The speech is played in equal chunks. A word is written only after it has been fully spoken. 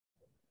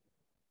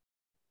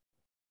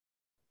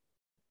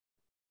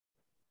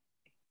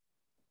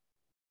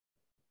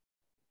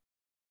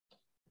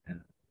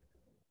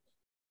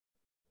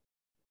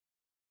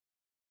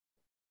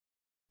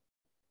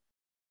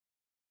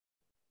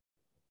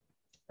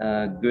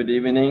Good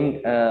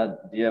evening,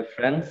 dear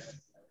friends,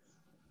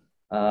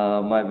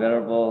 my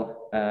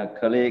venerable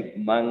colleague,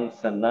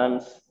 monks and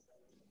nuns,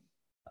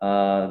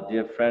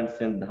 dear friends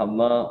in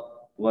Dhamma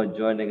who are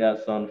joining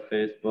us on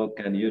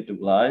Facebook and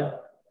YouTube Live.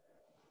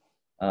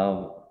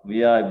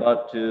 We are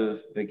about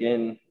to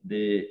begin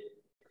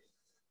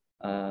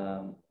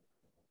our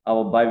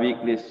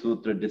bi-weekly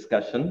sutra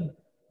discussion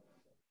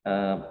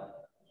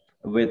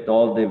with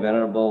all the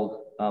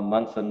venerable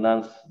monks and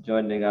nuns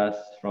joining us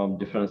from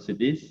different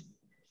cities.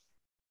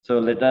 So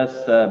let us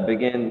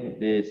begin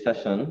the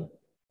session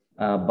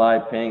by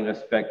paying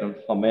respect and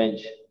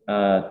homage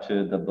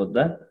to the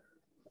Buddha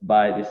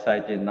by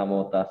reciting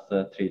Namo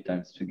Tassa 3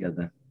 times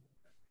together.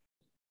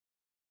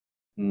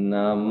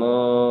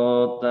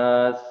 Namo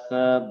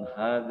Tassa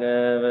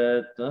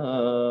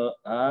Bhagavato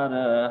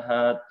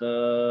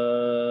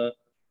Arahato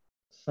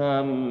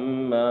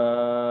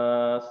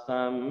Samma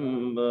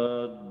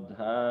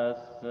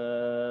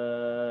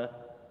Sambuddhassa.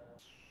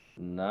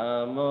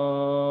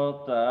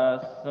 Namo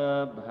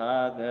Tassa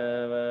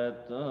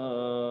Bhagavato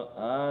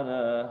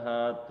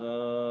Arahato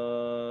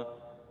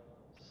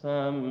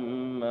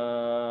Samma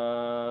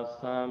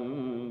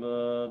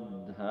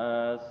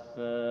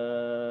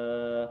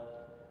Sambuddhassa.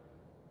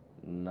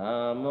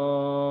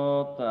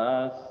 Namo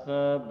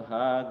Tassa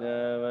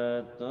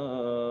Bhagavato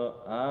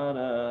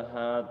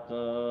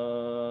Arahato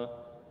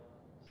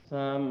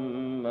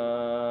Samma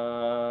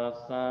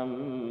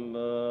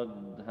Sambuddhassa.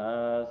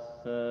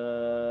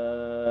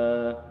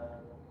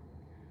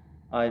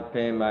 I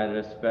pay my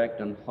respect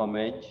and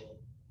homage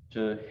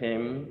to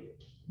him,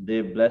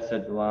 the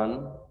Blessed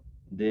One,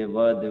 the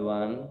Worthy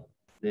One,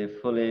 the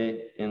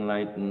fully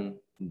enlightened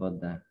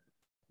Buddha.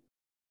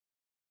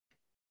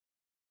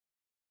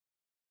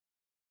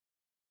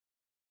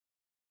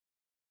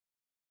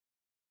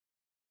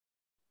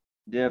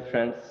 Dear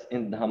friends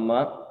in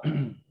Dhamma,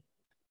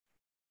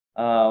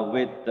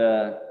 with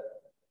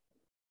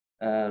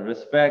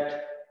respect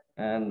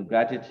and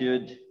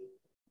gratitude,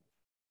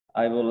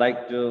 I would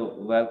like to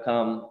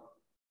welcome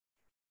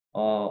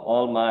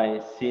all my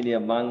senior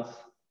monks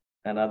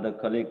and other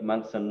colleague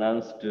monks and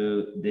nuns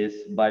to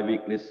this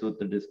bi-weekly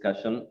sutra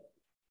discussion.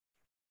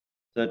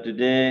 So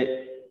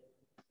today,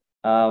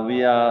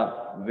 we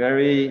are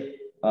very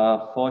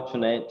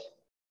fortunate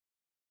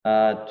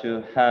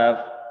to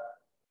have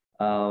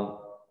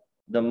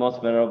the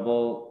most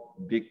venerable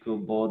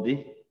Bhikkhu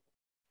Bodhi.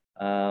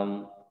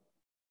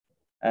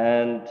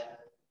 And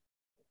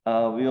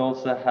we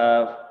also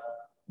have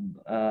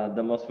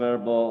the most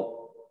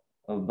venerable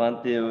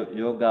Bhante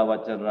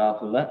Yogavachara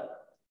Rahula.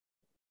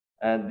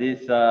 And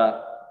these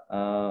are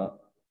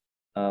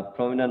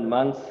prominent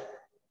monks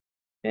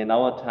in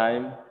our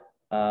time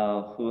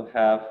who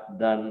have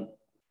done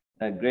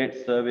a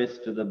great service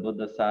to the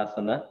Buddha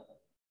Sasana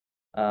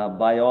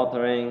by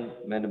authoring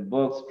many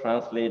books,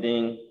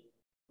 translating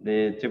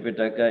the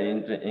Tripitaka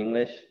into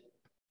English.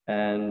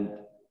 And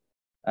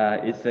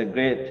it's a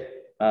great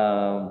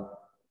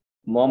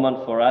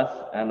moment for us,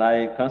 and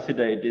I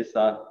consider it is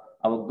our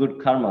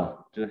good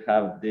karma to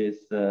have these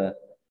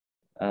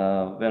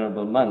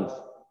venerable monks.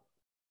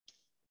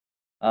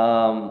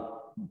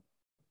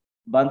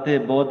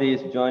 Bhante Bodhi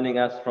is joining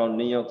us from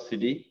New York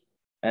City,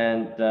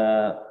 and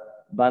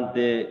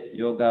Bhante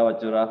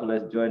Yogavachara Rahula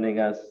is joining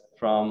us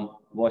from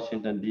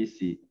Washington,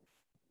 D.C.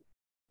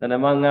 Then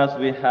among us,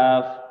 we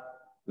have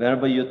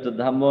Venerable Yutta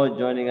Dhammo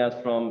joining us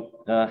from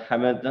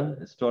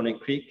Hamilton, Stony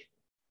Creek.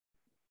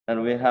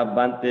 And we have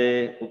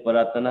Bhante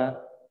Uparatana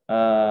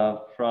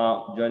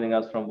joining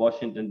us from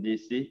Washington,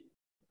 D.C.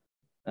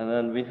 And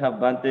then we have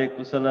Bhante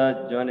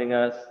Kusala joining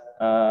us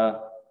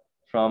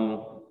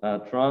from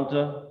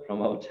Toronto,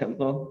 from our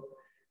temple.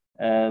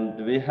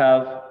 And we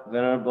have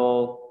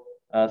Venerable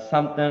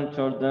Samten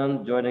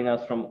Chordan joining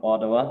us from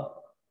Ottawa.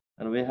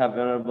 And we have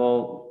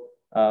Venerable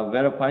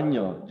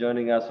Verapanyo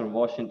joining us from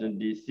Washington,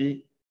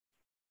 D.C.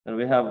 And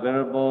we have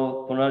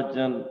Venerable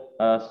Punarjan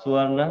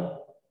Suwarna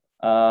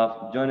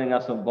joining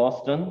us from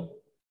Boston.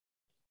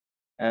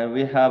 And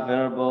we have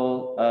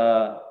Venerable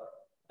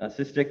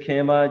Sister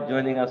Khema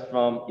joining us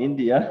from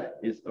India.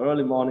 It's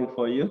early morning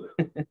for you.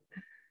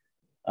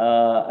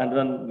 And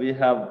then we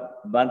have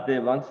Bhante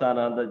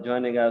Vangsananda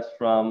joining us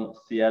from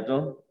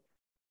Seattle.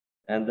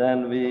 And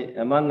then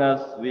among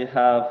us, we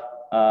have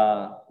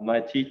my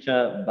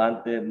teacher,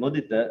 Bhante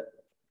Mudita,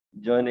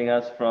 joining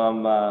us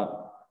from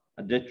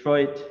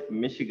Detroit,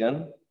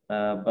 Michigan.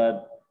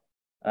 But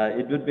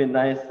it would be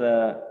nice,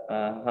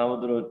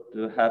 Hamadru,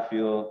 to have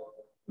your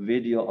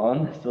video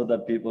on so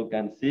that people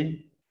can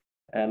see.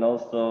 And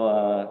also,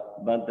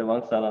 Bhante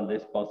Vangsananda,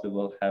 if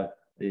possible, have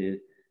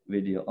the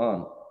video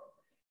on.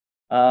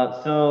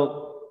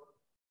 So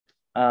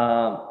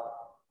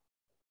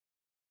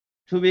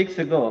 2 weeks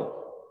ago,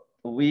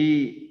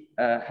 we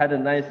had a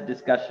nice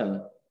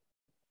discussion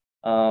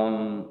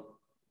about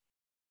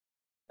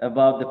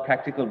the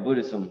practical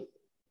Buddhism.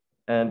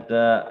 And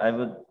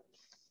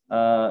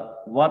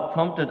what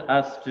prompted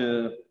us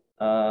to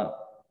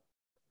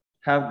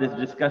have this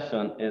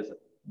discussion is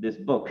this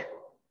book.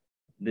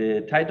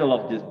 The title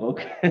of this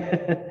book,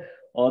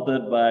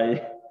 authored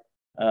by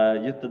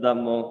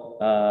Yuttadhammo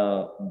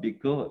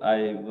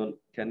Bhikkhu,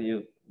 can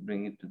you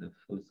bring it to the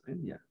full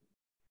screen? Yeah.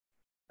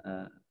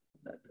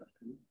 That one.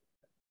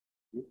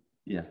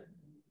 Yeah.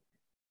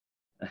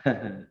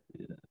 Yeah.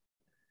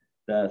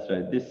 That's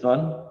right. This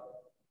one,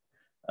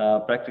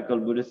 Practical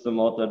Buddhism,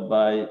 authored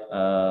by,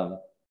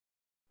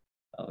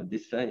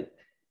 this side.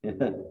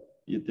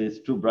 It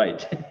is too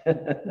bright.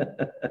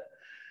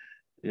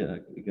 Yeah,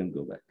 we can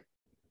go back.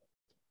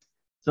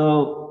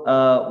 So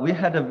we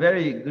had a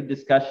very good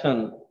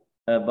discussion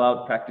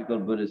about practical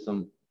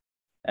Buddhism,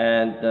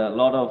 and a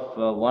lot of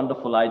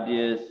wonderful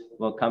ideas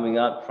were coming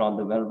out from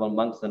the venerable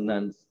monks and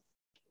nuns.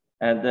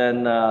 And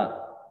then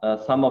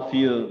some of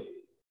you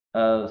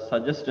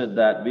suggested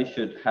that we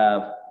should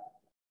have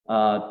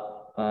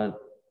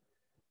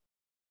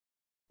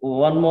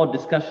one more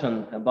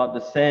discussion about the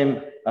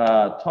same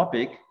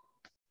topic.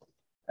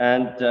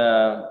 And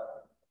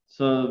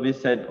so we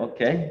said,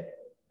 okay.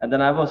 And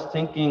then I was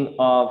thinking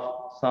of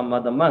some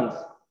other months,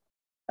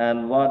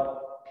 and what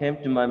came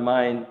to my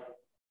mind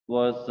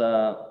was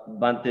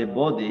Bhante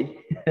Bodhi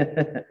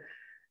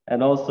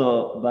and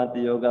also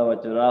Bhante Yoga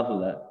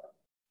Vajrahula.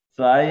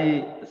 So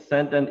I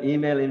sent an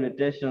email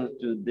invitation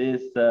to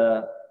these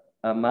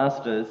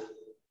masters,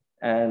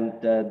 and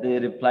they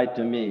replied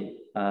to me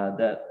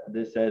that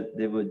they said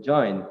they would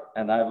join,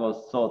 and I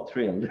was so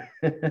thrilled.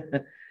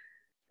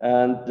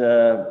 And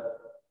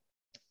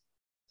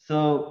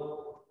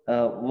so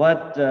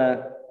what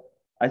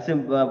I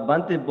think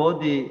Bhante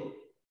Bodhi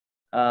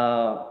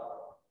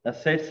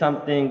said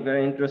something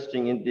very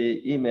interesting in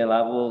the email.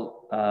 I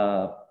will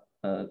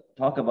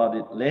talk about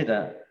it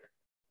later.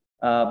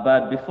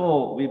 But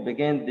before we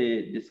begin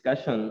the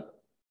discussion,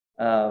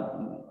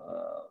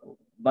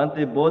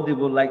 Bhante Bodhi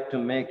would like to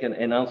make an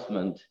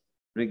announcement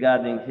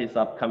regarding his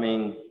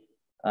upcoming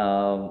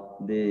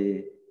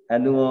the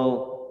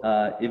annual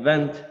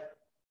event,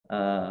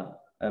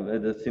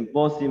 the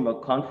symposium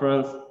or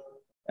conference.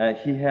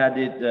 He had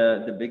it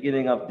the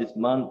beginning of this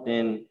month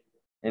in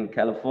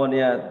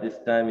California. This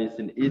time it's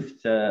in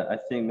East, I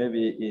think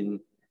maybe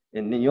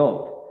in New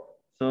York.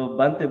 So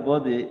Bhante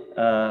Bodhi,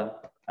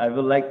 I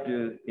would like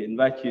to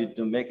invite you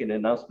to make an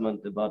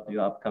announcement about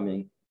your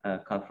upcoming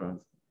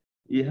conference.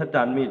 You have to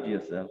unmute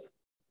yourself.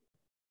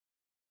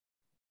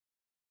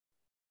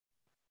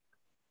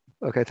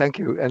 Okay, thank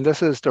you. And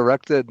this is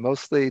directed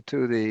mostly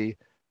to the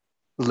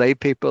lay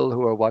people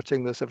who are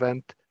watching this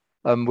event.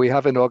 We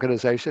have an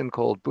organization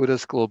called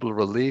Buddhist Global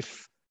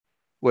Relief,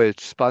 which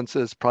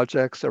sponsors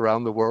projects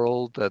around the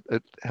world that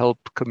help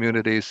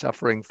communities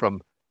suffering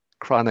from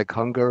chronic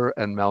hunger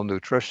and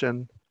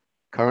malnutrition.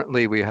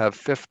 Currently, we have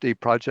 50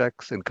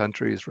 projects in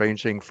countries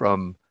ranging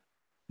from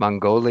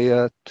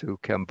Mongolia to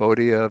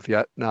Cambodia,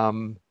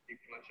 Vietnam,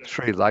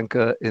 Sri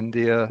Lanka,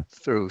 India,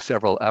 through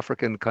several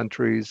African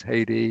countries,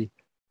 Haiti,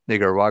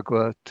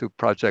 Nicaragua, to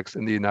projects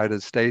in the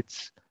United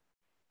States.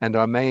 And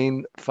our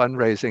main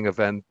fundraising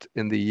event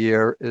in the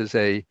year is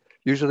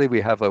usually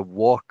we have a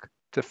walk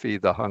to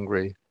feed the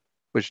hungry,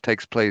 which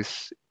takes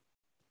place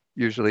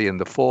usually in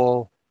the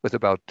fall with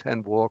about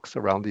 10 walks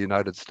around the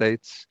United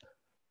States.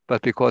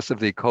 But because of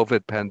the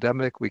COVID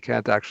pandemic, we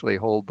can't actually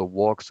hold the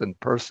walks in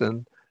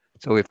person.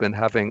 So we've been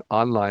having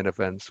online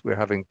events. We're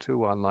having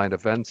 2 online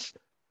events.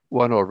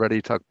 One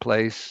already took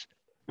place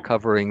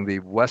covering the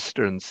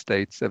western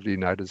states of the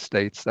United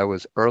States. That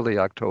was early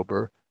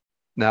October.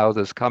 Now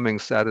this coming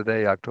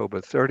Saturday,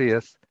 October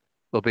 30th,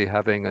 we'll be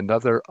having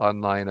another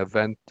online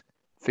event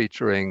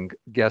featuring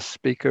guest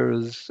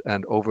speakers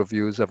and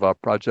overviews of our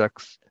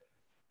projects.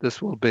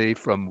 This will be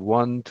from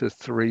 1 to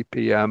 3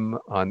 p.m.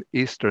 on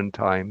Eastern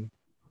Time.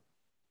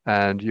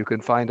 And you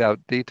can find out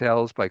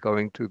details by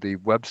going to the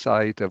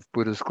website of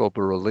Buddhist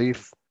Global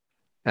Relief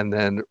and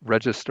then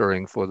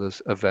registering for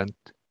this event.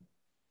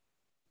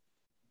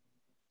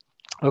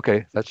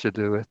 Okay, that should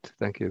do it.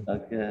 Thank you.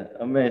 Okay,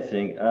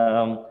 amazing.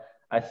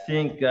 I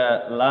think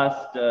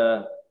last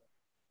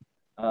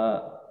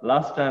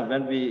time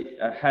when we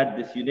had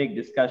this unique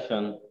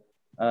discussion,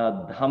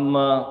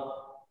 Dhamma,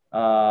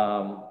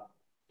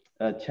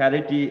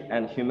 charity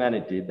and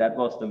humanity, that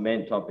was the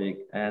main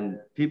topic, and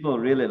people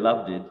really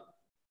loved it.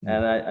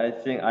 And I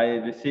think I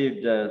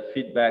received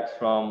feedbacks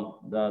from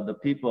the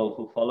people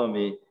who follow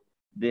me.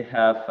 They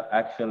have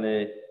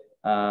actually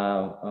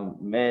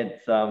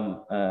made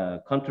some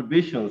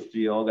contributions to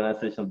your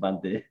organization,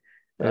 Bhante.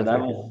 And I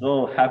was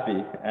so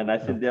happy. And I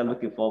said they are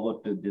looking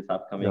forward to this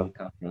upcoming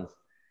conference.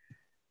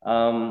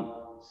 Among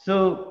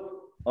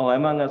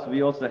us,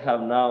 we also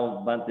have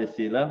now Bhante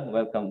Sila.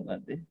 Welcome,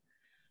 Bhante.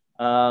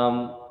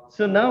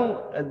 So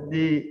now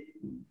the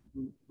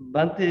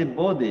Bhante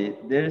Bodhi,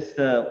 there's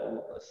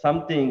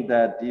something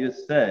that you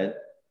said,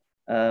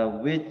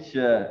 which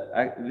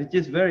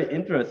is very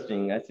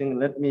interesting. I think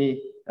let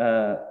me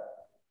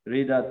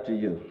read out to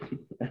you.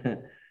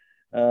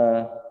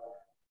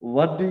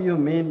 What do you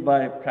mean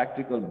by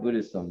practical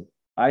Buddhism?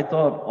 I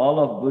thought all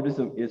of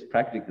Buddhism is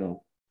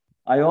practical.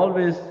 I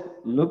always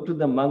look to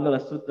the Mangala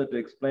Sutta to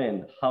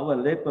explain how a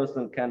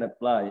layperson can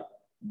apply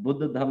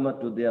Buddha Dhamma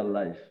to their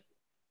life.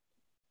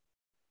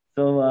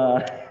 So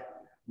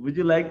Would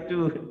you like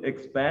to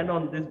expand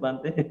on this,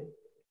 Bante?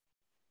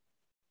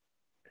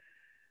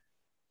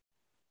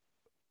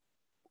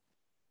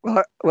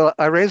 Well,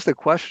 I raised the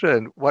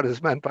question, what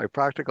is meant by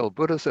practical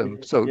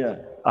Buddhism? So Yeah.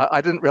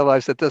 I didn't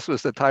realize that this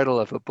was the title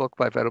of a book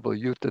by Venerable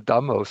Yuta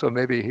Dhammo. So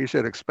maybe he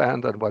should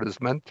expand on what is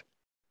meant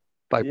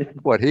by Yeah.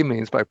 what he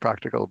means by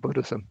practical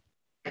Buddhism.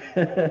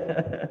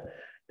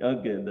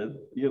 Okay, that's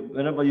you.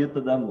 Whenever you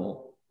to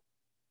Dhammo,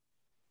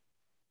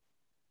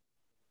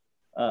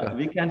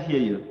 we can't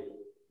hear you.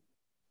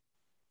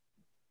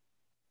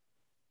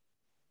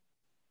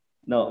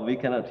 No, we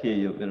cannot hear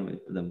you. Whenever you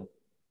to Dhammo.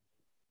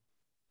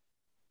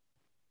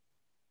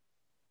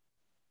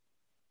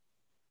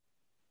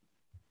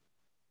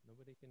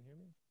 Nobody can hear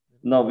me?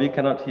 No, we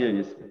cannot hear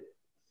you.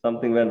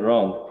 Something went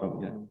wrong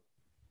from you.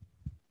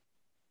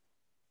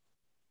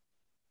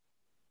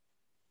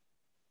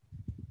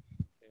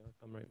 Okay, I'll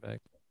come right back.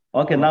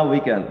 Okay, now we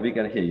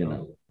can hear you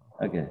now.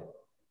 Okay.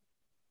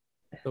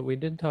 But we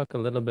did talk a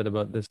little bit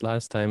about this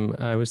last time.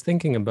 I was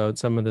thinking about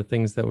some of the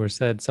things that were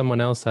said. Someone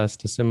else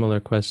asked a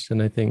similar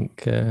question, I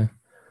think,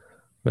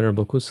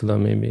 Venerable Kusala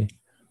maybe.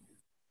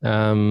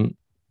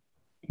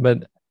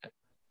 But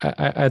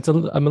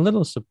I'm a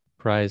little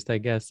surprised, I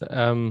guess.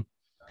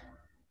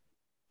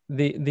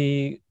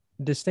 The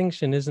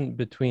distinction isn't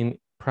between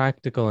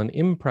practical and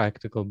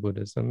impractical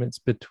Buddhism. It's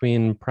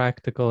between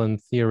practical and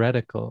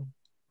theoretical,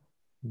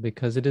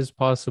 because it is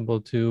possible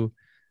to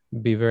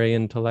be very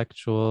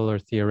intellectual or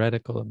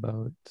theoretical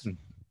about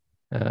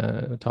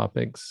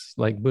topics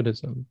like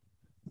Buddhism,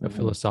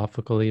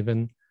 philosophical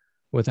even,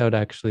 without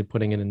actually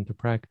putting it into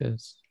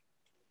practice.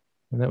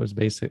 And that was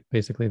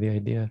basically the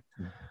idea.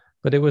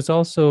 But it was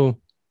also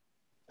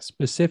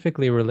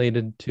specifically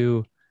related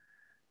to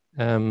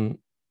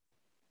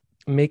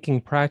making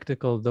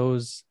practical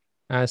those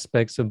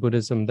aspects of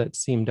Buddhism that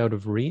seemed out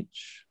of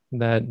reach,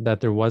 that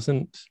there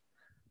wasn't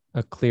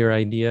a clear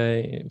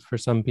idea for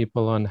some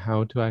people on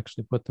how to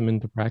actually put them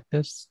into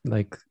practice,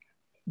 like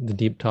the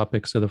deep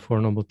topics of the Four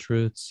Noble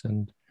Truths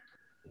and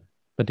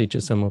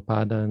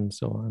Paticca and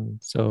so on.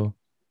 So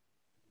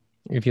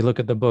if you look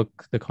at the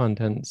book, the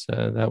contents,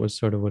 that was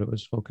sort of what it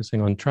was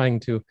focusing on, trying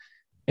to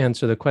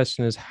answer the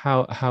question is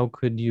how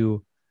could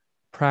you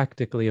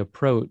practically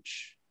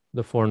approach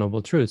the Four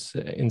Noble Truths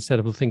instead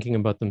of thinking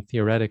about them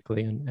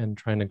theoretically and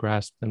trying to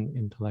grasp them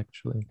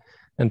intellectually.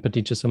 And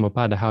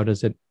Paticca,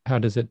 how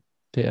does it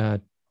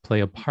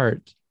play a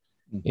part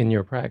in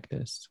your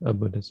practice of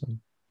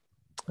Buddhism?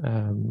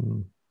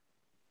 And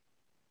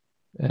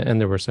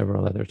there were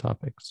several other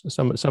topics,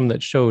 some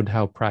that showed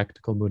how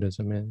practical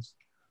Buddhism is,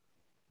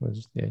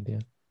 was the idea.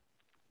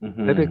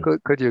 Maybe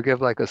could you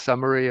give like a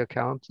summary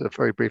account, a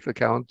very brief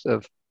account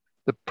of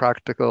the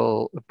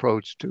practical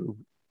approach to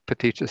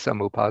Paticca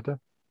Samuppada?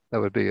 That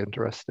would be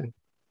interesting.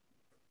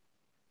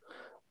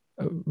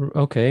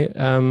 Okay.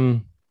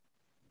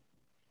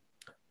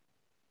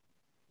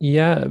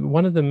 Yeah,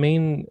 one of the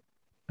main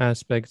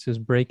aspects is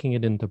breaking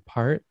it into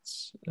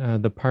parts.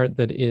 The part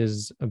that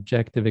is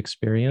objective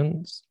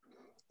experience.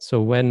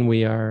 So when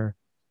we are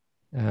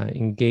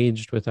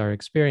engaged with our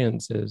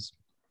experiences,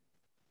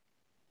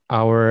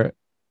 our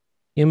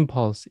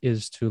impulse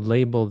is to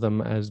label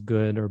them as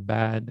good or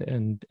bad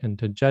and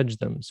to judge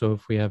them. So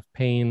if we have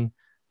pain,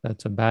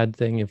 that's a bad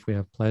thing. If we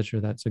have pleasure,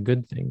 that's a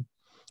good thing.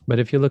 But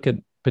if you look at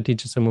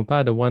Paticca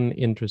Samuppada, one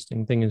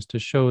interesting thing is to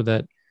show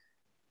that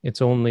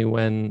it's only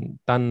when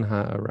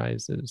tanha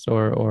arises,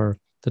 or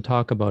to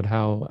talk about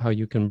how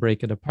you can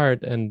break it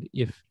apart. And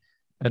if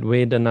at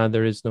Vedana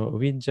there is no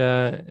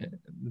avidya,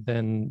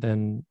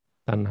 then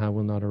tanha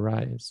will not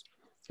arise.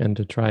 And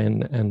to try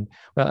and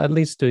well, at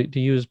least to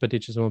use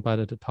Paticca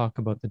Samuppada to talk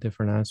about the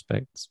different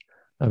aspects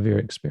of your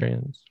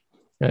experience.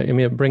 I mean,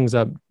 it brings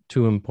up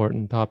two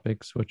important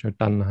topics, which are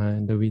tanha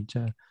and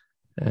avidya,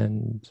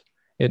 and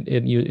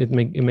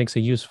it makes a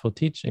useful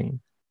teaching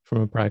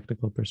from a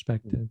practical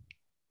perspective.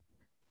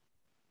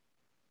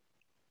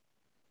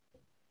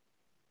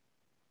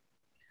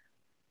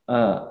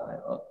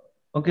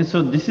 Okay,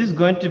 so this is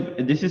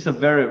a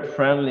very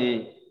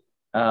friendly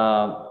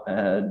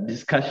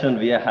discussion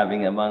we are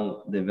having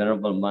among the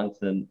venerable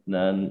monks and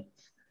nuns,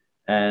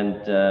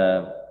 and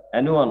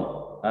anyone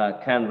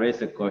can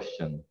raise a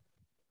question,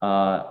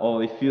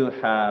 or if you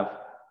have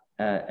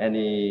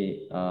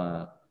anything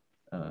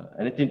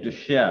to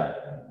share,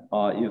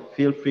 you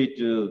feel free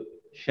to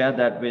share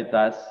that with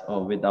us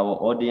or with our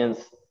audience.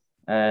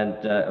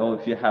 And or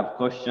if you have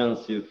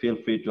questions, you feel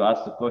free to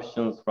ask the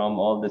questions from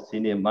all the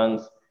senior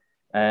monks.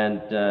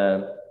 And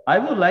I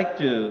would like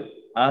to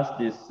ask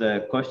this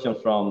question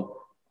from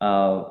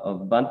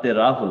Bante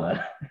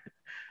Rahula.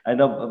 I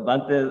know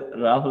Bante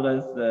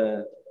Rahula's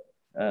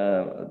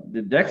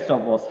the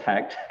desktop was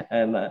hacked,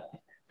 and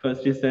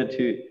first he said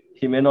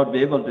he may not be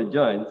able to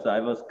join. So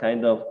I was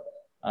kind of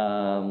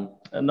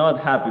not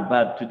happy.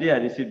 But today I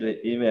received an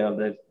email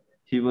that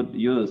he would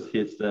use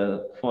his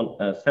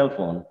cell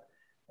phone.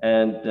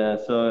 And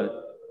so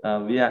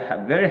we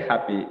are very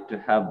happy to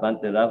have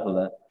Bante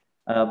Rahula.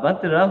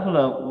 Bante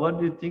Rahula, what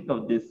do you think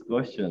of this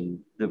question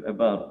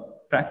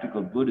about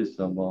practical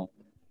Buddhism? Or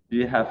do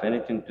you have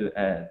anything to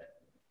add?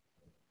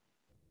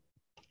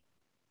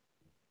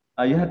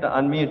 You have to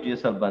unmute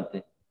yourself,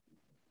 Bhante.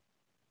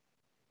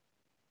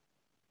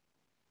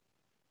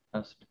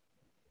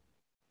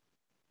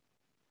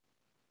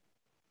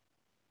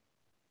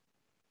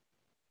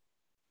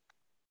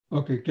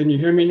 Okay, can you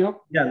hear me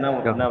now? Yeah, now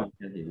we can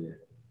hear you.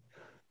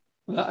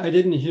 Well, I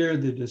didn't hear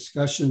the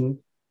discussion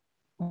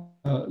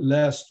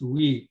last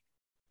week,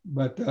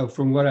 but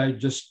from what I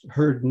just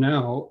heard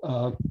now,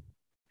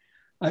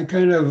 I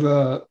kind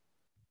of,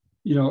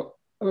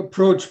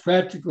 approach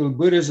practical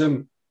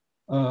Buddhism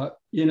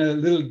in a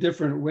little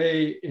different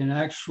way in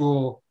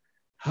actual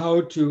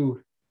how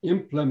to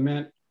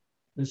implement,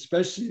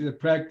 especially the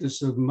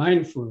practice of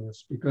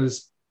mindfulness,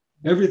 because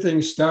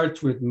everything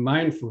starts with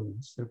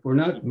mindfulness. If we're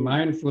not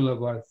mindful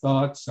of our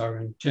thoughts, our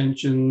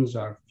intentions,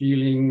 our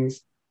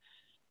feelings,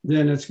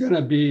 then it's going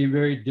to be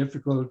very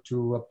difficult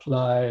to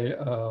apply,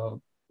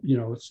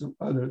 some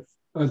other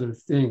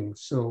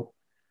things. So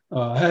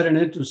I had an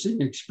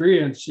interesting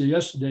experience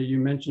yesterday. You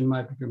mentioned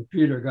my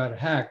computer got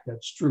hacked.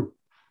 That's true,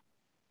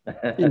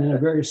 in a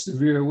very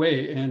severe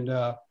way. And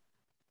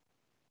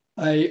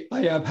I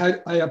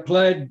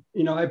applied.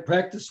 I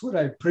practiced what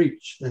I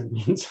preach. That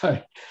means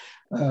I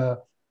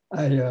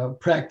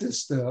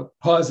practiced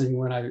pausing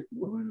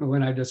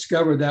when I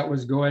discovered that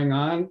was going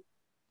on.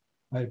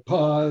 I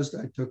paused.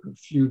 I took a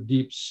few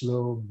deep,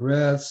 slow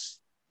breaths.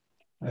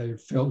 I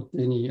felt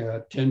any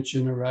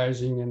tension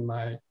arising in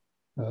my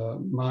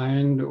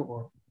mind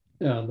or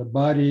the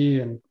body,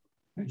 and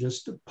I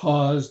just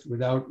paused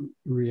without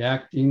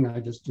reacting.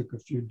 I just took a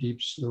few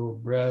deep, slow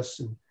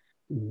breaths, and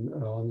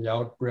on the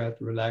out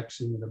breath,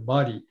 relaxing the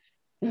body.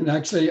 And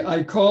actually,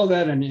 I call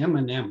that an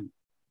M&M.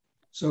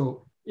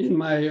 So in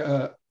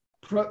my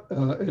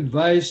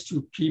advice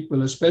to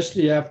people,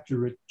 especially after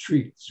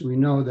retreats, we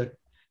know that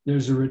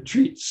there's a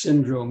retreat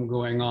syndrome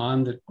going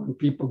on, that when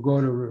people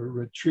go to a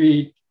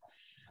retreat,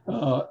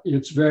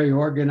 it's very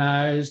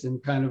organized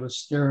and kind of a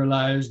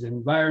sterilized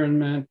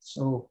environment.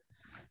 So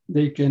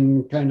they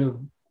can kind of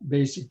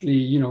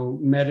basically,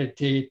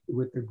 meditate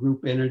with the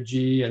group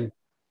energy and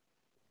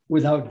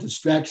without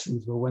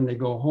distractions. But when they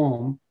go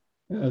home,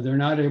 they're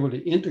not able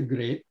to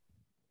integrate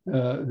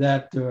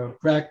that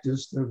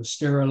practice of a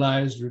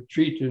sterilized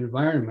retreat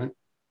environment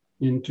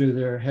into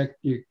their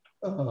hectic,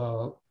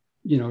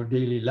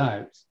 daily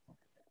lives.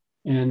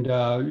 And,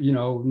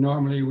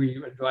 normally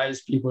we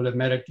advise people to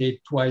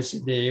meditate twice a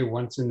day,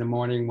 once in the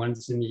morning,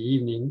 once in the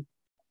evening.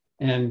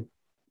 And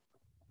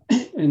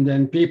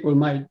then people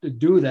might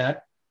do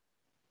that.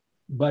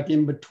 But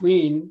in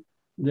between,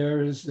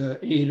 there's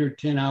 8 or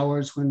 10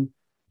 hours when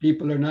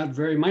people are not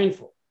very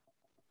mindful.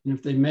 And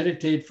if they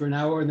meditate for an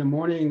hour in the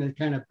morning, they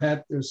kind of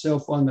pat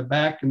themselves on the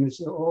back and they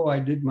say, oh, I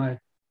did my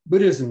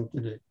Buddhism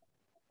today.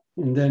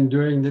 And then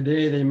during the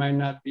day, they might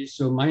not be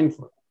so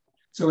mindful.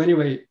 So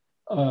anyway,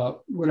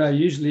 what I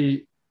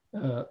usually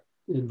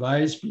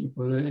advise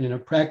people in a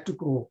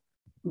practical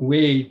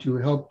way to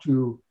help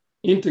to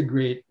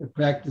integrate the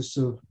practice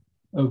of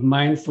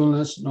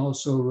mindfulness and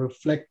also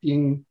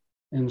reflecting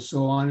and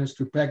so on is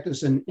to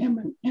practice an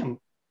M&M.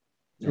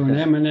 So an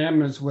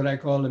M&M is what I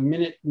call a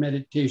minute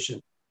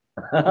meditation,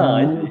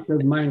 a minute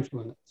of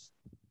mindfulness.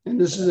 And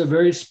this is a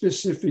very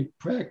specific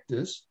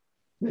practice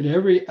that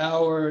every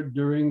hour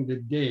during the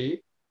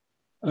day,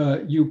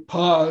 you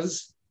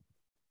pause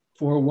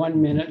for 1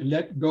 minute,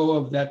 let go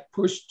of that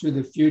push to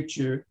the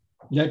future,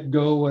 let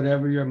go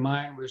whatever your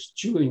mind was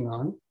chewing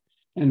on,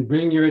 and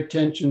bring your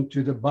attention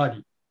to the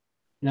body.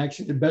 And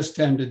actually the best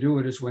time to do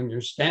it is when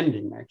you're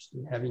standing,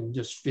 actually, having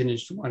just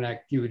finished one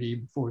activity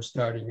before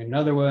starting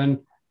another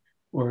one,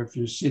 or if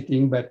you're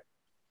sitting. But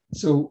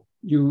so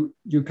you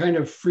kind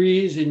of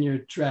freeze in your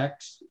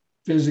tracks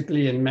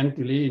physically and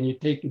mentally, and you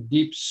take a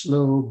deep,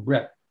 slow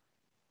breath.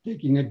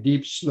 Taking a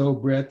deep, slow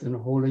breath and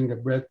holding the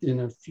breath in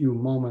a few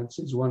moments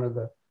is one of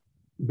the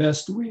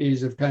best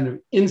ways of kind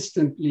of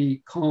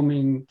instantly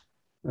calming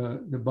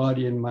the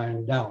body and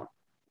mind down.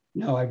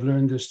 Now, I've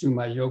learned this through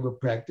my yoga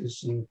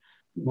practice, and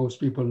most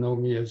people know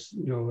me as,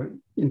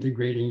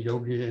 integrating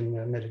yoga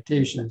and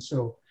meditation.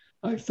 So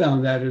I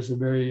found that as a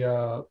very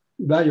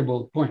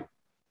valuable point.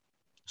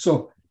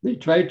 So they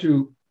try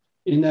to,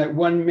 in that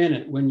 1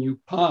 minute, when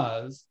you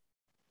pause,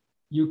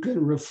 you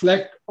can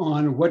reflect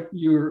on what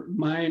your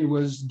mind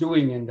was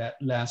doing in that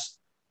last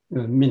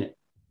minute,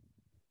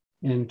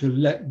 and to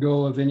let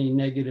go of any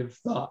negative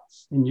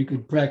thoughts. And you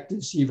could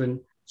practice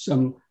even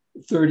some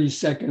 30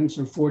 seconds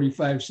or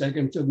 45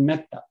 seconds of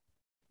metta.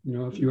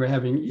 If you were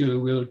having ill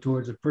will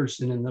towards a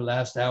person in the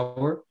last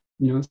hour,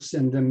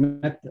 send them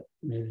metta.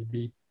 May they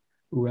be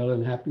well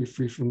and happy,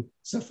 free from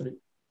suffering.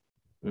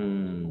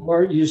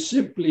 Or you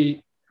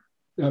simply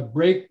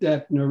break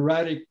that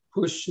neurotic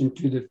push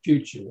into the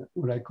future,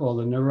 what I call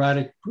the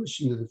neurotic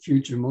push into the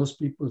future. Most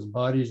people's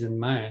bodies and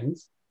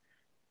minds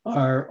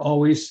are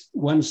always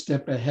one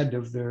step ahead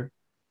of their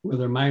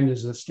mind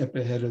is a step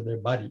ahead of their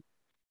body.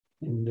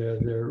 And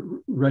they're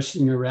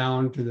rushing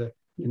around to the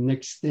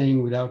next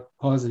thing without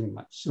pausing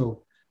much.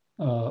 So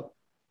to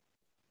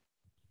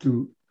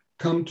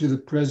come to the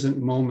present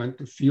moment,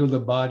 to feel the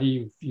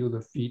body, feel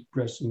the feet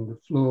pressing the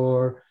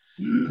floor,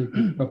 take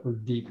a couple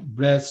of deep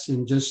breaths,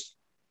 and just,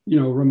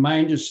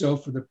 remind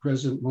yourself of the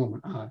present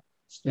moment.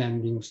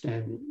 Standing,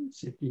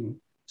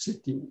 sitting,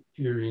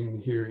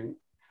 hearing,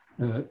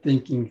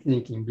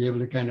 thinking, be able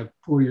to kind of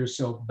pull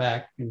yourself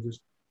back and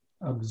just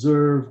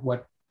observe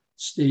what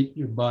state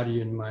your body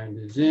and mind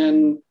is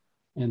in.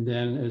 And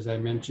then, as I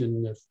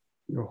mentioned, if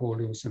you're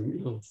holding some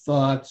ill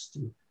thoughts,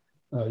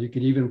 you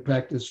could even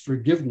practice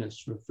forgiveness,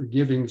 for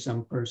forgiving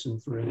some person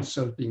for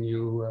insulting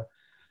you,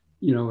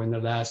 in the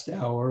last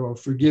hour, or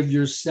forgive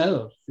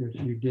yourself if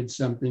you did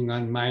something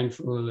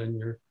unmindful and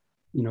you're,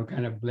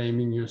 kind of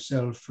blaming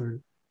yourself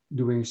for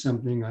doing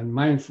something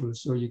unmindful,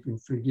 so you can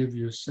forgive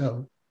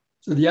yourself.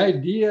 So the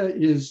idea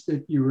is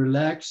that you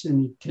relax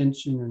any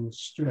tension and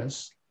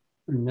stress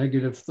or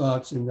negative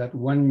thoughts in that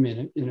 1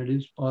 minute, and it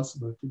is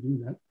possible to do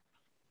that.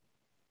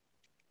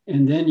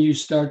 And then you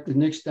start the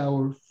next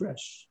hour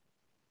fresh,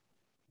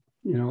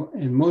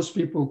 and most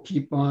people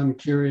keep on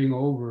carrying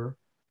over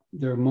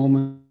their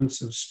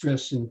moments of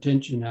stress and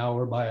tension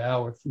hour by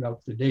hour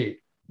throughout the day.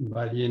 And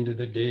by the end of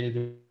the day,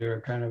 they're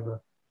kind of a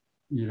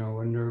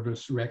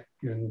nervous wreck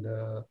and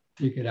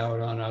take it out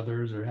on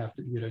others or have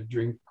to get a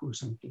drink or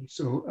something.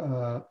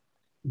 So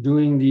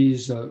doing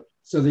these,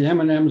 so the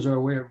M&Ms are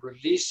a way of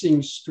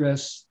releasing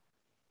stress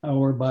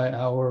hour by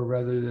hour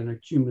rather than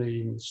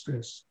accumulating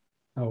stress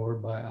hour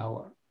by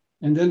hour.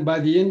 And then by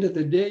the end of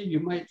the day, you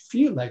might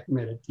feel like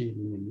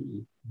meditating in the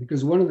evening,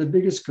 because one of the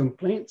biggest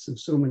complaints of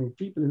so many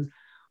people is,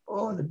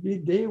 oh, the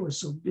big day was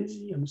so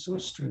busy, I'm so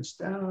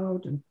stressed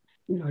out, and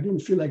I didn't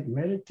feel like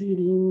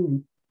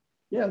meditating.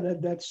 Yeah,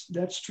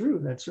 that's true,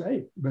 that's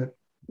right. But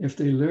if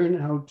they learn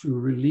how to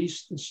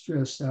release the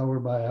stress hour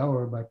by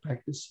hour by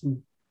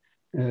practicing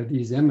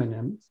these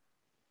M&Ms,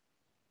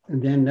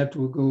 and then that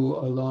will go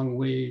a long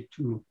way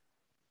to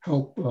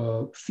help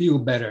feel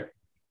better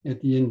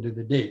at the end of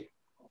the day.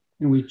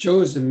 And we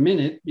chose a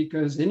minute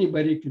because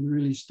anybody can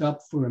really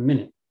stop for a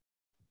minute.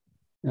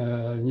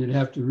 You'd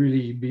have to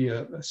really be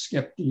a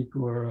skeptic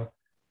or,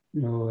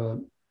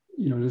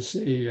 to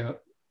say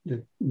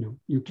that,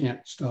 you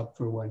can't stop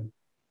for 1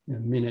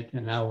 minute,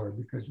 an hour,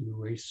 because you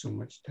waste so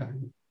much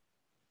time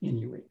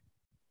anyway.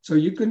 So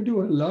you can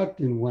do a lot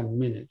in 1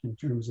 minute in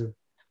terms of,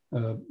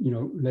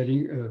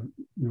 letting,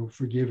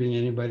 forgiving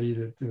anybody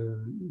that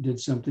did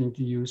something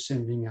to you,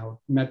 sending out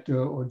metta,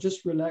 or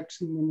just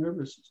relaxing the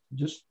nervous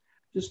system,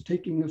 just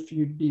taking a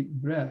few deep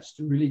breaths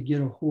to really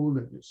get a hold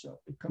of yourself,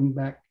 to come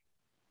back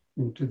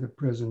into the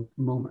present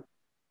moment.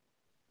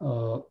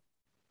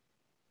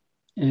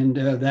 And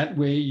that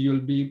way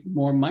you'll be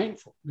more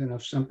mindful. Then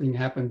if something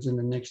happens in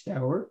the next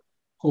hour,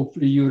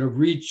 hopefully you would have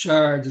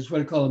recharged. It's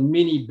what I call a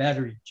mini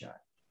battery charge.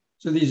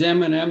 So these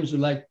M&Ms are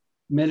like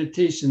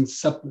meditation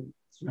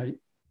supplements, right?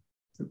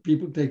 So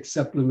people take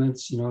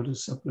supplements, to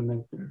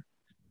supplement their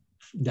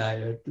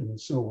diet and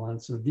so on.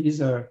 So these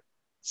are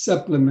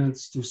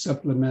supplements to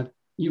supplement,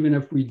 even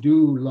if we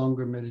do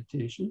longer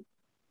meditation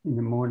in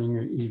the morning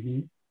or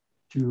evening,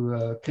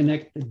 to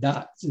connect the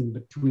dots in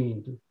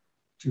between,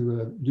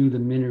 to do the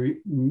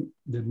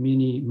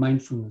mini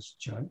mindfulness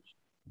charge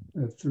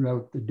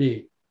throughout the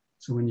day.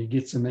 So when you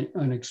get some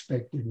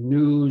unexpected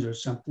news or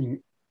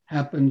something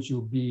happens,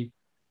 you'll be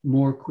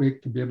more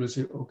quick to be able to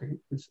say, okay,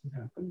 this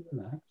happened,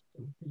 relax,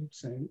 don't be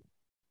excited.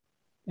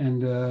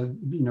 And,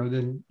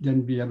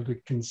 then be able to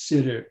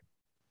consider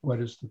what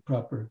is the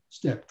proper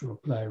step to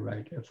apply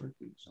right effort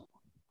and so on.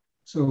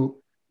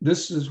 So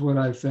this is what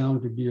I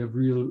found to be a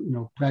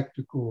real,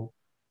 practical,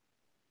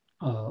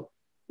 a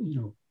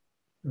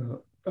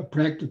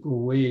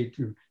practical way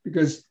to,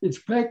 because it's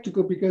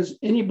practical because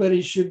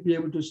anybody should be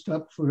able to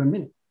stop for a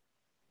minute,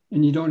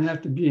 and you don't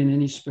have to be in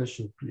any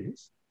special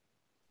place.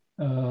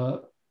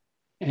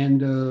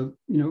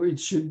 It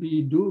should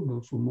be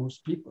doable for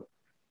most people.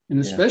 And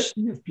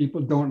especially if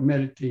people don't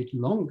meditate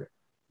longer,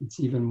 it's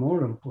even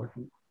more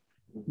important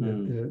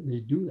that they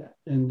do that.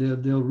 And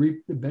they'll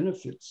reap the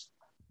benefits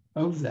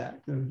of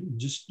that, of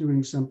just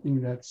doing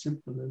something that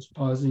simple as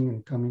pausing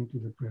and coming to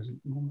the present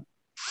moment.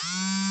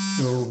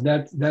 So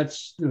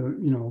that's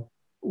the,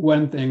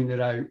 one thing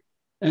that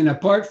and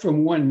apart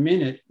from 1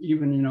 minute,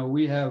 even,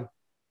 we have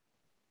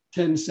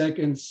 10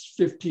 seconds,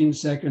 15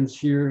 seconds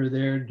here or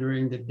there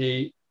during the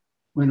day,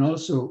 when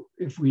also,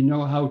 if we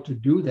know how to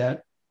do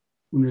that,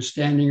 when we're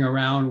standing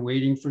around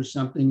waiting for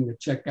something, the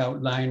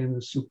checkout line in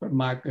the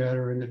supermarket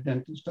or in the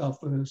dentist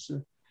office,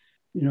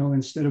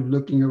 instead of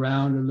looking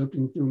around or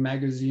looking through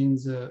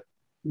magazines,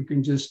 we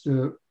can just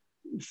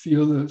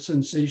feel the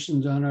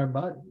sensations on our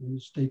body and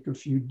just take a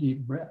few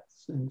deep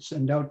breaths and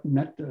send out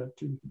metta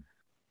to,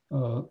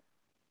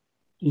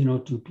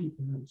 to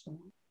people and so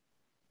on.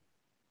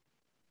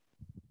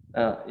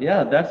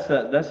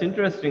 That's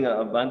interesting,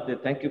 Bhante.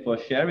 Thank you for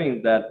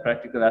sharing that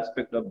practical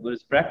aspect of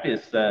Buddhist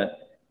practice,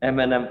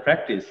 M&M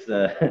practice.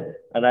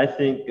 And I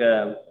think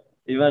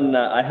even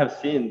I have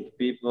seen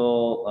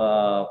people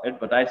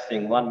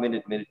advertising 1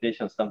 minute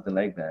meditation, something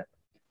like that.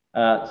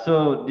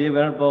 So dear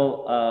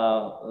Venerable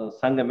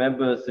Sangha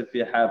members, if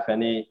you have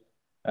any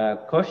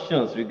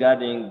questions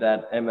regarding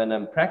that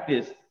M&M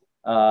practice,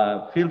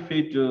 feel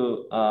free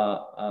to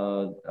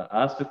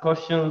ask the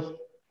questions.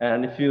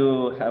 And if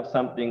you have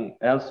something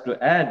else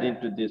to add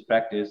into this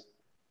practice,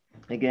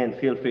 again,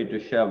 feel free to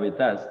share with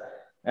us.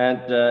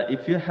 And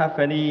if you have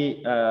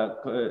any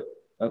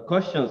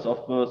questions, of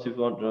course, if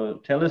you want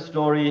to tell a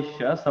story,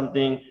 share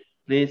something,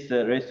 please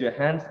raise your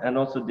hands. And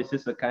also, this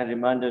is a kind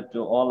reminder to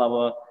all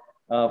our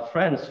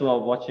friends who are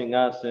watching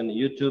us on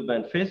YouTube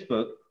and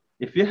Facebook.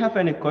 If you have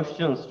any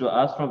questions to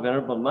ask from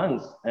Venerable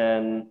Monks,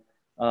 and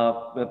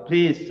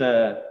please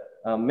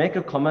make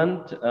a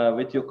comment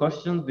with your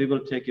questions. We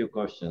will take your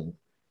questions.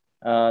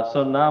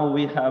 So now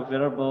we have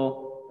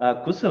Venerable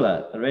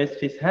Kusala raised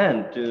his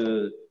hand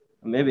to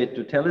maybe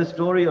to tell a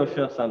story or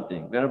share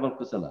something. Venerable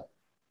Kusala.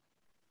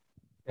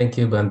 Thank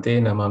you,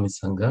 Bhante. Namami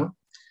Sangha.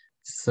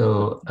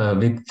 So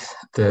with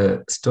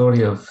the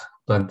story of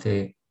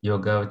Bhante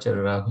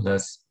Yogavachara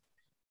Rahula's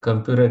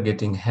computer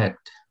getting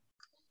hacked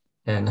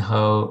and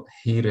how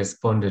he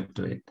responded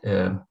to it,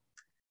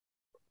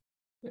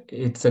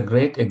 it's a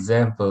great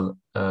example.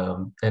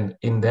 And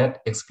in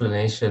that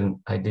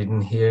explanation, I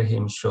didn't hear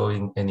him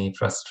showing any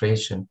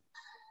frustration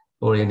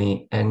or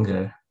any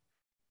anger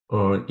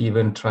or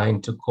even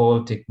trying to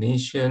call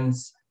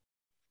technicians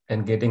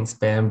and getting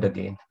spammed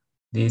again.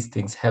 These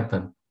things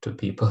happen to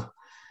people,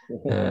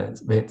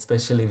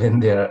 especially when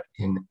they are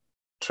in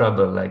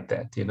trouble like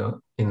that,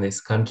 in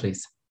these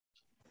countries.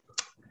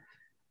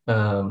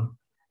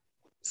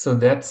 So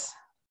that's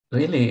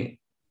really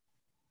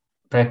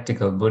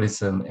practical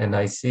Buddhism. And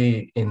I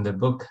see in the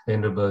book,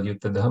 Venerable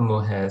Yutta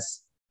Dhammo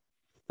has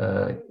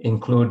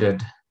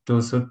included 2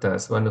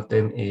 suttas. One of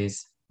them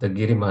is the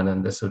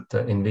Girimananda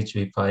Sutta, in which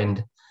we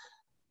find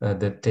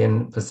the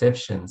 10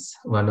 perceptions.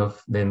 One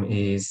of them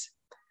is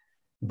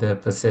the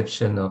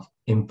perception of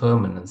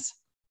impermanence.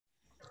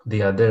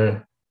 The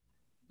other,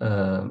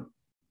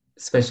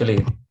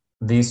 especially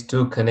these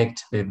 2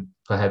 connect with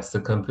perhaps the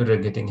computer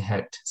getting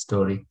hacked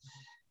story,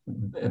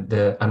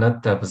 the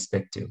anatta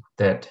perspective,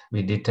 that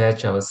we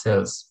detach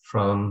ourselves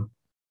from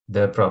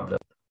the problem.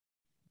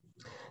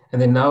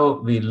 And then now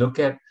we look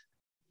at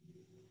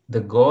the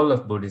goal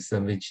of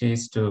Buddhism, which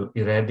is to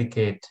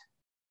eradicate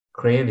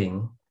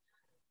craving.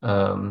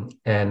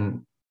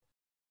 And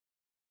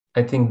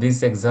I think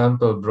this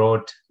example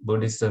brought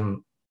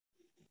Buddhism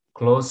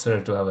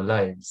closer to our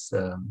lives,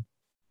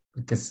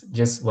 because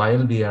just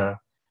while we are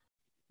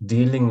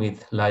dealing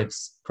with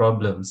life's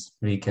problems,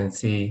 we can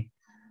see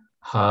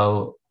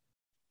how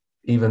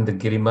even the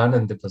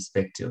Girimananda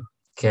perspective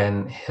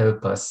can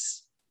help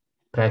us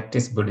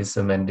practice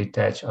Buddhism and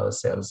detach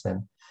ourselves.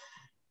 And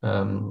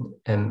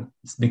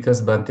it's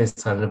because Bhante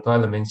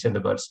Sarnapala mentioned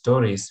about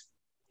stories,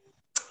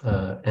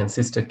 and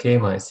Sister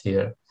Khema is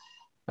here.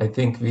 I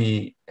think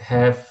we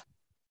have,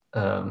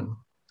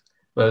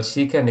 well,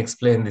 she can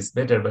explain this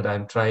better, but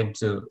I'm trying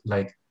to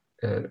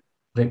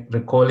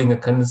recalling a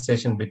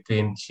conversation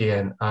between she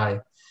and I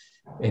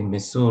in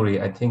Missouri,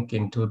 I think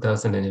in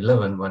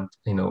 2011,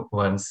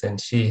 once,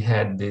 and she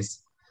had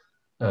this,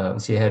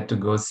 she had to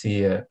go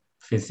see a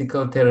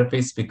physical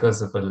therapist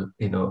because of a,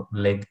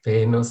 leg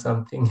pain or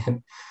something.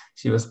 And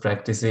she was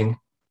practicing,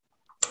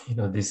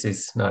 this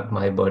is not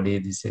my body,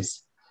 this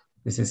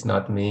is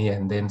not me.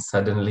 And then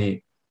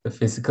suddenly the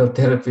physical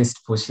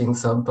therapist pushing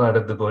some part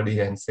of the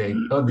body and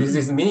saying, oh, this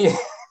is me.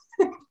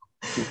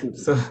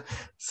 So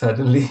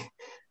suddenly,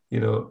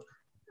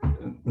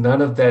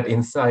 none of that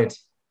insight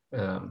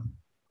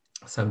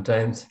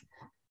sometimes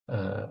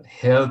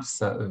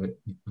helps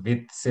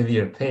with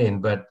severe pain,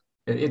 but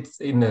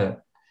it's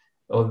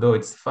although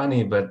it's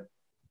funny, but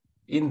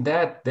in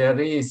that there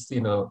is,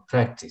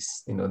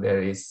 practice,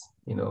 there is,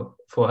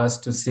 for us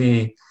to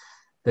see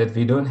that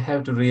we don't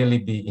have to really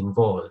be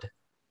involved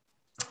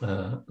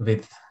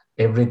with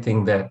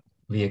everything that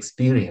we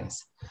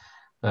experience.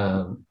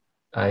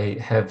 I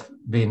have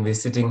been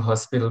visiting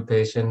hospital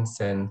patients,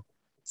 and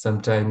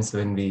sometimes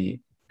when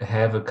we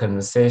have a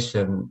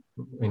conversation,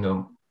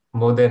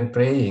 more than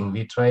praying,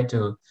 we try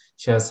to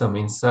share some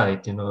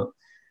insight,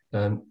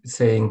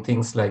 saying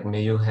things like,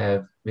 may you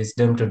have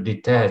wisdom to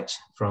detach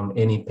from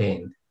any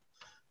pain.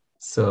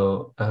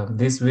 So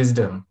this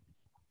wisdom,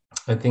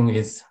 I think,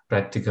 is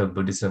practical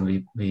Buddhism.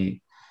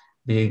 We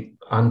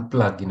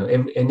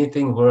unplug,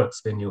 anything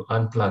works when you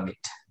unplug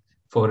it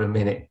for a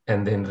minute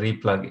and then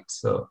replug it.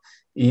 So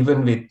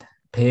even with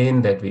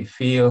pain that we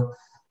feel,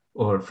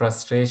 or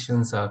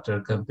frustrations after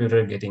a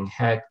computer getting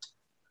hacked,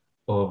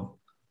 or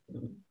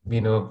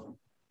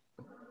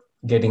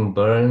getting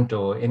burnt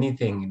or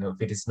anything,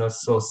 if it is not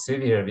so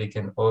severe, we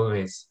can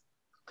always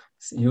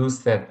use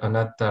that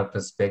anatta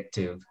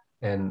perspective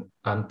and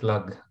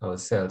unplug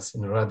ourselves,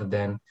 rather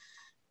than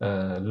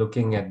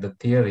looking at the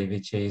theory,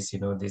 which is,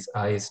 this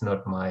I is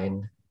not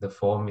mine, the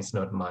form is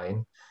not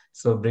mine.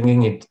 So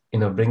bringing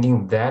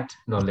that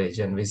knowledge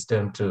and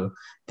wisdom to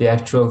the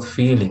actual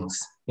feelings,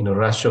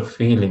 rush of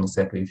feelings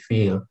that we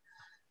feel,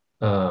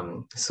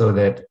 so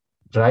that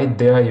right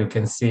there you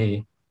can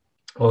see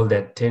all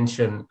that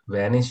tension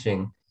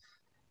vanishing,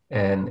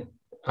 and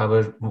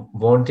our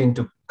wanting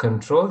to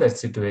control that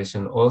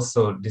situation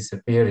also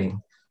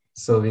disappearing.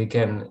 So we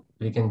can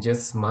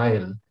just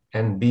smile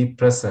and be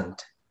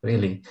present,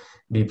 really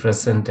be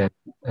present, and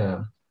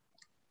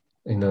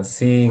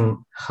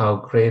seeing how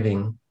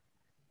craving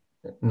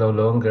no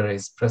longer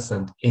is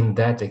present in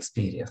that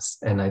experience.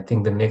 And I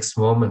think the next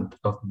moment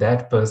of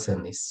that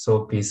person is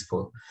so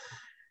peaceful.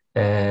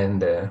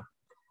 And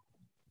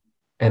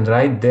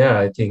right there,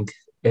 I think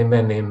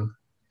M&M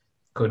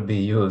could be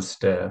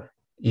used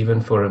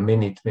even for a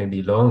minute,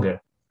 maybe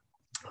longer,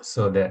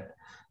 so that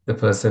the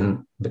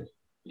person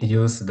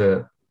use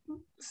the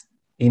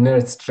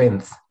inner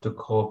strength to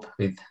cope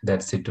with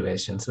that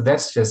situation. So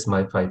that's just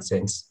my 5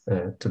 cents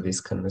to this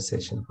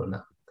conversation for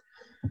now.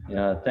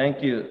 Yeah,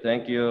 thank you,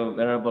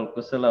 Venerable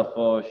Kusala,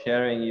 for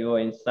sharing your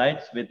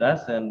insights with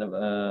us, and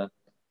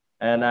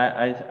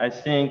I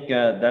think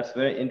that's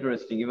very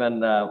interesting. Even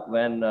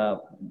when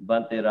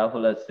Bhante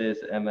Rahula says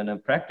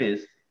M&M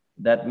practice,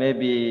 that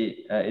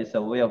maybe is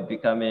a way of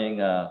becoming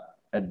a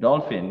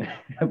dolphin.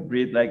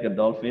 Breathe like a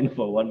dolphin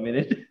for 1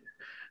 minute.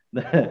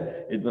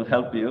 It will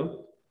help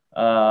you.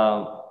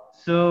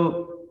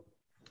 So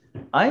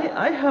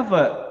I have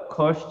a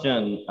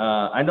question.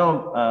 I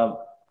know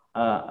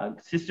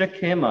Sister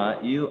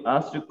Khema, you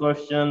asked a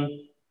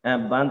question,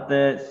 and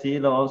Bante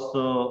Sila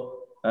also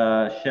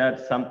shared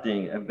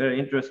something very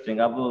interesting.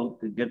 I will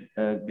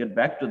get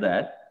back to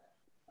that.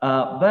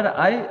 But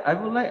I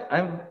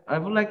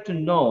would like to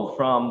know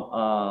from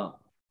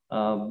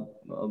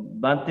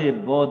Bante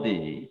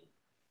Bodhi.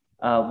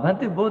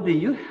 Bante Bodhi,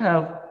 you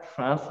have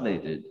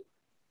translated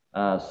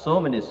so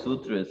many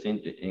sutras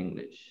into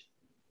English,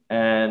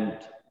 and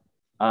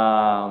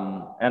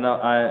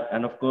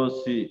and of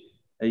course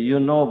you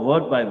know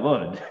word by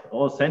word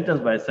or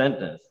sentence by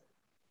sentence.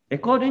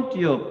 According to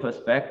your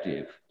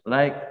perspective,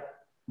 like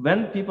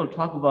when people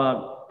talk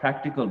about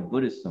practical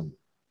Buddhism,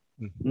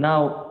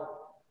 now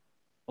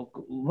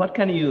what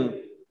can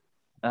you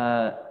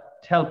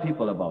tell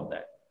people about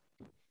that?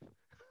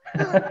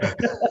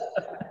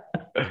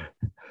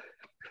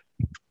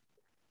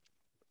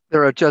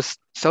 There are just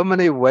so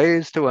many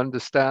ways to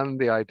understand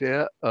the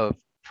idea of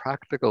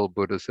practical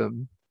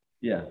Buddhism.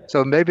 Yeah.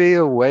 So maybe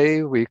a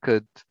way we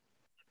could,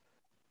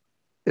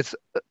 it's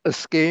a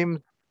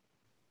scheme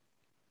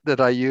that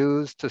I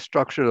used to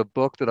structure a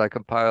book that I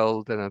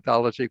compiled, an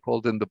anthology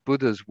called In the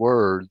Buddha's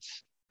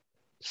Words.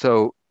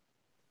 So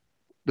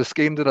the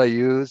scheme that I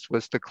used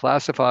was to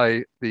classify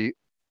the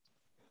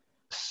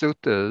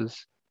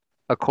suttas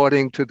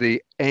according to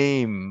the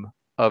aim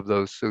of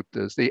those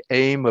suttas, the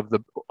aim of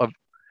the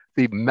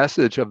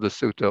message of the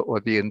sutta, or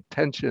the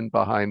intention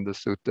behind the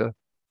sutta.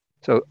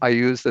 So I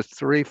use a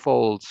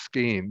threefold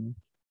scheme.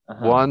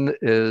 One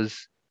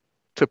is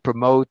to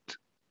promote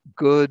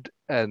good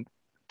and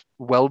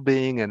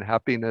well-being and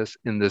happiness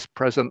in this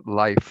present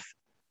life.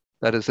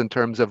 That is in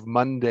terms of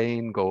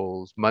mundane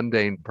goals,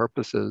 mundane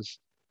purposes.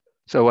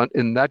 So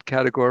in that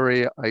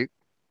category, I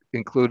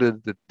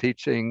included the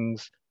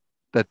teachings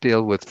that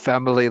deal with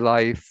family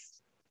life,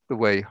 the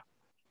way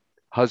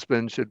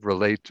husband should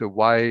relate to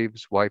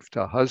wives, wife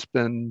to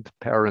husband,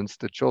 parents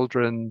to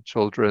children,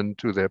 children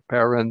to their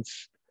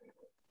parents,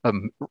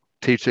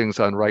 teachings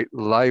on right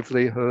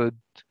livelihood,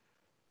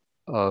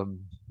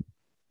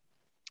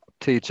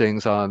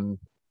 teachings on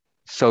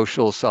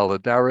social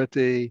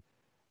solidarity,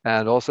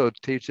 and also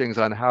teachings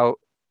on how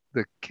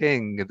the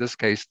king, in this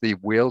case, the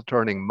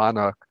wheel-turning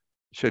monarch,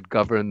 should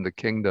govern the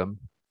kingdom.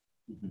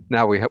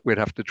 Now we'd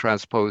have to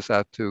transpose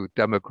that to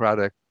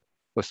democratic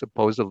or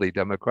supposedly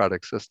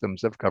democratic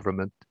systems of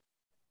government.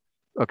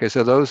 Okay,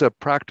 so those are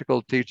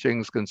practical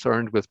teachings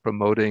concerned with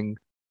promoting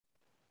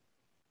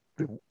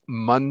the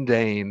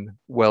mundane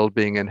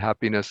well-being and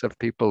happiness of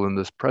people in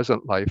this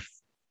present life.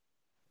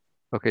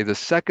 Okay, the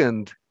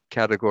second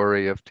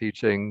category of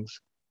teachings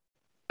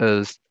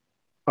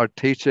are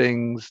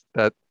teachings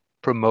that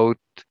promote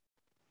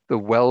the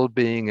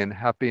well-being and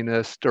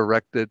happiness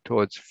directed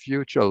towards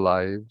future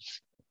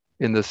lives,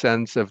 in the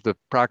sense of the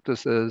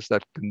practices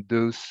that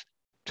conduce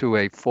to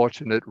a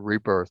fortunate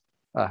rebirth,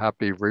 a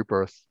happy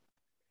rebirth.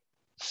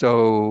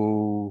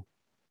 So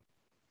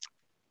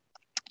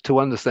to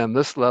understand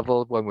this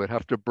level, one would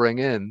have to bring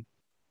in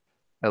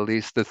at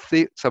least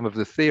some of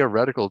the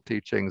theoretical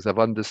teachings of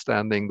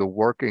understanding the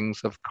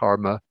workings of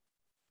karma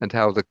and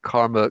how the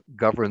karma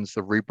governs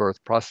the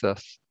rebirth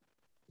process.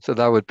 So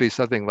that would be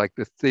something like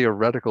the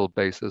theoretical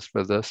basis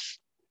for this.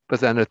 But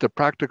then at the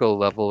practical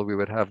level, we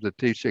would have the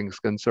teachings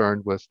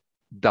concerned with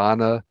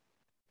dana,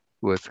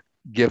 with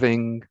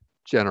giving,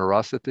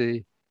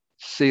 generosity,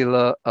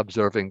 sila,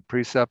 observing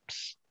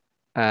precepts,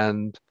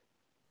 and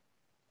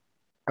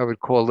I would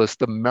call this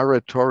the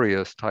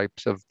meritorious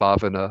types of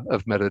bhavana,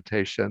 of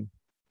meditation,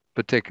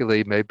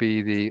 particularly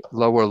maybe the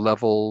lower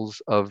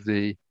levels of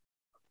the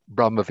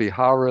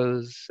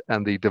Brahmaviharas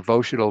and the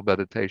devotional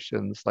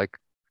meditations like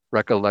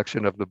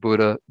recollection of the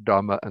Buddha,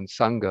 Dharma, and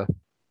Sangha.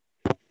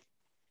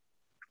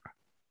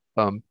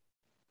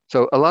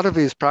 So a lot of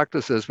these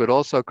practices would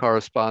also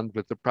correspond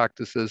with the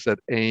practices that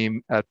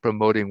aim at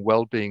promoting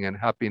well-being and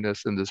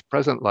happiness in this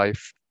present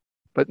life.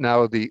 But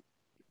now the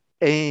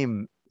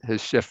aim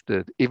has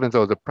shifted, even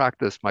though the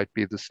practice might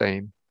be the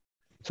same.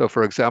 So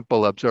for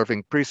example,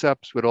 observing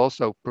precepts would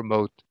also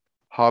promote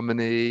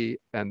harmony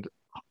and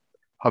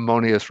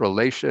harmonious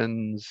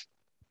relations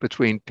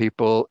between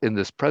people in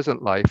this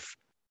present life.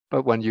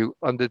 But when you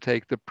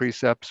undertake the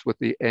precepts with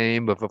the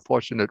aim of a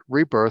fortunate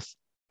rebirth,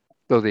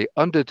 though the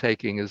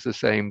undertaking is the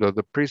same, though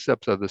the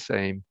precepts are the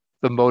same,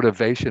 the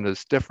motivation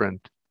is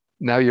different.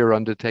 Now you're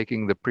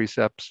undertaking the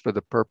precepts for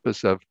the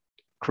purpose of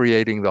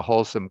creating the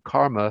wholesome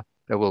karma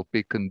that will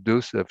be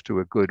conducive to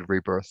a good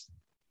rebirth.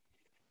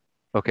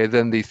 Okay,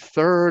 then the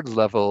third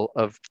level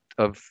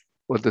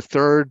or the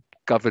third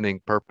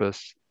governing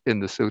purpose in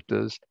the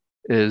suttas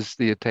is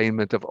the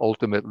attainment of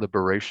ultimate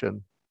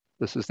liberation.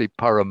 This is the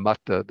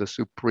paramatta, the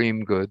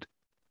supreme good.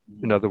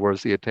 In other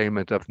words, the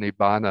attainment of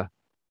nibbana.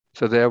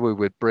 So there we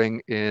would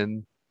bring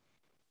in,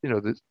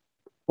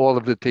 all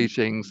of the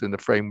teachings in the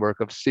framework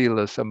of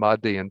sila,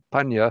 samadhi, and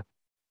panya,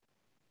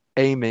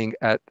 aiming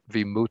at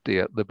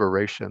vimutti, at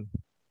liberation.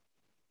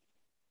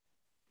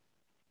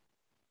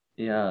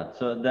 Yeah,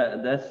 so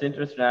that's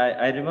interesting.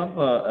 I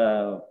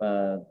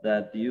remember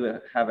that you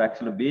have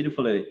actually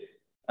beautifully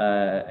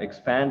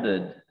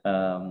expanded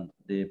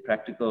the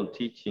practical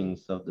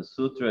teachings of the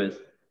sutras.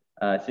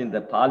 I think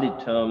the Pali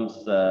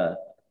terms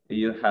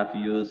you have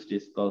used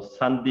is called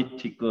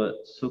Sanditthika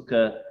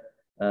Sukha,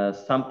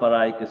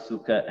 Samparayika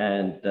Sukha,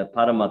 and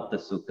Paramatta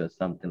Sukha,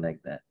 something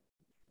like that.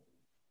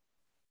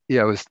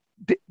 Yeah, it was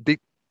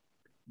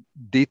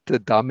Ditta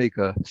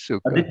Dhammika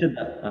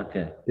Sukha.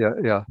 Okay.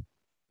 Yeah.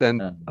 Then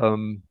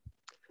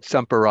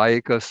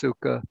Samparayika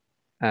Sukha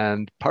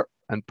and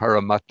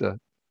Paramatta,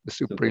 the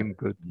supreme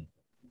good.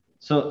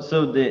 So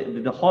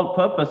the whole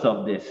purpose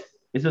of this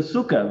is a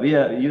sukha. We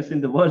are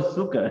using the word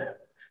sukha,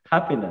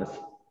 happiness.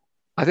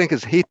 I think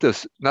it's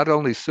hita, not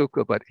only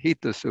sukha, but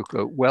hita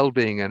sukha,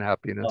 well-being and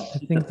happiness. I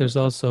think there's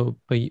also,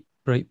 I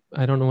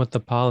don't know what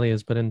the Pali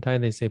is, but in Thai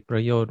they say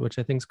prayod, which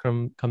I think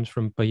comes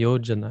from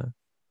payojana.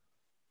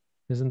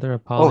 Isn't there a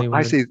Pali word?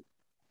 I see.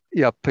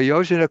 Yeah,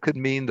 payojana could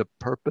mean the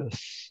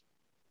purpose.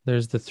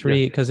 There's the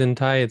three, because in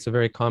Thai it's a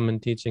very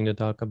common teaching to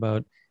talk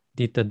about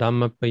Ditta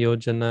Dhamma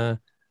Payojana,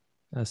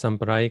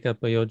 Samparayika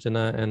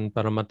Payojana, and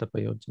Paramatta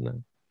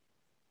Payojana.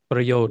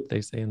 Prayod,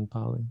 they say in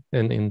Pali,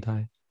 in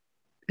Thai.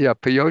 Yeah,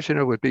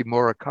 payojana would be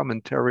more a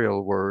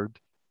commentarial word.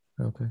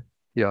 Okay.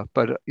 Yeah,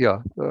 but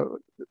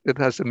it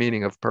has the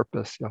meaning of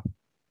purpose. Yeah.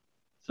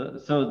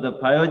 So the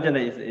payojana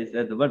is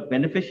the word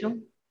beneficial?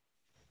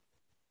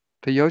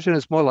 Payojana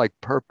is more like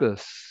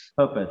purpose.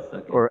 Purpose,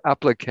 okay. Or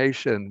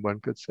application, one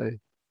could say.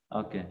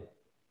 Okay.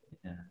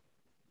 Yeah.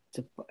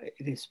 So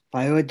it is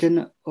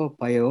payojana or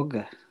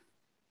payoga?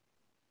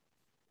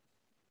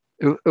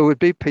 It would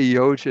be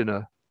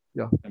payojana.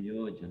 Yeah.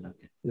 Payojana,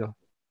 okay. Yeah.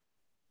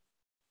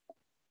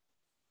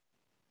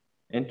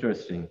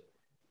 Interesting.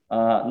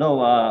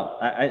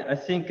 I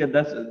think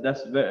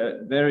that's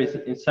very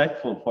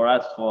insightful for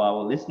us, for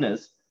our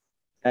listeners.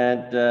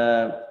 And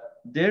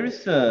there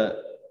is there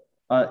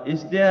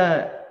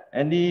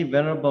any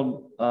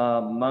venerable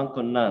monk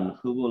or nun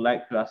who would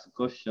like to ask a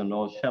question,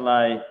 or shall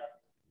I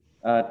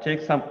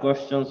take some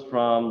questions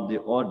from the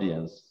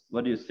audience?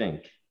 What do you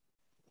think?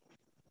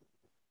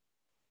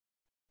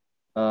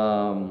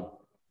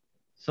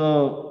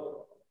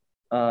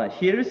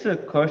 Here is a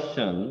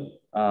question.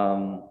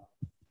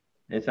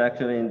 It's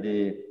actually in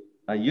the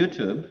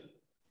YouTube.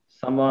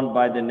 Someone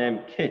by the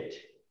name Kit,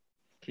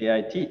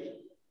 K-I-T.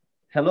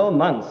 Hello,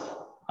 monks.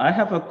 I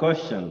have a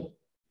question.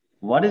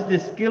 What is the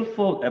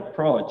skillful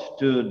approach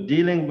to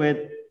dealing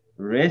with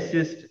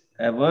racist,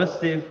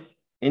 aversive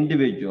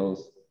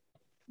individuals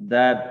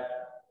that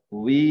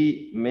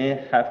we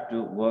may have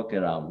to work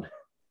around?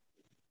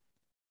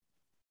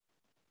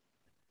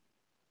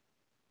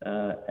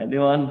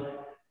 Anyone?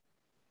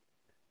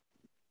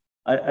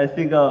 I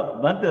think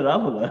Bhante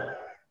Rahula.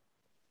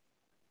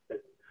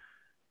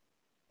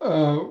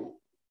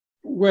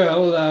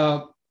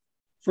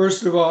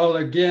 First of all,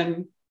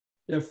 again,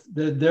 if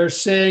they're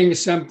saying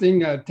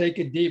something, take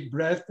a deep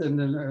breath and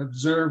then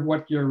observe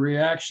what your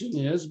reaction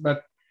is.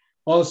 But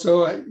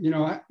also,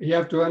 you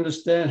have to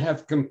understand,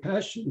 have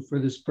compassion for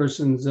this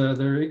person's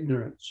their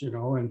ignorance,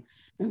 and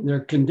their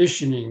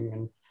conditioning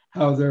and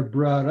how they're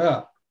brought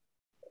up.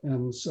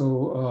 And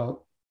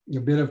so a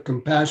bit of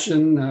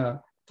compassion to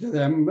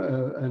them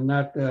and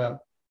not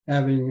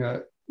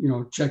having,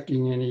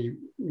 checking any,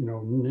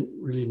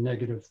 really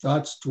negative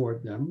thoughts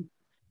toward them.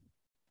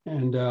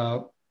 And,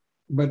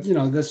 but,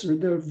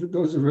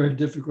 those are very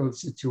difficult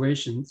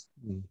situations.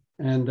 Mm.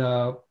 And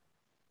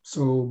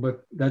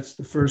but that's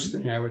the first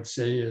thing I would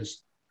say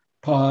is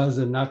pause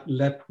and not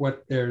let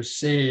what they're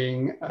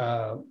saying,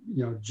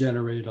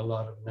 generate a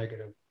lot of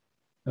negative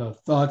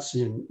thoughts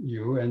in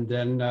you. And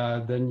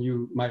then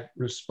you might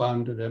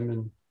respond to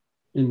them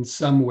in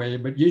some way.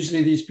 But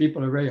usually these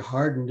people are very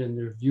hardened in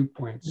their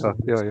viewpoints. So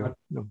it's not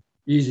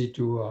easy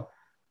to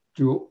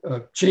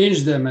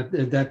change them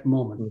at that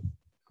moment.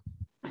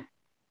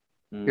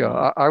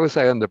 Yeah, I would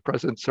say in the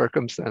present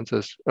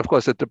circumstances, of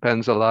course, it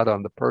depends a lot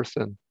on the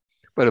person,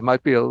 but it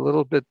might be a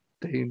little bit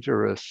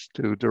dangerous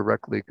to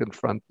directly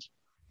confront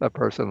a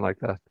person like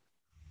that.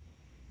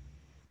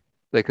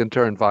 They can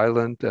turn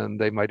violent and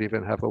they might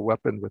even have a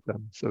weapon with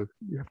them. So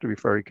you have to be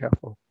very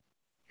careful.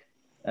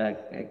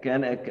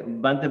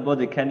 Bhante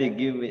Bodhi, can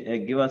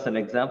you give us an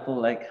example,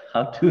 like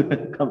how to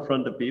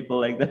confront the people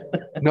like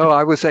that? No,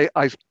 I would say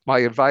my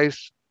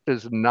advice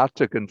is not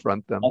to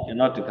confront them. Okay,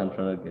 not to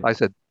confront. Okay. I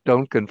said,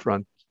 don't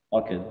confront.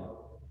 Okay.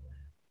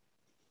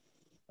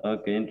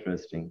 Okay,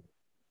 interesting.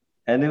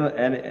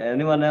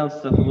 Anyone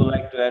else who would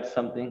like to add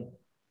something?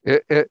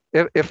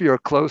 If you're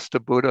close to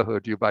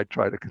Buddhahood, you might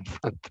try to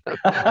confront them.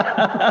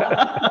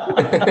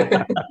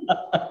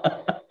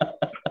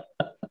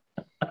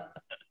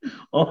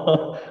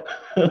 or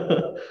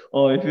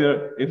if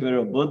you're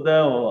a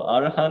Buddha or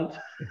Arahant.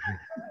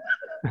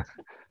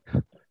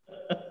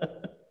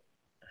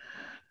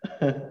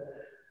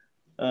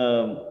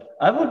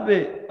 I would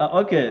be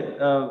okay.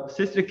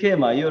 Sister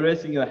Khema, you're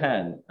raising your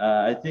hand.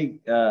 I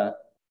think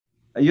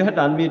you have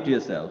to unmute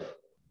yourself.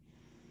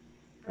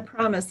 I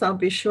promise I'll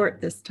be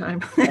short this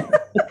time.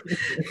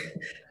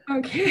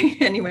 Okay,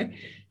 anyway.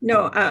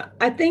 No,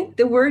 I think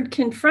the word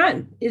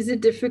confront is a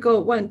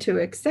difficult one to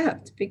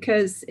accept,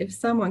 because if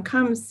someone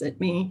comes at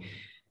me,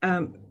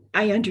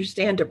 I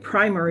understand a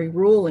primary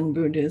rule in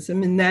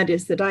Buddhism, and that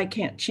is that I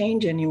can't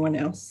change anyone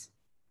else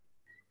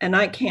and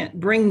I can't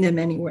bring them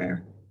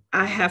anywhere.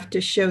 I have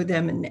to show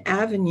them an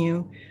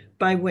avenue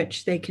by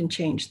which they can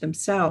change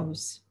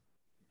themselves.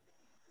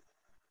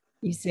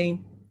 You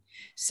see?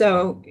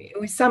 So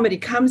when somebody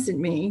comes at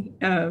me,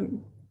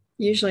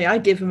 usually I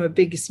give them a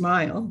big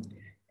smile,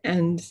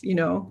 and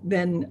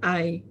then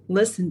I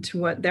listen to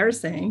what they're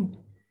saying,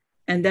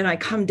 and then I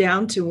come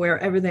down to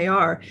wherever they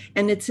are.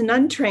 And it's an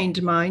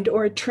untrained mind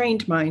or a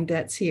trained mind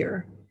that's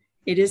here.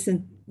 It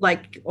isn't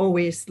like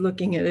always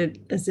looking at it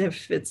as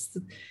if it's,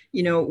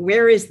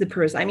 where is the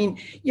person? I mean,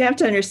 you have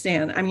to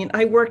understand,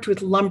 I worked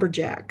with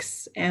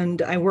lumberjacks,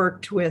 and I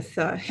worked with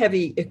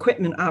heavy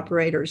equipment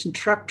operators and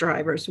truck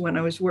drivers when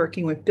I was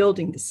working with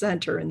building the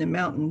center in the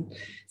mountains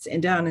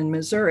and down in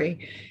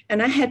Missouri.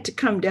 And I had to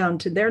come down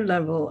to their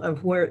level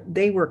of where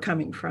they were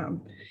coming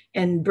from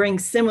and bring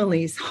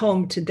similes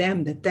home to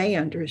them that they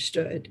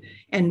understood,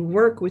 and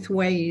work with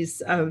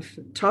ways of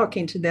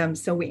talking to them.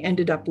 So we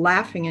ended up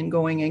laughing and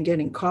going and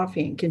getting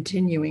coffee and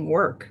continuing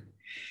work.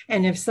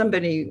 And if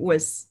somebody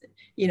was,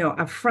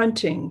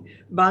 affronting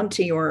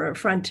Bhante or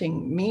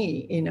affronting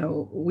me,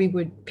 we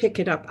would pick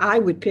it up. I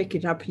would pick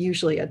it up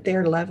usually at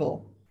their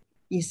level,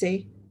 you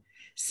see?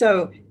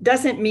 So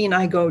doesn't mean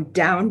I go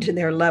down to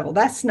their level.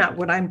 That's not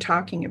what I'm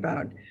talking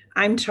about.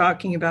 I'm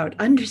talking about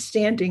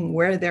understanding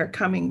where they're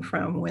coming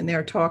from when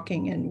they're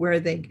talking, and where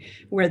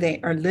they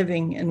are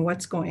living and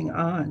what's going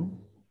on.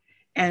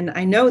 And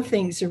I know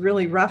things are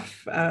really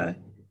rough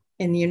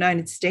in the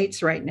United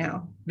States right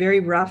now,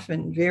 very rough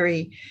and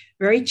very,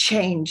 very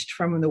changed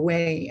from the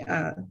way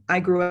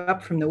I grew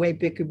up, from the way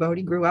Bhikkhu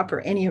Bodhi grew up,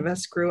 or any of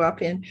us grew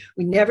up in.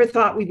 We never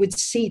thought we would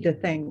see the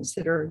things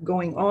that are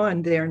going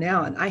on there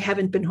now. And I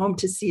haven't been home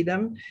to see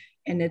them.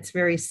 And it's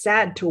very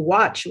sad to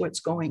watch what's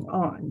going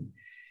on.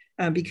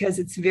 Because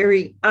it's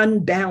very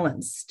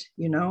unbalanced,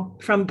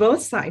 from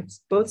both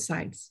sides,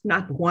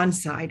 not one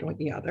side or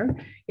the other.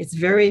 It's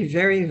very,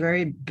 very,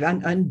 very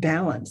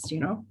unbalanced,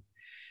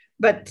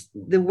 But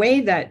the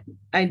way that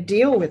I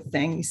deal with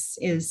things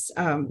is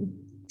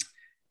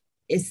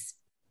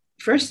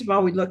first of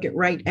all, we look at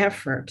right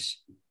effort,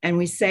 and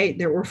we say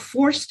there were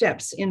 4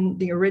 steps in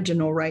the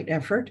original right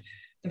effort.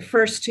 The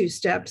first 2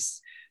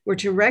 steps were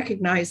to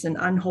recognize an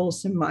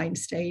unwholesome mind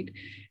state,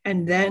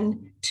 and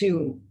then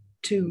to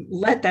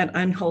let that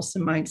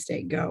unwholesome mind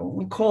state go.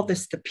 We call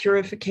this the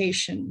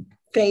purification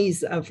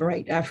phase of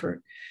right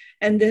effort.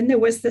 And then there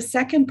was the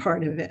second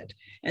part of it.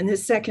 And the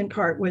second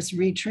part was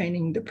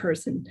retraining the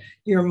person,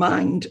 your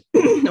mind,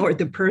 or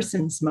the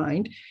person's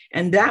mind.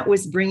 And that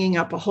was bringing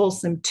up a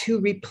wholesome to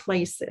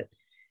replace it.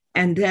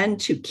 And then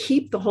to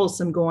keep the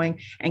wholesome going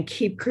and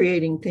keep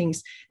creating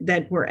things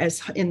that were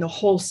as in the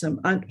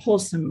wholesome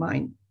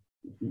mind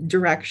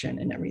direction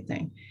and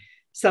everything.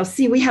 So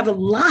see, we have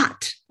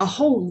a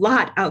whole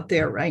lot out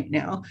there right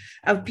now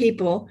of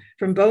people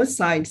from both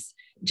sides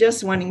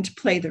just wanting to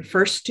play the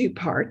first 2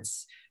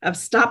 parts of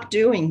stop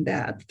doing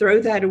that,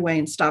 throw that away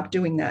and stop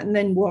doing that, and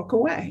then walk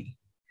away.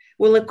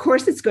 Well, of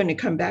course, it's going to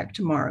come back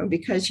tomorrow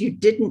because you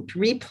didn't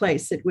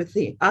replace it with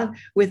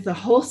the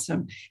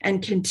wholesome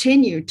and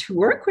continue to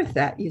work with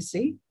that, you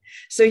see.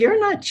 So you're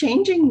not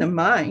changing the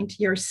mind.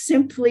 You're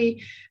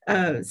simply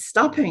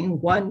stopping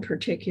one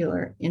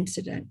particular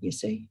incident, you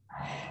see.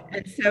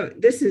 And so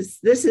this is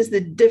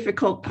the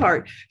difficult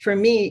part for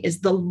me,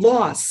 is the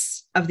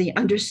loss of the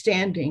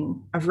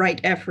understanding of right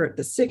effort,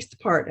 the 6th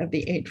part of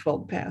the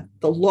Eightfold Path,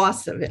 the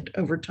loss of it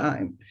over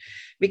time.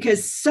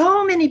 Because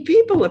so many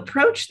people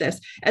approach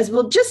this as,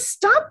 well, just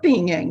stop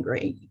being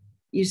angry.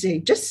 You see,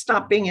 just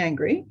stop being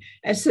angry.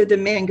 And so the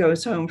man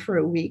goes home for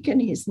a week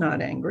and he's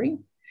not angry.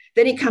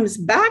 Then he comes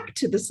back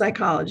to the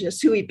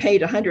psychologist who he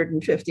paid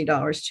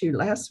 $150 to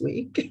last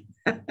week.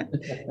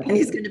 And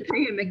he's going to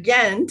pay him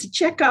again to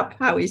check up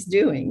how he's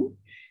doing.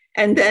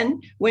 And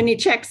then when he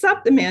checks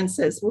up, the man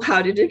says, well,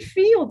 how did it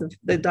feel?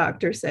 The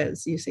doctor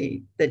says, you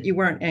see, that you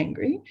weren't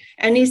angry.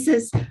 And he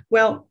says,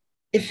 well,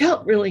 It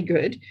felt really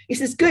good. He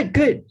says, good,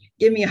 good.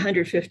 Give me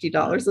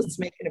 $150. Let's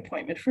make an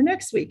appointment for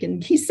next week.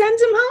 And he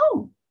sends him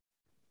home.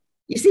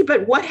 You see,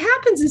 but what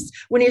happens is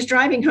when he's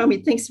driving home, he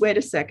thinks, wait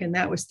a second,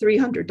 that was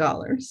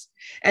 $300.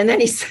 And then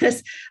he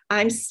says,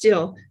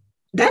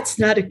 that's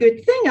not a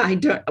good thing.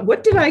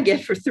 What did I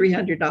get for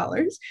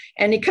 $300?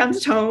 And he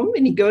comes home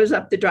and he goes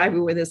up the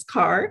driveway with his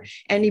car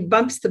and he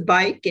bumps the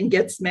bike and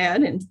gets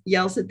mad and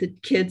yells at the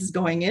kids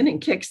going in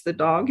and kicks the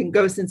dog and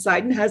goes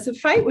inside and has a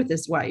fight with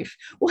his wife.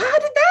 Well, how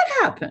did that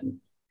happen?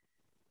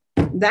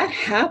 That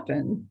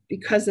happened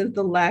because of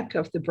the lack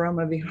of the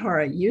Brahma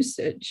Vihara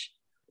usage,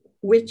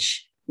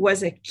 which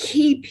was a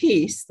key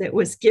piece that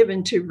was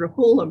given to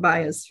Rahula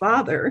by his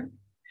father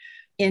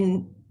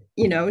in,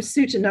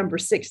 Sutta number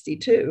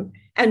 62.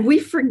 And we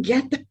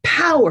forget the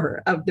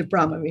power of the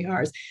Brahma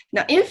Viharas.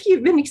 Now, if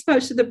you've been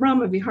exposed to the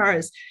Brahma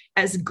Viharas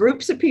as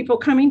groups of people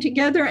coming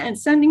together and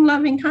sending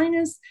loving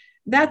kindness,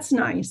 that's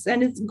nice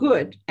and it's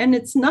good. And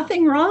it's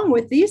nothing wrong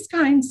with these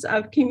kinds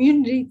of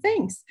community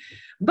things.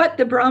 But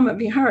the Brahma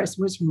Viharas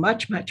was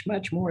much, much,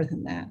 much more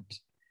than that,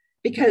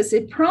 because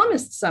it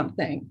promised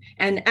something.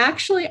 And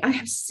actually, I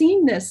have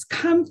seen this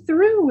come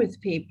through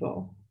with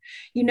people.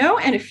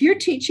 And if you're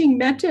teaching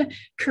metta,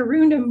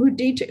 karuna,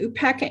 mudita,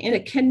 upekkha in a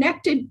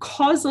connected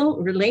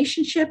causal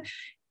relationship,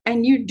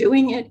 and you're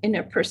doing it in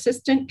a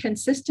persistent,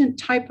 consistent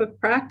type of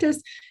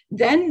practice,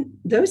 then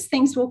those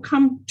things will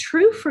come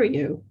true for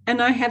you.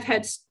 And I have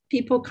had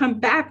people come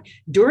back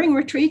during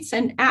retreats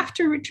and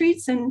after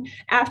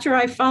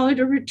I followed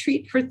a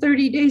retreat for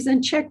 30 days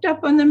and checked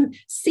up on them,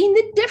 seen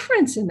the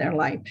difference in their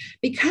life.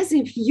 Because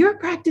if you're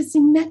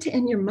practicing metta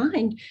in your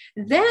mind,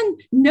 then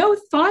no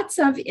thoughts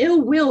of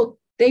ill will,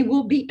 they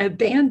will be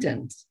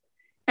abandoned.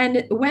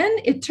 And when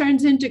it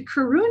turns into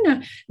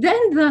karuna,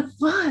 then the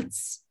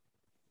thoughts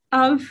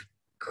of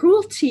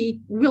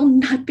cruelty will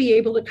not be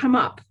able to come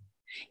up.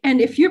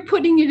 And if you're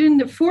putting it in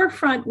the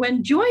forefront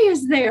when joy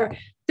is there,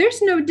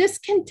 there's no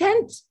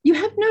discontent. You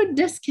have no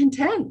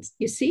discontent,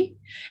 you see?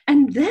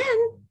 And then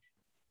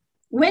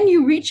when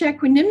you reach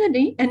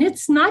equanimity, and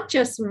it's not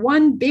just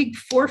one big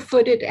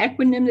four-footed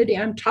equanimity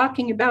I'm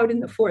talking about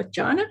in the fourth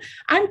jhana,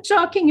 I'm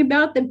talking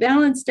about the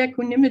balanced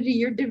equanimity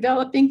you're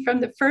developing from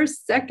the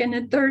first, second,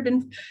 and third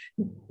and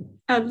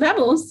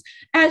levels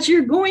as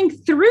you're going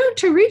through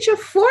to reach a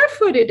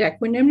four-footed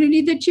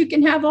equanimity that you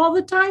can have all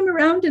the time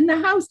around in the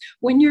house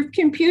when your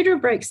computer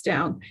breaks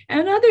down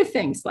and other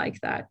things like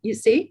that, you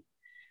see?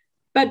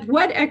 But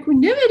what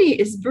equanimity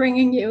is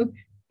bringing you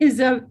is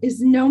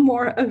no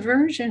more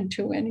aversion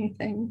to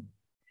anything.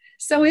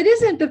 So it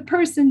isn't the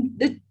person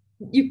that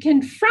you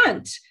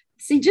confront.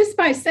 See, just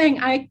by saying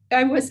I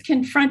was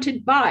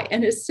confronted by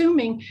and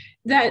assuming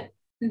that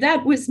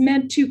was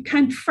meant to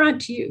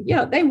confront you.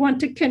 Yeah, they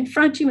want to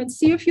confront you and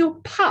see if you'll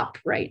pop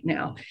right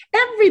now.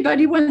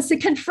 Everybody wants to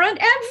confront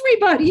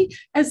everybody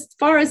as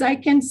far as I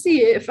can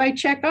see. If I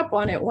check up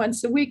on it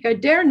once a week, I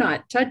dare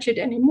not touch it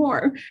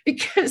anymore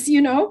because,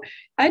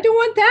 I don't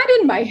want that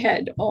in my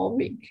head all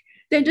week.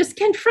 They just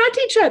confront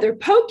each other,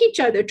 poke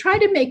each other, try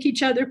to make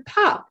each other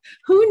pop.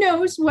 Who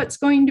knows what's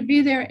going to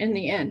be there in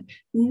the end?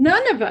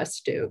 None of us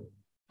do.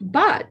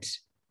 But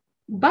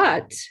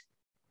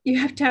you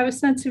have to have a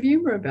sense of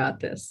humor about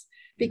this,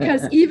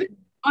 because even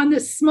on the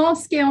small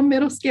scale,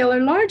 middle scale,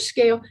 or large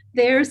scale,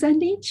 there's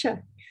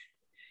anicca.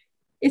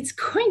 It's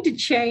going to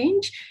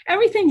change.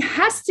 Everything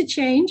has to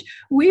change.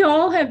 We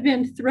all have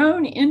been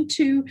thrown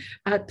into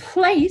a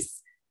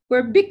place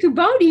where Bhikkhu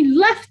Bodhi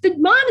left the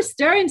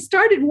monastery and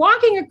started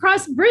walking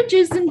across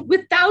bridges and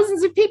with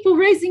thousands of people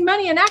raising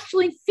money and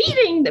actually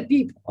feeding the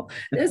people.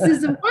 This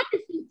is a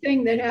wonderful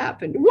thing that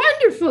happened.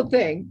 Wonderful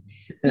thing.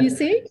 You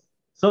see?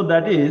 So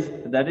that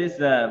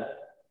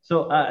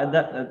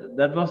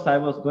was I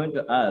was going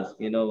to ask.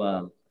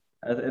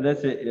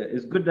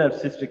 It's good that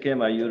Sister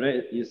Khema,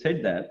 you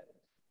said that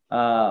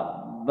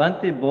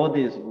Bhante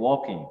Bodhi is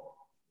walking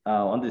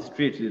on the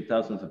streets with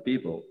thousands of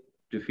people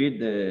to feed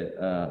the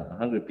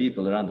hungry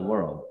people around the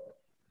world.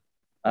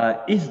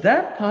 Is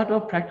that part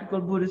of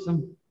practical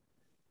Buddhism?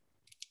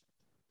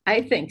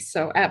 I think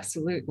so,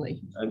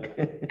 absolutely.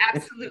 Okay.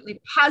 Absolutely,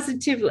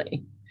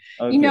 positively.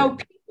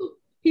 Okay.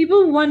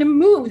 People want to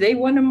move, they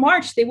want to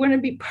march, they want to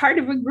be part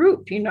of a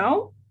group,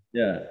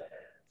 Yeah.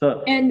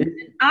 So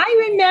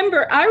I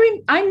remember,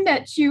 I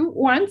met you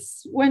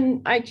once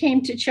when I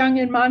came to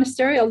Chang'an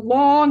Monastery a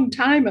long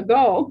time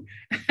ago.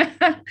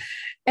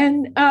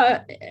 and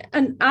I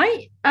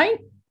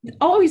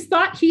always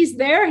thought he's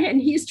there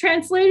and he's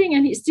translating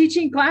and he's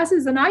teaching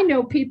classes. And I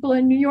know people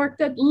in New York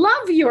that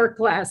love your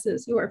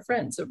classes who are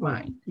friends of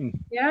mine.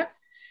 Yeah.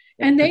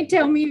 And they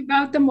tell me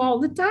about them all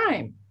the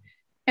time.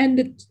 And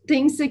the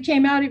things that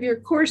came out of your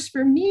course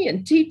for me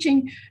and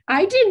teaching,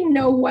 I didn't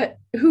know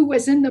who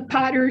was in the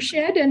potter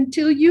shed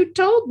until you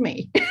told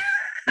me.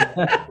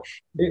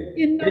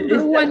 In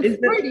number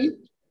 140.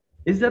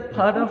 Is that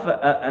part of,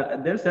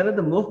 there's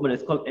another movement,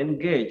 it's called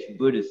Engage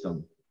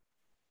Buddhism.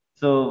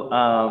 So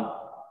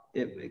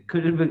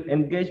could it be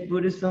Engage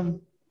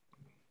Buddhism?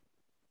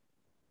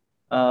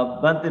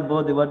 Bhante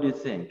Bodhi, what do you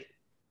think?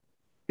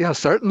 Yeah,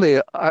 certainly.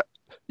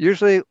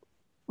 Usually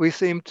we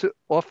seem to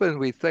often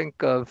we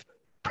think of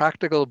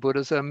practical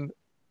Buddhism,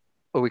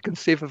 or we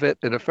conceive of it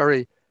in a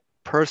very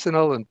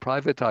personal and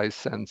privatized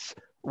sense.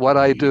 What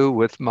I do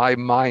with my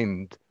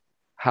mind,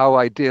 how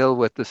I deal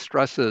with the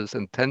stresses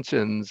and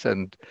tensions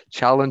and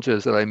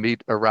challenges that I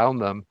meet around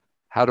them.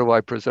 How do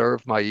I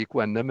preserve my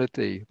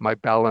equanimity, my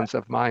balance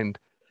of mind?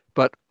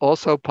 But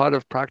also part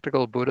of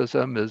practical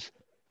Buddhism is,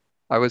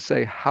 I would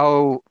say,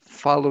 how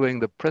following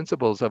the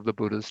principles of the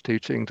Buddha's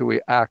teaching do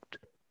we act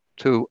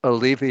to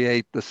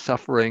alleviate the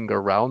suffering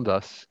around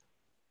us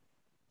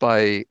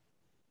by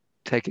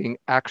taking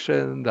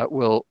action that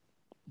will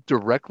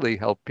directly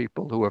help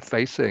people who are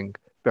facing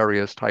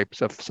various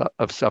types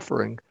of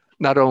suffering,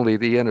 not only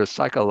the inner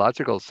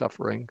psychological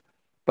suffering,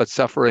 but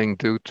suffering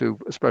due to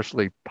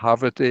especially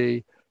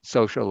poverty,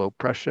 social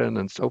oppression,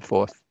 and so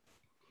forth.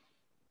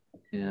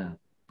 Yeah.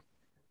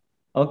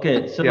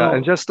 Okay. So yeah,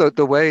 and just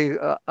the way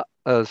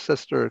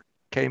Sister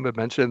Khema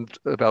mentioned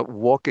about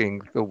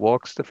walking, the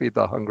walks to feed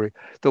the hungry,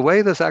 the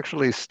way this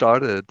actually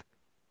started,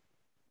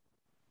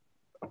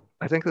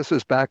 I think this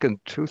was back in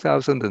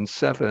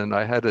 2007.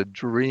 I had a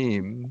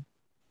dream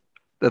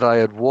that I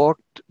had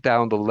walked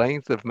down the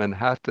length of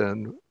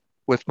Manhattan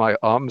with my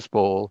alms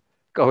bowl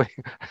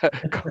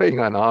going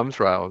on alms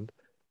round.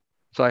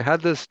 So I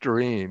had this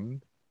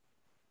dream,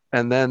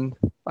 and then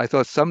I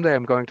thought someday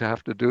I'm going to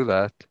have to do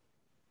that.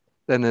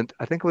 Then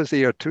I think it was the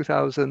year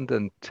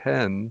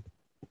 2010,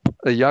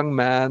 a young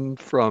man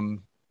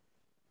from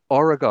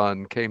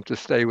Oregon came to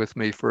stay with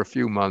me for a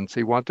few months.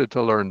 He wanted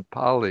to learn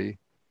Pali.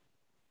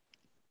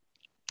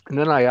 And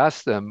then I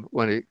asked him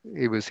when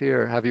he was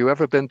here, have you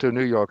ever been to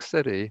New York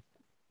City?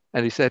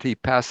 And he said he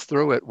passed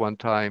through it one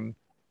time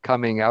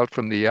coming out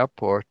from the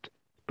airport,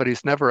 but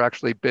he's never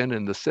actually been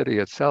in the city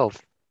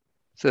itself.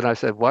 So then I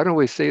said, why don't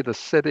we see the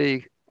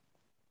city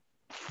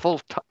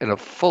in a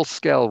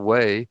full-scale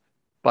way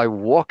by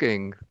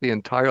walking the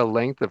entire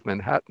length of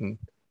Manhattan?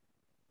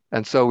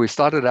 And so we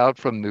started out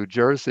from New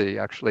Jersey,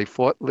 actually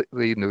Fort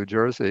Lee, New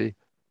Jersey.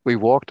 We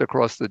walked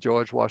across the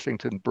George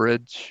Washington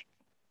Bridge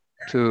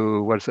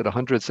to,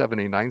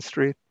 179th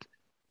Street.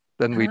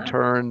 Then we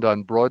turned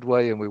on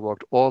Broadway and we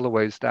walked all the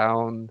ways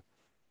down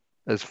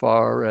as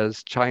far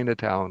as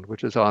Chinatown,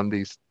 which is on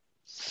the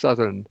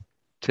southern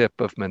tip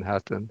of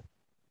Manhattan.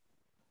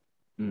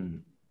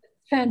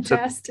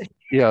 Fantastic.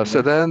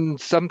 So then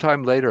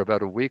sometime later,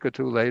 about a week or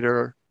two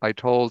later, I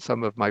told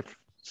some of my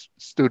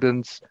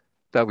students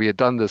that we had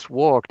done this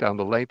walk down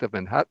the length of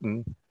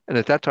Manhattan. And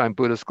at that time,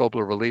 Buddhist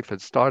Global Relief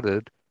had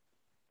started.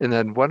 And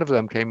then one of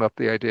them came up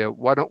with the idea,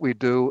 why don't we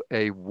do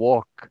a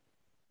walk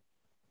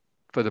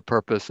for the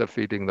purpose of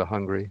feeding the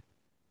hungry?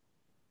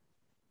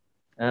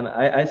 And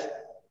I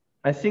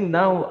think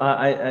now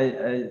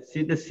I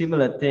see the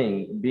similar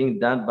thing being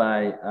done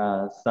by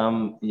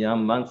some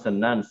young monks and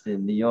nuns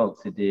in New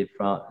York City.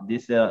 From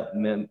these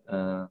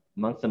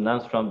monks and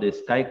nuns from the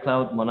Sky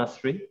Cloud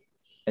Monastery.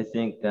 I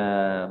think.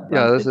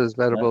 This is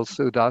Venerable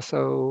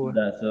Sudaso.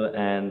 Sudaso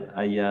and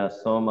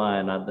Soma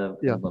and other.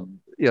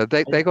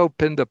 They go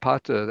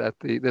Pindapata at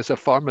there's a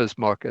farmer's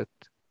market.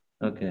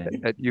 Okay.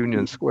 At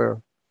Union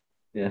Square.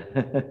 Yeah.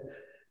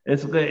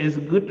 It's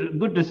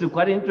good to see,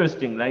 quite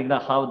interesting, like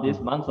how these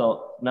monks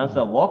or nuns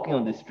are walking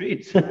on the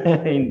streets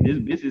in these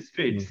busy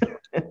streets.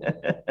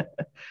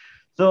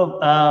 So,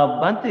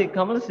 Bhante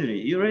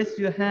Kamalasiri, you raised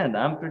your hand.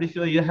 I'm pretty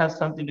sure you have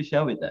something to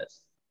share with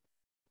us.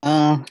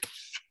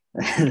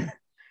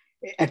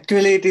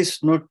 Actually, it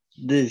is not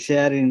the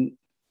sharing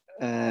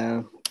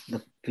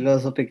the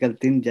philosophical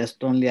thing,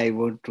 just only I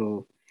want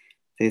to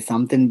say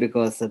something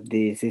because of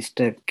the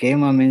Sister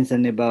Khema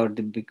mentioned about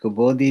the Bhikkhu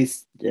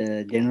Bodhi's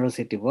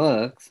generosity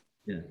works.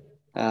 Yeah.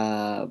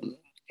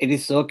 It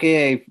is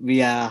okay if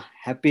we are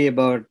happy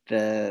about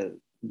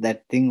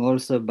that thing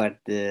also, but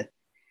the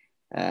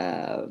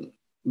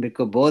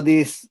Bhikkhu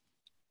Bodhi's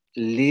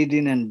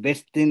leading and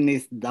best thing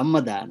is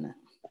Dhamma Dana.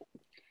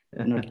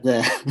 Not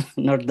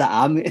the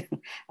army,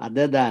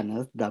 other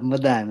danas, Dhamma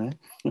Dana.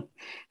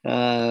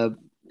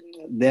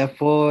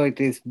 Therefore,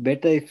 it is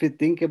better if we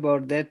think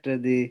about that.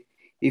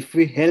 If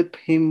we help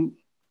him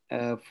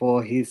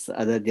for his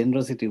other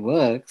generosity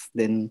works,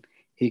 then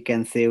he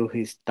can save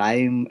his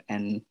time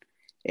and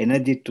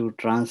energy to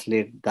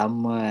translate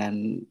Dhamma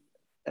and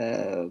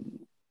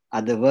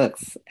other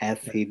works as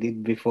he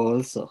did before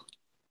also.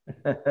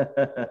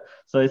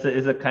 So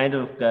it's a kind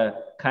of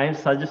kind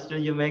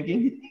suggestion you're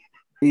making?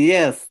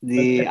 Yes,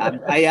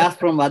 I asked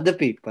from other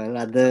people,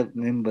 other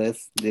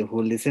members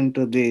who listen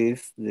to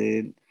this.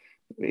 It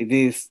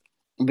is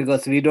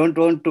because we don't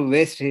want to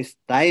waste his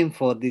time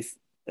for these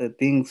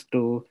things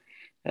because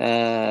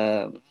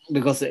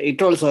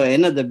it also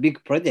another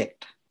big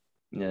project.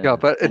 Yeah,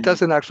 but it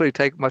doesn't actually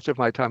take much of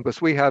my time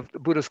because we have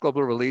Buddhist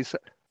Global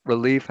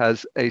Relief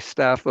has a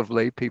staff of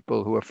lay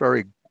people who are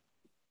very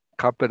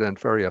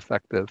competent, very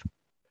effective.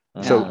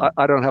 So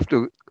I don't have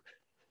to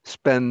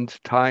spend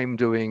time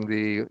doing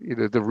the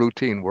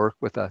routine work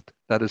with that.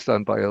 That is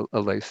done by a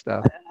lay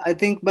staff. I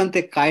think,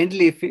 Bhante,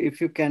 kindly,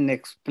 if you can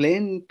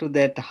explain to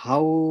that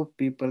how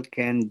people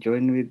can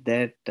join with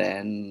that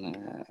and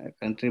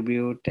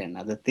contribute and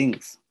other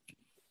things.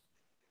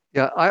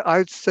 Yeah,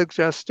 I'd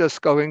suggest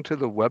just going to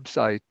the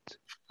website.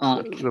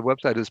 Okay. The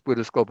website is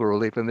Buddhist Global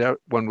Relief, and there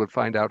one would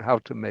find out how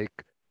to make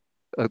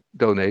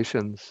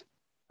donations.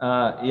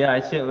 Yeah,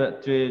 I think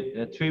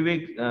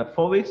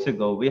 4 weeks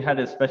ago, we had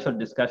a special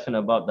discussion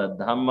about the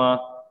Dhamma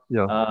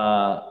Yeah.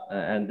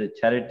 and the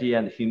charity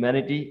and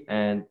humanity.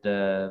 And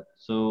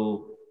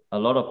so a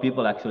lot of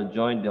people actually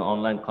joined the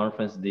online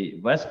conference, the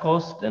West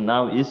Coast and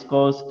now East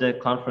Coast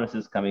conference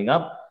is coming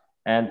up.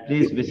 And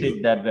please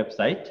visit that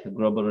website,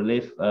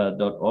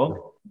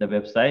 globalrelief.org. The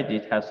website,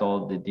 it has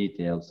all the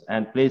details.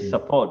 And please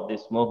support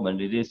this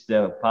movement. It is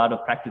part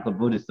of practical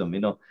Buddhism,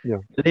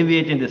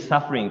 alleviating the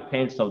suffering,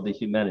 pains of the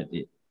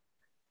humanity.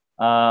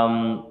 Any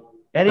I'm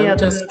other?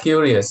 just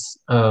curious,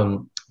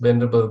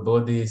 Venerable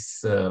Bodhi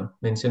is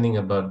mentioning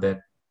about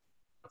that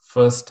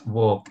first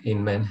walk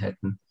in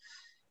Manhattan.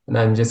 And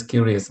I'm just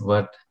curious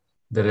what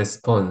the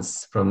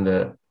response from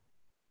the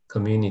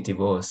community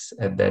was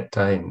at that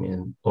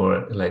time,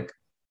 or like,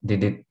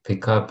 did it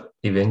pick up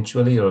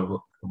eventually,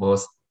 or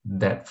was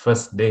that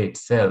first day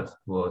itself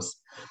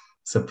was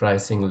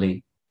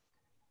surprisingly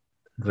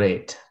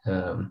great?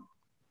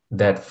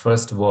 That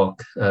first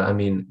walk,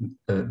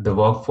 the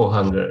walk for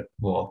hunger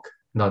walk,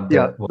 not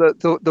the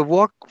walk. The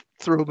walk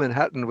through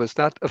Manhattan was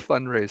not a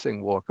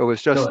fundraising walk. It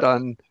was just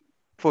done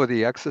for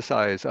the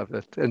exercise of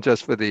it, and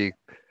just for the.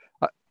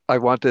 I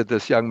wanted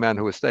this young man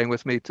who was staying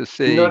with me to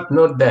see.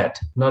 Not that.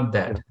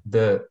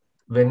 Yeah.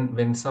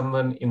 When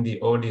someone in the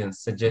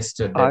audience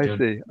suggested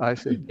that. I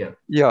see.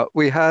 Yeah,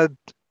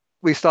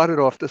 we started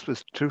off. This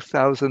was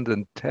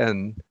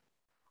 2010.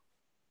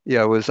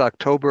 Yeah, it was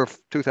October of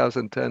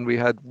 2010. We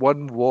had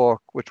one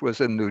walk, which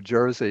was in New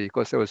Jersey,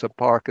 because there was a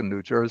park in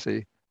New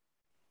Jersey.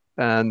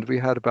 And we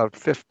had about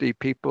 50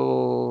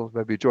 people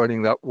maybe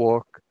joining that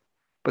walk.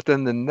 But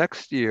then the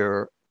next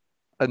year,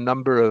 a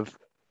number of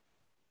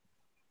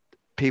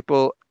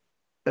people,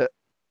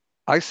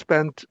 I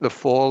spent the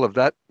fall of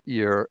that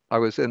year, I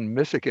was in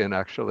Michigan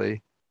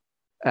actually,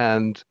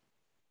 and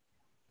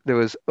there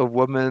was a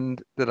woman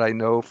that I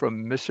know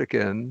from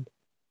Michigan.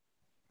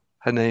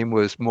 Her name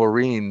was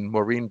Maureen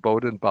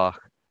Bodenbach.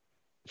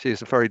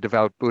 She's a very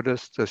devout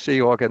Buddhist. So she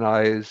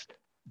organized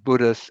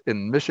Buddhists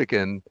in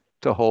Michigan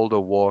to hold a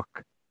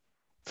walk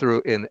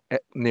through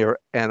near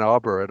Ann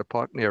Arbor, at a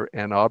park near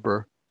Ann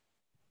Arbor.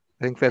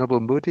 I think Venerable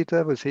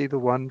Mudita, was he the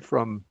one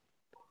from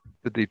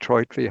the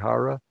Detroit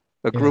Vihara?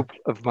 A group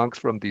of monks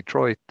from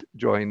Detroit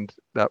joined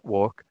that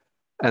walk.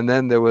 And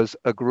then there was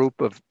a group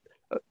of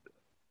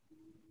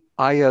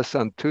Aya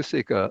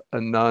Santusika,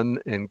 a nun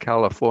in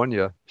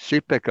California. She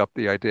picked up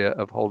the idea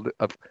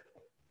of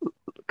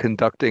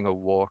conducting a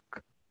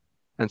walk.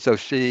 And so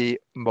she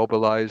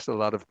mobilized a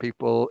lot of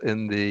people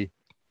in the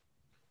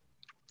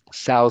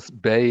South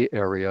Bay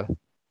area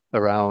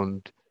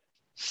around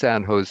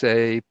San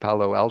Jose,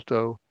 Palo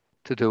Alto,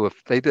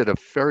 they did a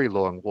very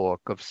long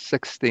walk of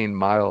 16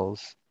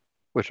 miles,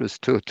 which was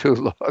too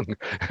long,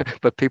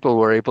 but people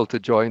were able to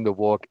join the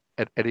walk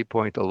at any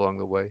point along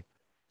the way.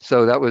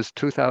 So that was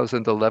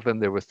 2011.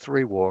 There were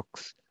 3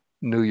 walks: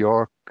 New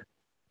York,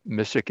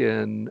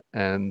 Michigan,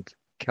 and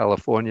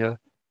California.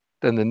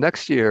 Then the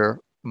next year,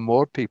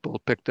 more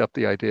people picked up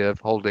the idea of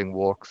holding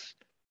walks.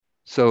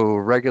 So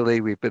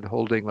regularly, we've been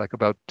holding like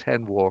about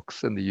 10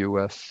 walks in the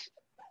US,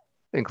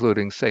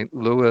 including St.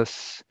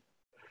 Louis.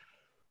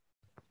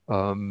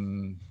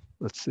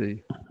 Let's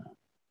see.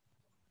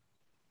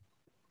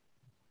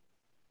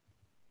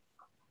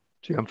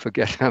 Gee, I'm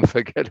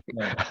forgetting.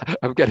 Yeah.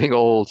 I'm getting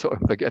old, so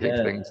I'm forgetting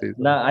things.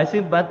 No, I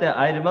think, but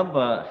I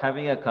remember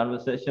having a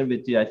conversation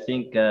with you. I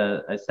think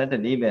I sent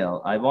an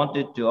email. I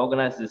wanted to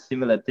organize a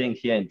similar thing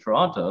here in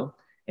Toronto,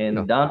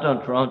 in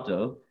downtown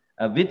Toronto,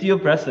 with your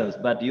presence,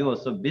 but you were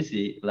so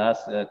busy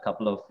last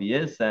couple of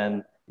years,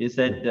 and you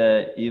said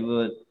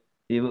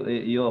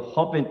you're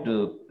hoping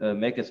to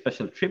make a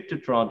special trip to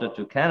Toronto,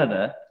 to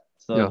Canada.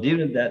 So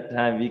during that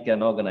time, we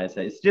can organize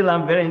it. Still,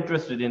 I'm very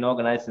interested in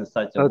organizing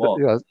such a walk.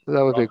 Yeah,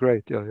 that would be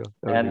great. Yeah.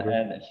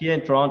 And here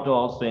in Toronto,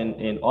 also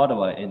in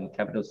Ottawa, in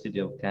capital city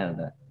of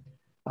Canada.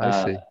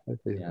 I see.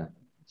 Yeah.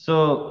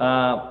 So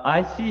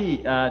I see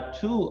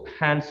 2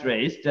 hands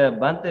raised.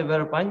 Bante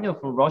Verapanyo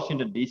from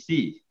Washington,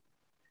 D.C.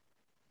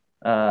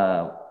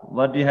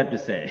 What do you have to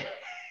say?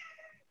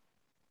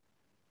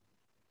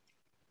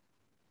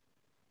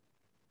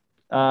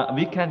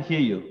 We can't hear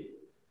you.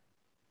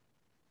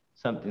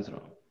 Something's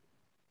wrong.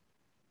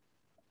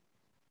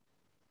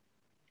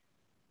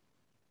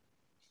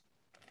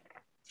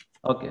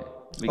 Okay.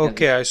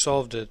 Okay, I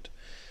solved it.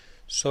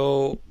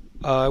 So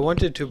I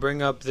wanted to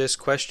bring up this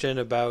question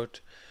about,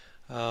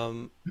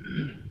 there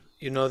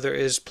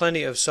is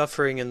plenty of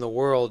suffering in the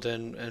world,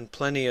 and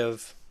plenty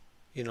of,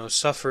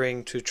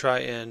 suffering to try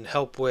and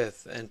help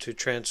with and to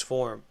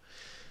transform.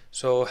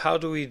 So how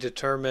do we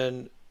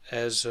determine,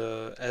 as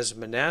a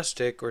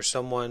monastic or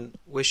someone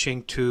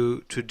wishing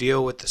to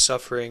deal with the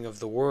suffering of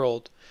the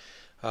world,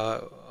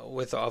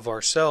 of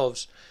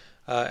ourselves,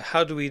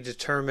 how do we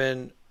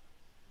determine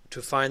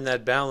to find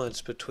that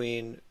balance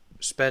between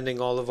spending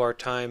all of our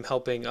time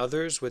helping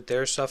others with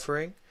their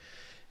suffering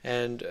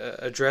and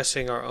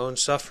addressing our own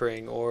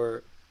suffering,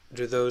 or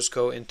do those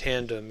go in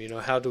tandem?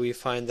 How do we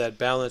find that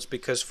balance?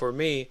 Because for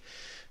me,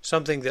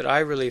 something that I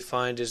really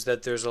find is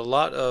that there's a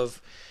lot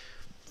of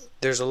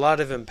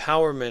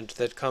empowerment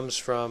that comes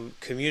from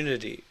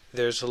community.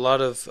 There's a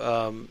lot of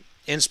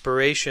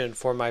inspiration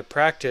for my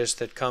practice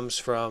that comes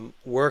from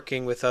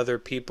working with other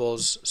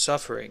people's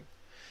suffering,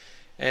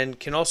 and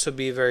can also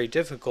be very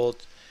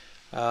difficult,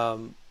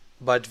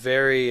 but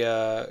very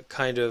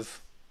kind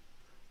of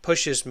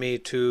pushes me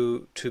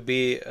to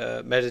be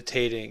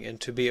meditating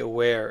and to be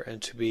aware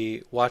and to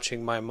be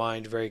watching my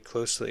mind very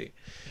closely.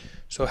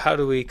 So how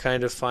do we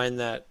kind of find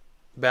that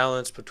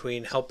balance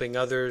between helping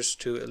others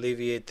to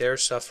alleviate their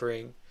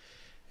suffering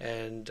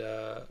and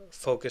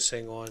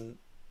focusing on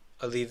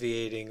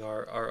alleviating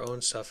our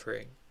own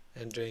suffering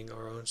and doing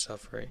our own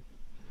suffering?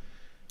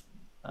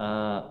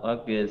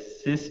 Okay,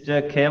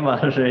 Sister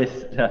Khema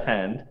raised her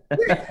hand.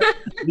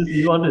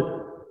 You want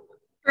to...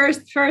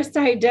 First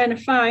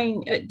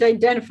identifying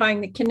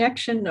the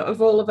connection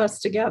of all of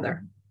us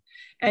together.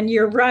 And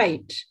you're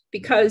right,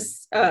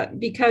 because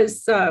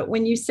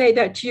when you say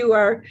that you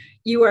are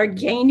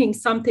gaining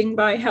something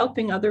by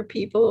helping other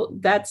people,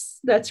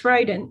 that's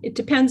right. And it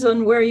depends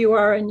on where you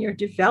are in your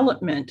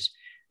development.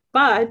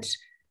 But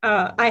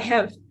I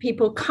have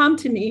people come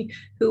to me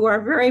who are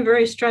very,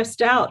 very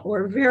stressed out,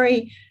 or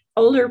very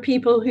older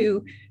people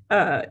who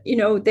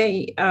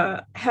they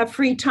have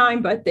free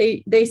time, but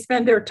they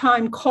spend their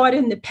time caught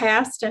in the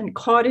past and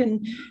caught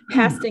in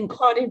past and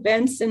caught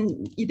events,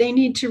 and they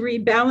need to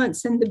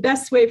rebalance. And the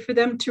best way for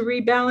them to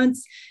rebalance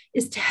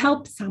is to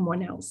help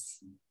someone else,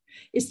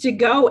 is to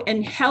go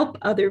and help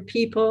other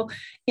people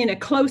in a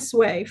close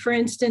way. For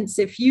instance,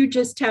 if you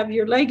just have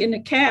your leg in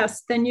a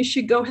cast, then you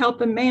should go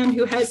help a man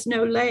who has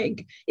no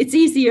leg. It's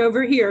easy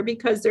over here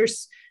because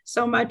there's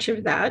so much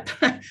of that,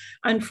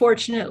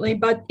 unfortunately,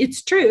 but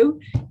it's true.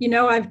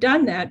 I've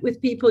done that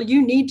with people.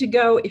 You need to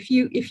go, if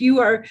you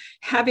are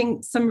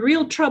having some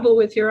real trouble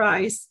with your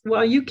eyes,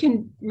 well, you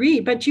can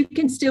read, but you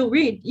can still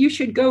read. You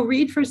should go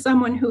read for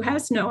someone who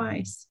has no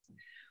eyes.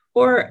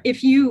 Or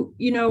if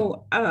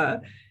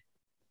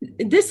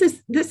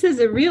this is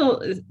a real,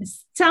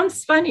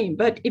 sounds funny,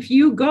 but if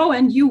you go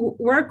and you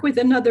work with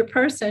another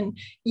person,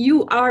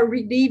 you are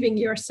relieving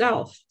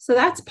yourself. So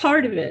that's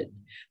part of it.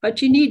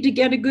 But you need to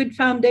get a good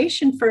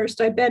foundation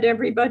first. I bet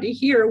everybody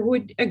here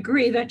would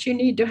agree that you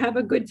need to have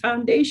a good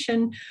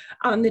foundation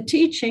on the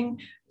teaching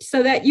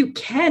so that you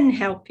can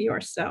help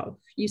yourself.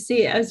 You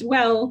see, as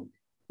well,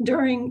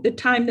 during the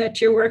time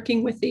that you're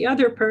working with the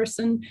other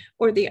person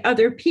or the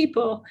other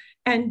people,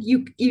 and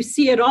you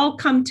see it all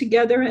come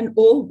together and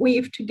all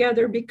weave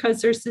together,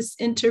 because there's this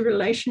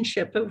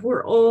interrelationship of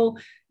we're all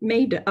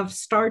made of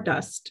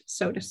stardust,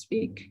 so to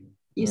speak.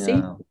 You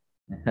see?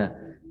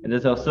 It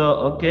is also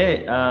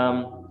okay.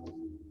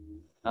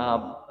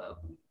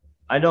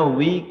 I know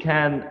we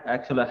can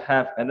actually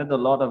have another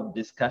lot of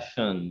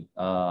discussion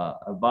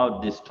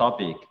about this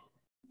topic,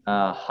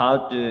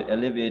 how to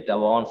alleviate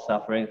our own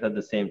sufferings at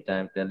the same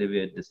time to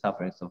alleviate the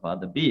sufferings of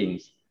other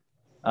beings.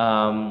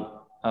 Bhante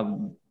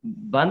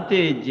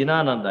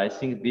Jinananda, I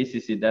think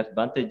BCC, that's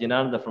Bhante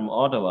Jinananda from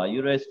Ottawa.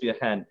 You raised your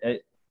hand.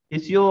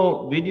 Is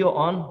your video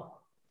on?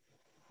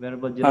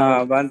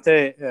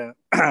 Bhante,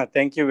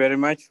 thank you very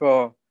much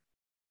for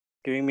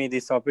giving me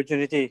this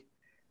opportunity.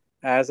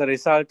 As a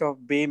result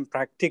of being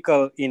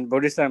practical in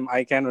Buddhism,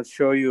 I cannot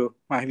show you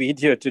my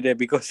video today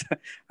because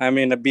I'm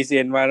in a busy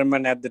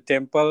environment at the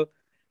temple,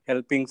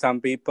 helping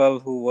some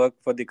people who work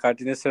for the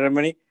Kartina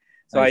ceremony.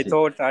 So I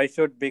thought I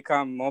should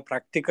become more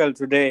practical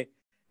today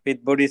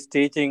with Buddhist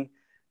teaching.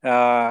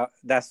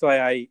 That's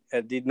why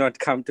I did not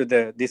come to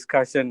the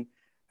discussion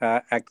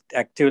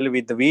actively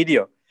with the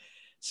video.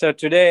 So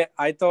today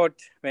I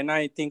thought, when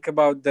I think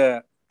about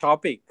the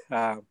topic,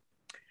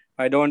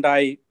 why don't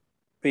I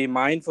be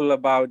mindful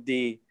about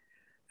the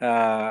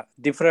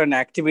different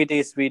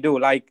activities we do?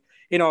 Like,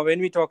 when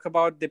we talk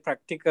about the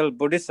practical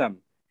Buddhism,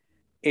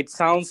 it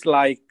sounds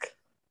like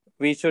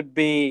we should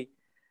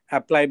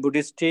apply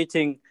Buddhist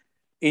teaching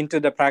into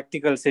the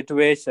practical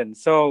situation.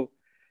 So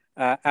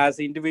as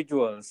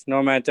individuals,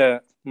 no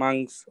matter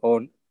monks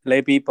or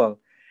lay people,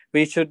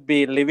 we should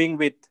be living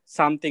with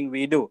something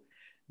we do.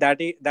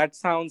 That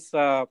sounds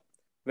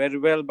very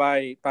well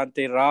by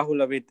Bhante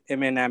Rahula with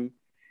MNM,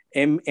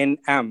 a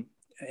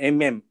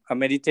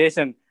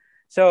meditation.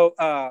 So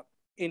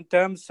in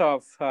terms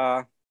of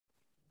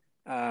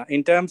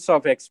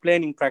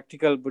explaining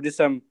practical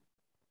Buddhism,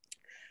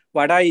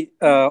 what I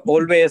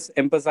always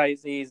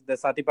emphasize is the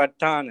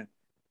Satipatthana,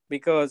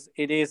 because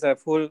it is a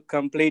full,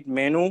 complete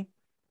menu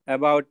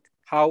about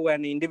how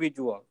an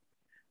individual,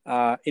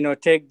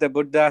 take the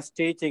Buddha's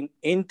teaching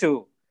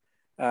into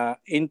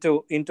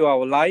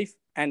our life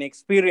and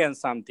experience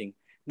something.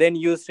 Then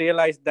you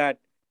realize that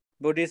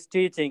Buddhist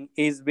teaching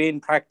is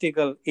being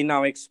practical in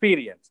our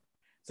experience.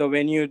 So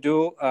when you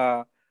do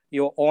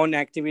your own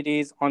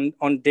activities on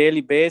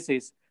daily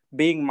basis,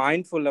 being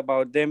mindful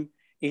about them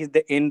is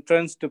the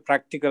entrance to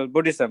practical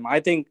Buddhism. I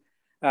think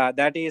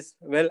that is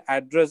well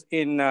addressed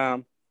in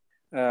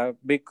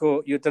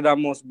Bhikkhu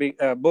Yuttadhammo's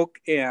book.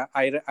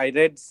 I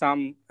read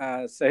some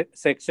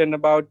section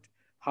about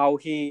how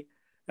he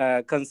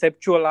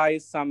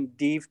conceptualized some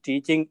deep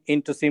teaching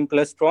into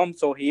simplest form.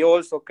 So he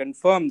also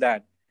confirmed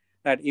that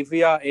if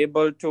we are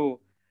able to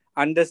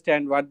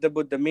understand what the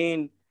Buddha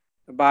mean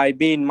by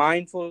being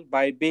mindful,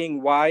 by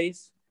being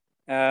wise,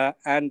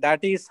 and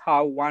that is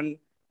how one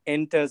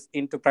enters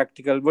into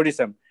practical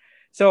Buddhism.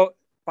 So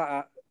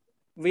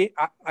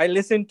I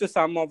listened to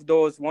some of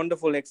those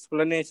wonderful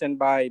explanations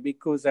by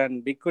bhikkhus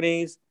and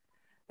bhikkhunis.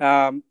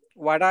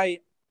 What I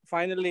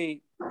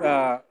finally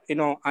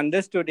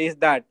understood is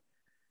that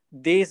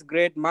these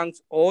great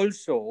monks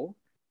also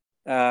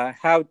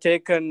have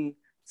taken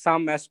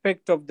some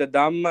aspect of the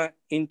Dhamma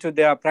into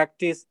their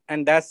practice,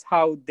 and that's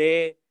how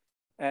they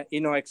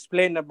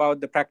explain about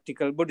the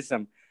practical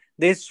Buddhism.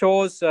 This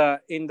shows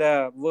in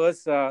the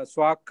verse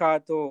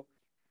Swakato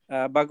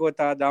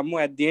Bhagavata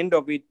Dhammo, at the end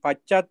of it,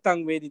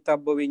 Pachattang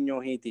Veditabbo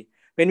Vinyohiti.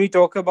 When we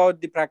talk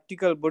about the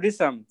practical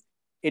Buddhism,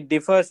 it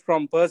differs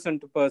from person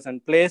to person,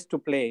 place to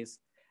place,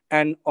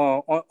 and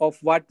of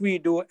what we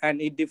do, and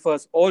it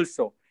differs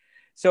also.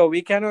 So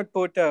we cannot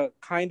put a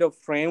kind of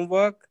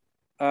framework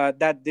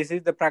that this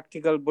is the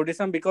practical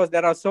Buddhism, because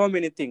there are so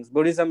many things.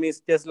 Buddhism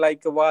is just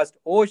like a vast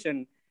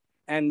ocean,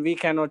 and we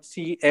cannot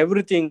see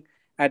everything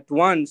at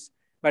once,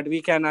 but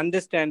we can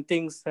understand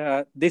things.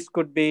 This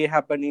could be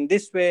happening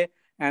this way,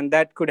 and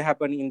that could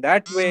happen in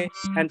that way,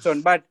 and so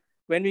on. But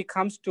when it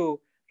comes to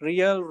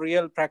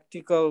real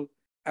practical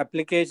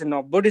application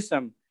of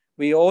Buddhism,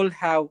 we all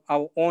have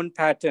our own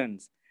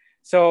patterns.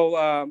 So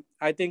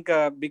I think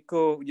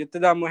Bhikkhu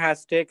Yuttadhammo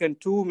has taken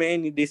two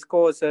main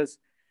discourses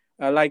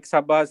like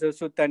Sabbasa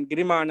Sutta and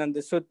Girimananda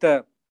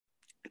Sutta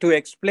to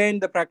explain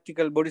the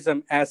practical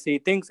Buddhism as he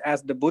thinks,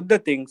 as the Buddha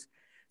thinks.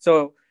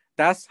 So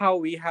that's how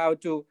we have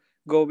to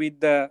go with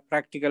the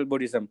practical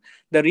Buddhism.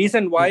 The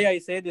reason why I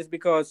say this,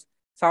 because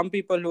some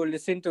people who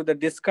listen to the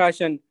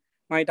discussion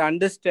might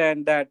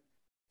understand that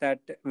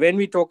when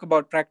we talk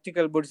about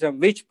practical Buddhism,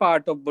 which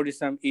part of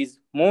Buddhism is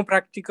more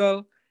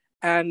practical,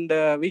 and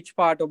which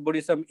part of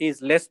Buddhism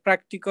is less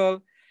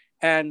practical,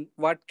 and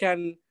what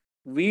can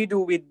we do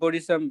with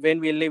Buddhism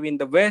when we live in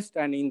the West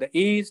and in the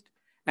East,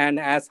 and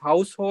as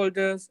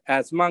householders,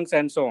 as monks,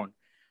 and so on.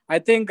 I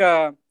think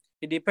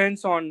it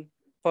depends on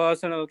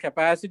personal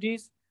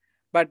capacities,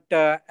 but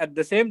at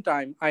the same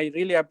time, I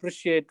really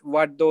appreciate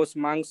what those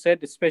monks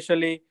said,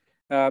 especially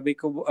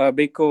Bhikkhu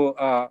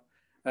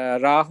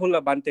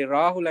Rahul, Bhante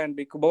Rahul, and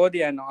Bhikkhu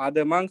Bodhi and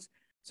other monks.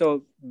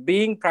 So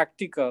being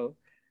practical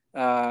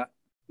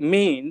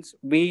means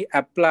we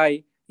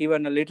apply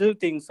even a little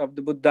things of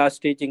the Buddha's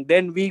teaching,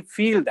 then we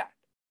feel that.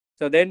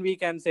 So then we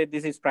can say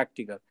this is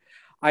practical.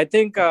 I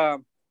think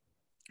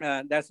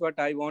that's what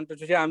I wanted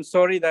to say. I'm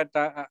sorry that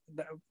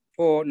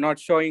for not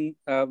showing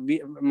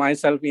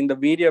myself in the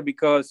video,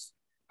 because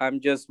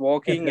I'm just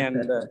walking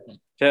and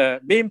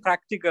being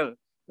practical.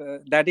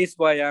 That is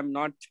why I'm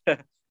not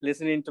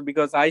listening to,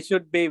 because I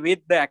should be with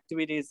the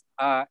activities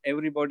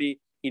everybody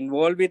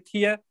involved with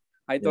here.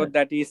 I thought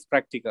that is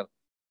practical.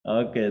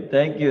 Okay,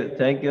 thank you,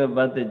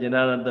 Bhante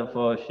Janananda,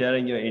 for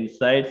sharing your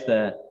insights,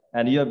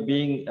 and you're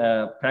being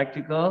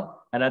practical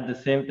and at the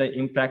same time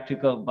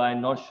impractical by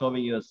not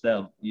showing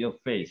yourself, your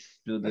face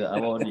to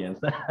our audience.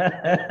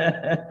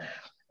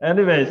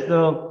 Anyway,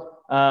 so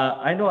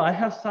I know I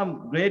have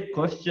some great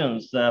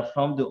questions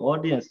from the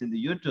audience in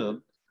the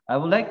YouTube. I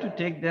would like to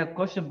take their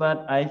question,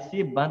 but I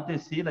see Bhante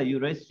Sila, you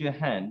raised your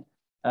hand.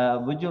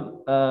 Would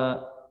you,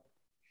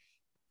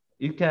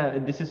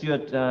 this is your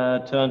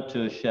turn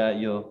to share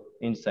your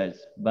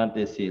insights,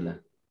 Bhante Sila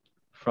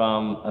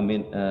from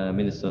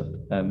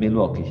Minnesota,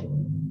 Milwaukee.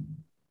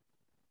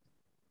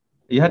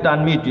 You have to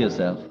unmute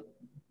yourself.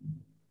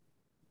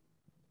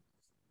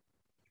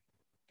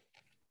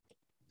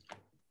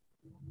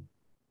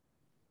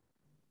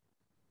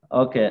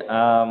 Okay,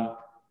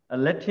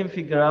 let him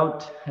figure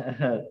out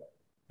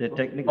the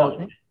technical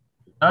thing.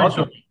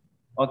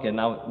 Okay,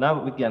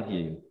 now we can hear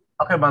you.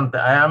 Okay, Bhante,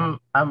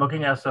 I'm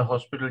working as a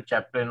hospital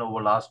chaplain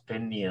over last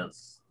 10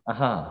 years.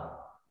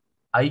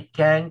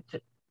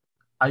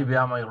 I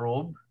wear my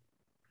robe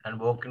and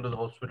walk into the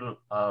hospital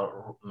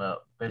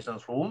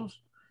patients' rooms,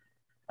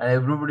 and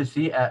everybody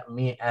see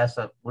me as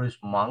a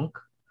Buddhist monk.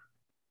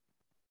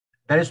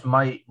 That is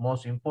my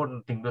most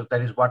important thing, because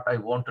that is what I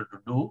wanted to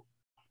do.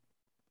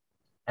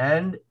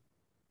 And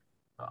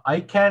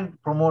I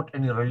can't promote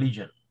any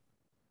religion.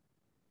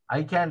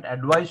 I can't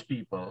advise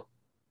people.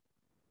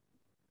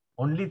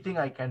 Only thing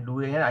I can do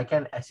is I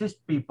can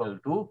assist people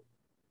to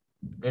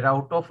get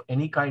out of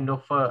any kind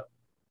of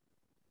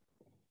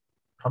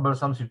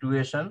troublesome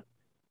situation,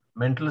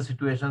 mental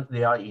situations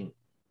they are in.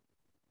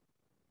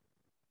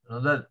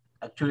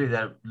 Actually,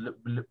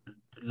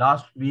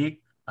 last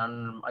week,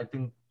 and I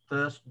think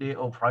Thursday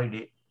or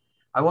Friday,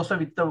 I was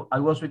with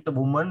the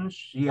woman.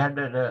 She had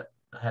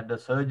a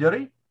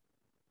surgery.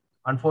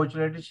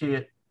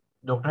 Unfortunately,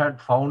 doctor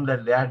had found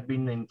that there had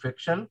been an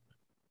infection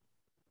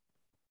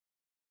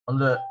on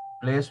the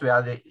place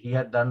where he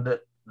had done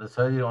the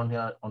surgery on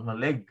her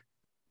leg.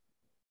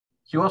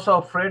 She was so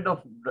afraid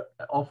of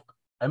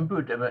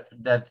amputation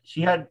that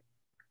she had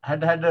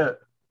a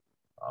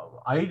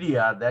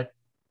idea that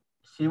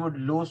she would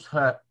lose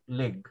her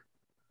leg,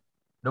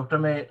 doctor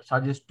may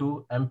suggest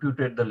to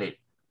amputate the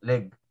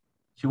leg.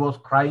 She was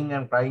crying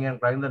and crying and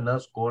crying. The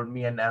nurse called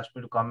me and asked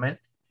me to come and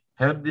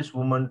help this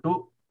woman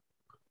to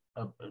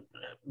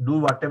do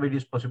whatever it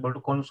is possible to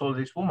console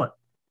this woman.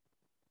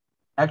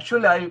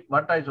 Actually, I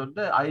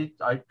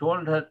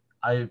told her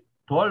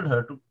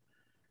to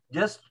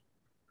just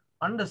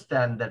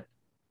understand that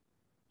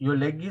your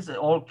leg is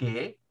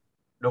okay.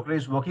 Doctor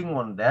is working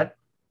on that.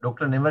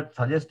 Doctor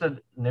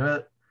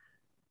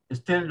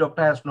still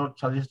doctor has not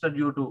suggested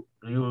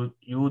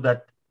you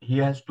that he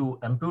has to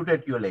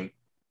amputate your leg.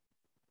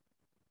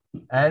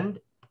 And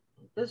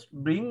just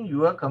bring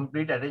your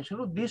complete attention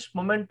to this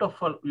moment of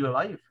your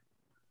life.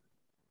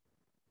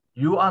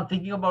 You are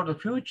thinking about the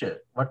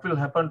future, what will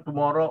happen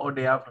tomorrow or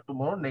day after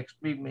tomorrow, next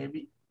week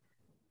maybe,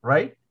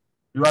 right?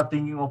 You are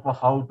thinking of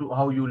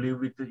how you live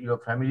with your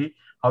family,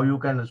 how you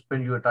can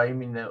spend your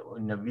time in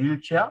a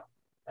wheelchair,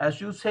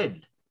 as you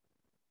said.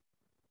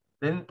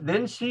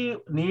 Then she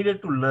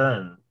needed to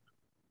learn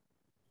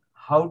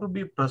how to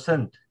be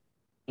present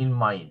in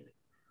mind.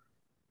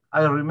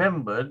 I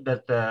remember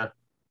that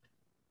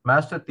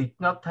Master Thich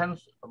Nhat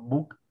Hanh's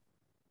book,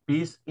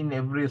 Peace in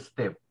Every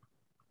Step,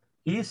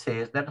 he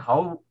says that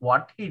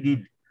what he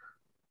did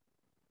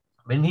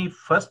when he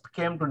first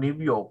came to New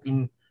York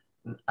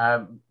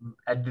at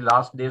the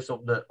last days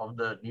of the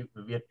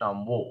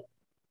Vietnam War.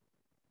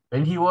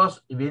 When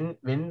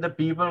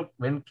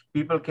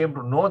people came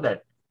to know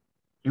that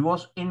he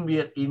was in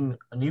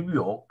New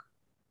York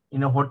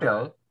in a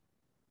hotel,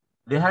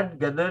 they had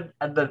gathered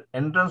at the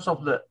entrance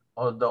of the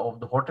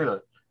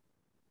hotel,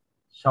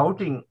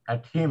 shouting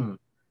at him,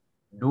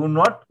 "Do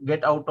not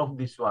get out of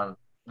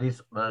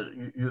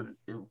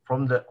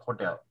from the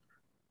hotel."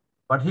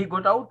 But he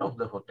got out of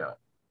the hotel.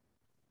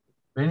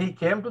 When he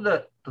came to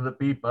the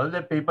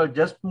people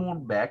just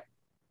moved back.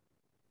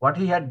 What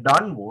he had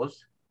done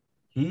was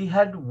he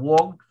had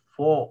walked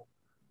for,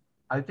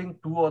 I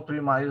think, 2 or 3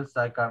 miles.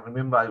 I can't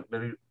remember.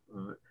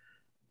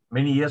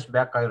 Many years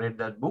back, I read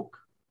that book.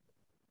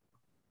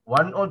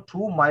 1 or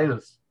 2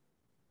 miles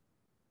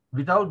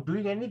without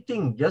doing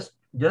anything, just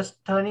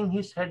turning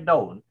his head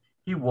down.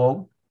 He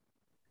walked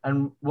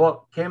and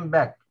came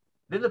back.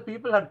 Then the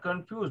people had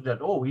confused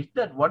that, oh,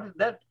 what is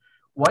that?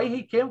 Why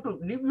he came to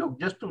New York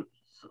just to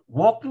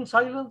walk in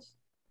silence?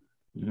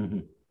 Mm-hmm.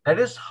 That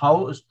is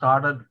how it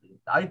started.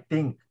 I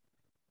think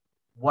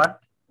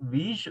what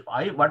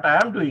I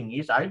am doing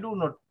is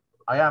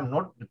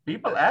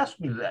people ask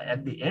me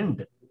at the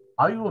end,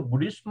 are you a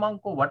Buddhist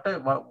monk or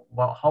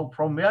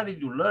from where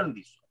did you learn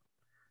this?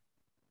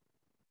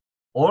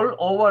 All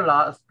over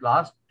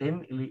last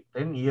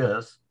 10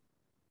 years,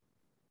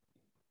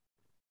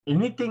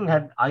 anything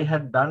I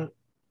had done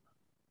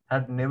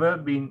had never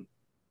been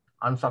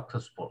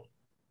unsuccessful.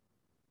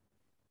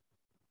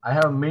 I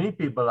have many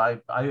people,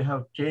 I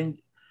have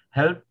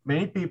helped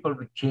many people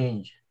to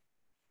change,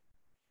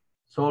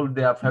 solve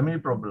their family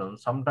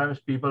problems. Sometimes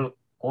people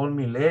call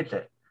me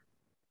later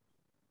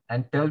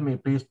and tell me,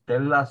 please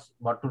tell us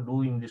what to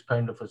do in this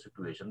kind of a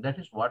situation. That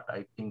is what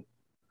I think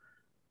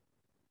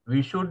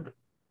we should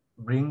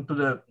bring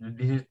to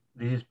this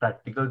is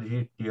practical, this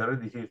is theory,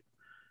 this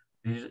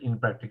is in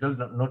practical,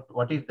 not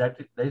what is that.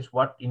 That is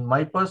what in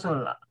my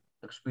personal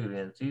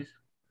experience is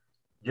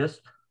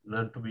just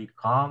learn to be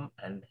calm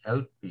and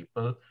help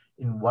people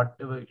in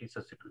whatever it is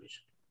a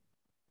situation.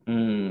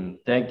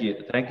 Thank you,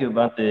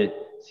 Bhante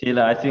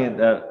Sila. I think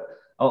that,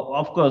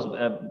 of course,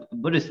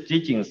 Buddhist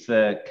teachings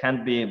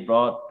can be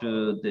brought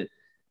to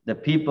the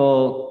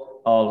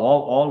people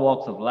all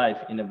walks of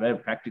life in a very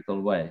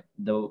practical way.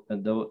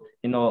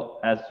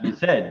 As we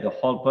said, the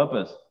whole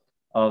purpose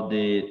of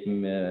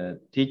the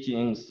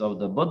teachings of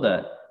the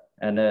Buddha,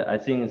 and I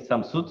think in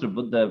some sutra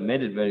Buddha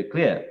made it very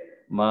clear.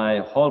 My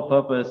whole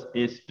purpose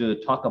is to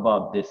talk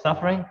about the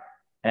suffering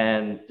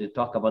and to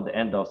talk about the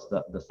end of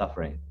the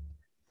suffering.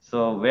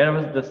 So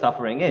wherever the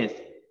suffering is,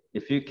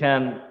 if you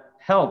can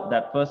help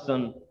that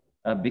person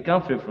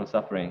become free from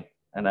suffering,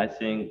 and I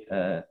think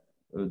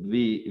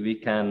we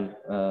can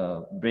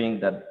bring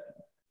that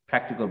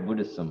practical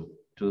Buddhism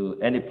to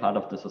any part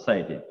of the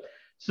society.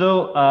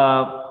 So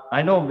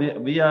I know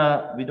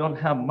we don't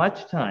have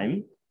much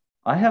time.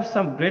 I have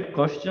some great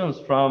questions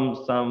from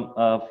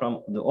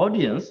the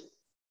audience,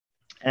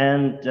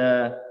 and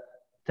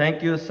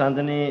thank you,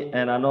 Sandhani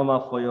and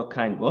Anoma, for your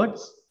kind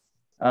words.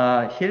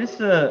 I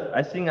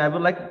think I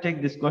would like to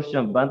take this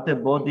question. Bhante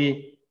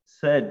Bodhi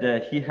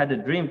said he had a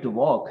dream to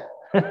walk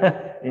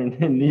in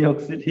New York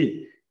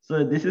City.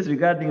 So this is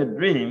regarding a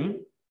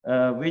dream,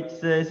 which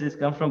says it's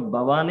come from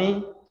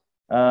Bhavani.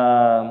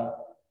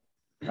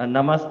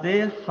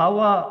 Namaste.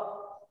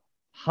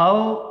 How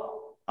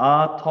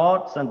are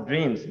thoughts and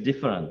dreams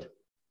different?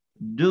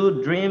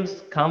 Do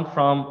dreams come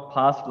from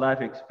past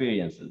life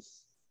experiences?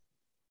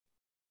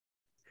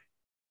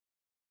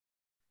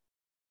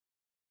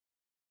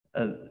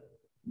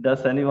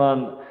 Does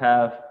anyone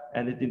have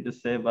anything to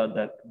say about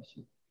that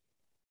question?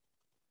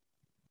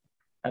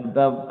 And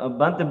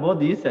Bhante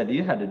Bodhi said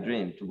you had a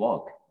dream to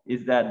walk.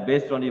 Is that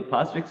based on your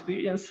past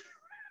experience?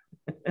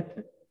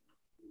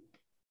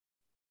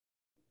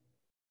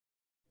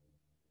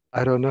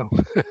 I don't know.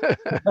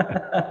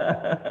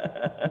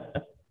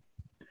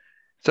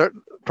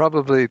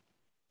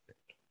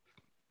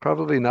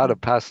 Probably not a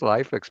past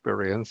life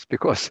experience,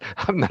 because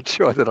I'm not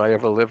sure that I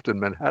ever lived in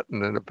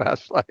Manhattan in a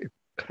past life.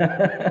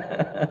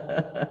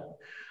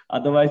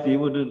 Otherwise, you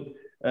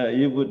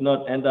would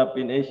not end up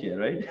in Asia,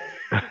 right?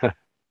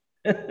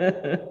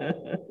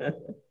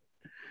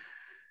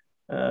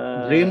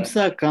 Dreams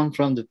are come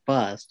from the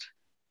past.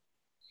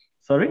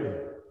 Sorry?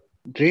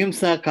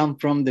 Dreams are come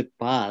from the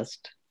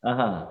past.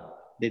 Uh-huh.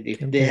 That if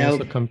Can they have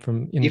also come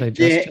from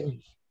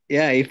indigestion.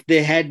 If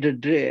they had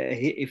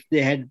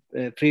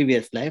a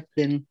previous life,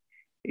 then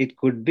it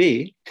could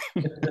be.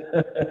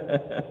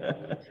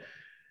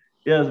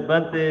 Yes,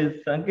 but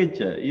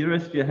Sankicha, you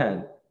raised your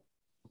hand.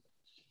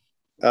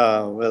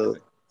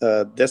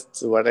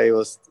 That's what I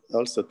was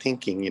also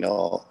thinking,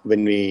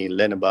 when we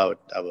learn about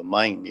our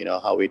mind,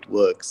 how it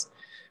works,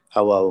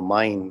 how our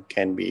mind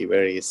can be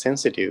very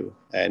sensitive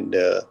and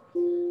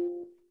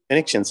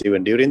connections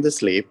even during the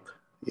sleep,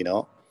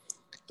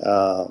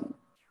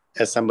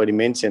 as somebody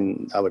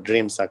mentioned, our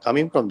dreams are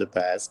coming from the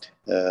past.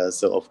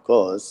 So of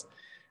course,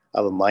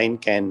 our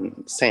mind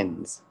can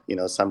sense,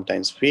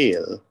 sometimes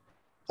feel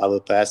our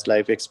past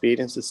life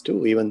experiences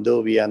too, even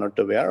though we are not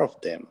aware of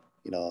them.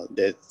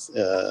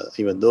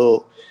 Even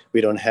though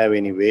we don't have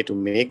any way to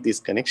make these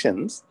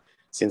connections,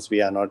 since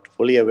we are not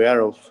fully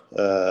aware of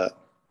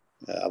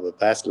our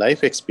past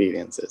life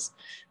experiences.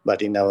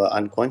 But in our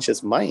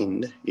unconscious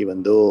mind,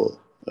 even though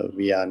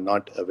we are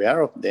not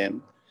aware of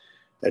them,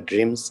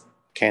 dreams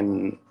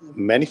can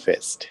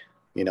manifest.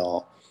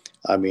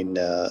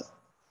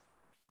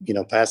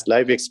 Past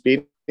life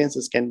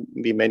experiences can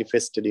be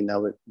manifested in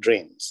our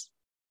dreams,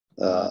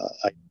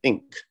 I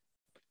think.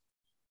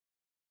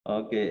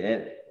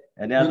 Okay.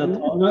 Any other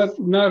thoughts?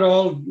 Not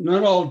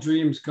all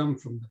dreams come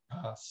from the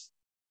past.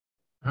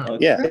 Okay.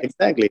 Yeah,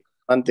 exactly.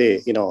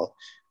 Khanti,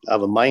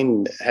 our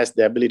mind has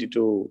the ability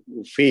to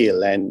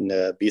feel and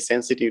be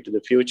sensitive to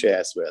the future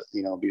as well.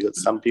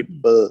 Because some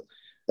people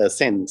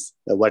sense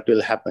what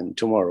will happen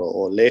tomorrow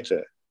or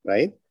later,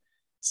 right?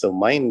 So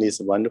mind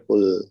is a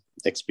wonderful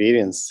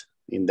experience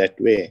in that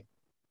way.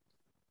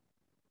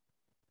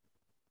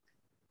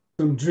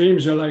 Some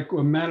dreams are like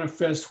will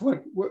manifest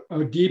what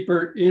a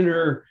deeper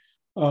inner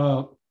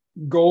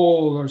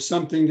goal or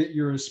something that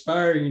you're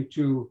aspiring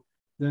to.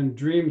 Then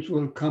dreams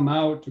will come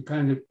out to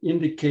kind of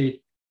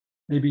indicate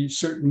maybe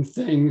certain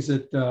things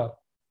that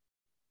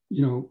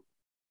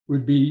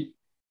would be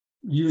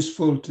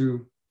useful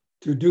to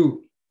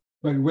do,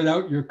 but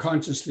without your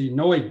consciously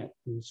knowing it.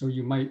 And so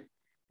you might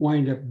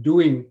wind up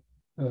doing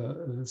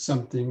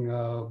something,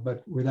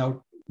 but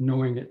without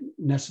knowing it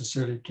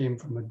necessarily came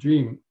from a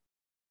dream.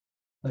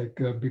 Like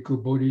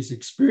Bhikkhu Bodhi's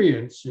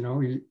experience, he's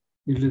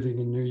living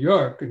in New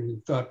York and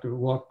he thought to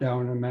walk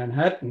down in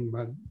Manhattan,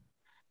 but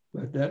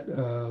that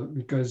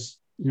because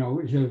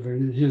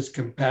his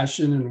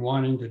compassion and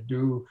wanting to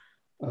do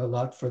a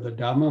lot for the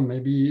Dhamma,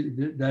 maybe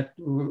that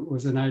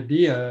was an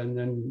idea, and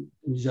then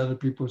these other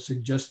people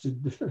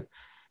suggested,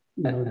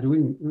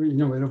 doing,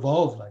 it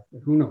evolved like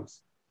that. Who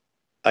knows?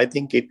 I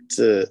think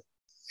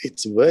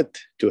it's worth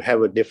to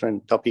have a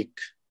different topic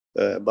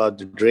about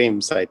the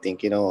dreams. I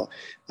think,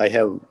 I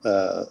have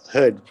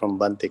heard from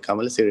Bhante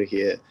Kamalasiri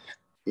here,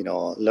 a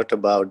lot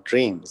about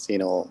dreams,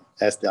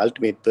 as the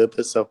ultimate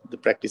purpose of the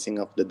practicing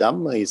of the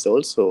Dhamma is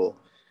also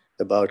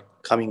about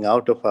coming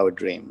out of our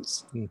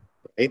dreams,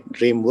 right?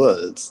 Dream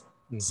worlds.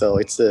 So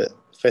it's a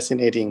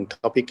fascinating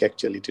topic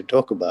actually to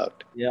talk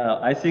about. Yeah,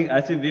 I think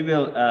we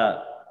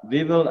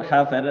will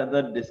have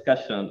another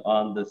discussion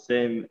on the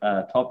same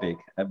topic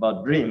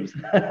about dreams.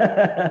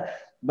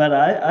 But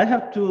I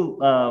have two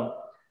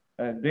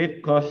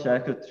great questions. I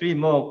have three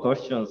more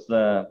questions,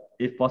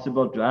 if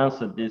possible, to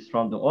answer this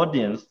from the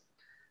audience.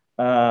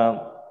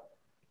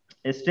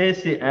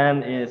 Stacy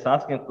Ann is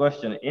asking a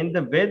question. In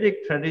the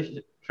Vedic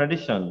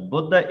tradition,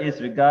 Buddha is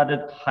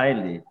regarded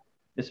highly,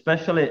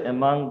 especially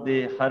among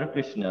the Hare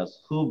Krishnas,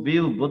 who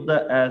view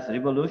Buddha as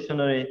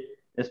revolutionary,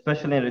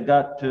 especially in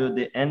regard to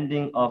the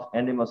ending of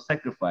animal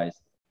sacrifice.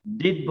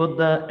 Did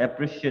Buddha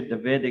appreciate the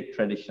Vedic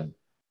tradition?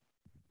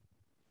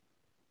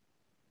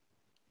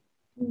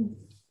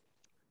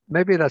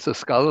 Maybe that's a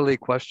scholarly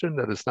question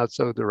that is not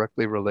so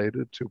directly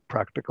related to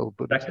practical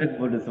Buddhism.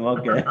 Practical Buddhism,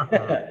 okay.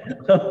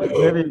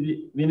 So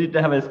maybe we need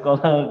to have a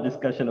scholarly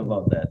discussion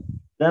about that.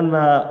 Then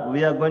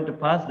we are going to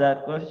pass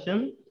that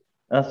question.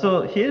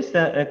 So here's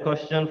a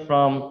question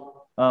from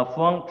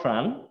Fuang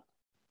Tran.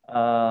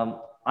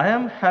 I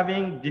am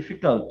having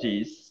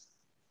difficulties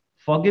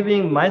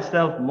forgiving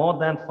myself more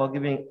than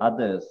forgiving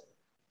others.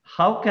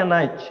 How can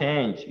I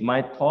change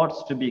my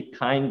thoughts to be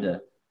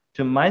kinder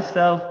to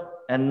myself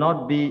and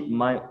not be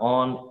my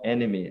own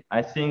enemy?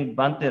 I think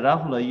Bhante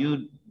Rahula,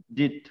 you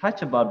did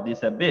touch about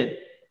this a bit.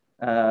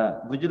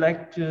 Would you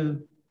like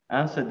to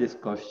answer this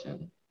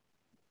question?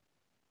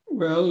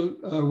 Well,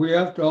 we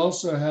have to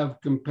also have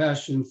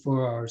compassion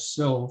for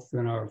ourselves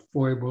and our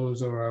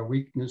foibles or our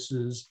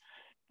weaknesses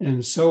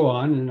and so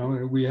on.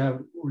 We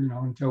have,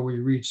 until we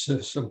reach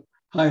some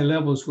high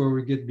levels where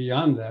we get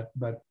beyond that.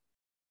 But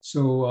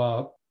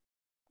so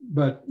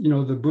but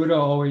the Buddha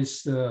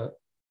always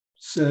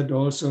said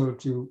also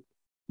to,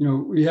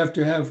 we have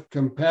to have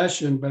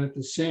compassion, but at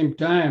the same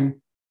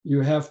time,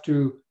 you have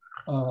to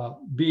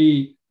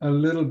be a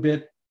little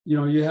bit,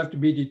 you have to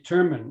be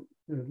determined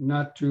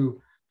not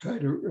to try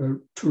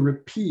to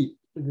repeat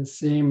the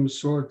same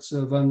sorts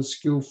of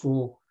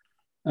unskillful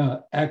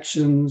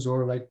actions,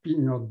 or like,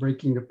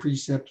 breaking the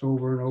precepts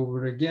over and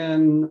over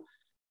again,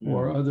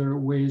 or other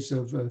ways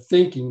of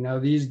thinking. Now,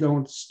 these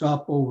don't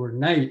stop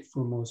overnight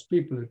for most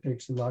people. It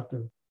takes a lot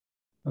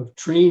of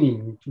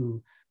training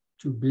to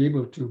be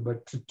able to,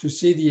 but to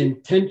see the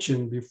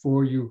intention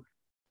before you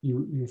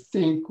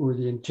think, or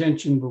the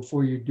intention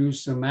before you do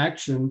some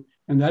action.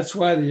 And that's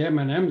why the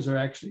M&Ms are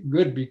actually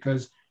good,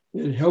 because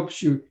it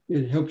helps you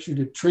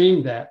to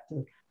train that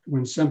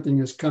when something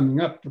is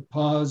coming up, to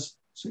pause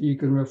so you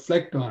can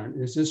reflect on it.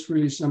 Is this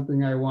really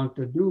something I want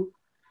to do?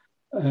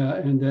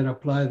 And then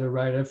apply the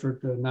right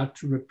effort not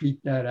to repeat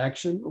that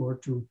action, or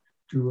to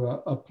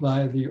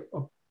apply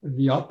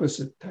the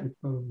opposite type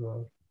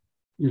of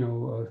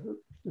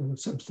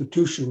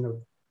substitution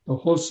of the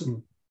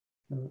wholesome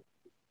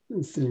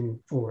thing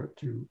for it,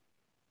 to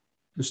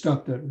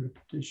stop that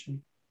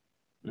repetition.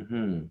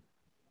 Mm-hmm.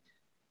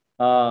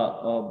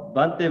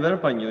 Bhante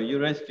Verapanyo, you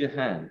raised your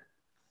hand.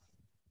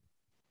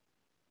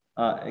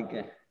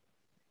 Okay.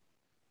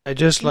 I'd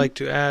just like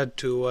to add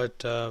to what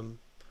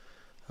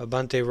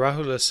Bhante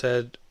Rahula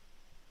said.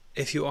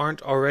 If you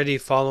aren't already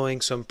following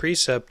some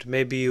precept,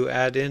 maybe you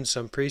add in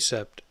some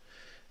precept,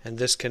 and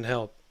this can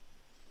help.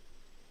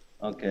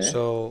 Okay.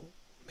 So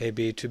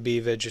maybe to be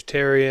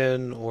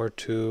vegetarian, or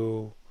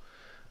to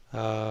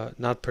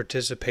not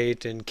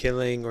participate in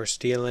killing or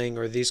stealing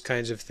or these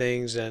kinds of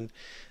things, and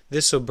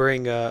this will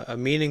bring a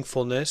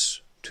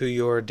meaningfulness to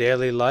your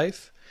daily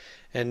life.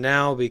 And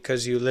now,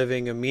 because you're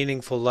living a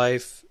meaningful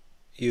life,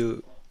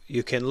 you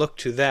can look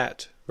to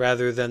that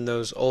rather than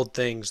those old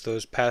things,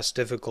 those past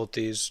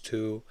difficulties,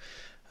 to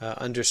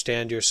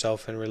understand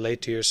yourself and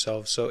relate to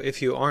yourself. So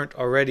if you aren't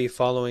already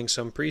following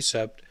some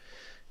precept,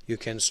 you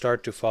can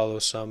start to follow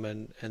some,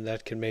 and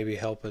that can maybe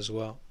help as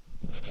well.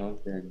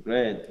 Okay,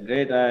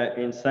 great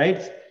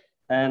insights.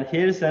 And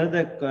here's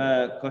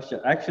another question.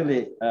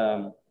 Actually,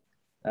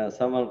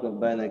 someone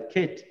by the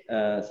Kit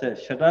said,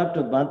 "Shout out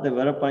to Bhante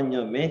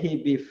Verapanyo. May he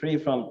be free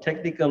from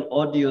technical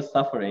audio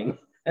suffering."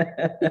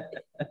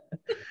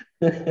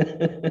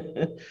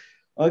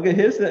 Okay,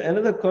 here's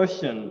another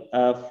question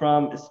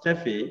from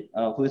Steffi,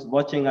 who is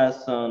watching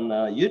us on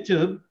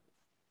YouTube.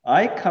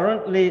 I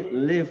currently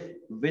live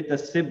with a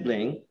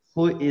sibling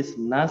who is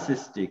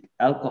narcissistic,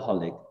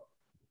 alcoholic.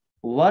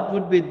 What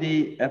would be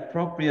the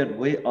appropriate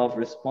way of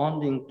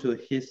responding to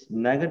his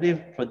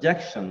negative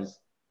projections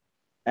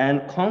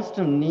and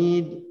constant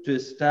need to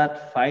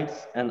start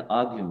fights and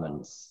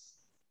arguments?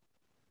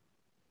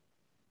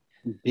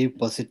 Be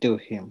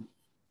positive him.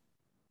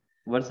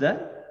 What's that?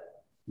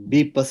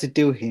 Be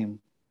positive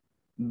him.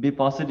 Be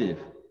positive.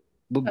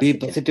 Be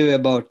positive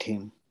about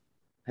him.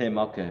 Him,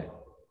 okay.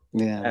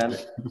 Yeah.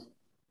 And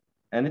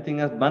anything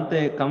else?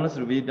 Bhante,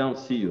 Kamlasur, we don't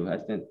see you. I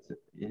think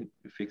you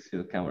fix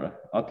your camera.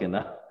 Okay,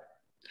 now.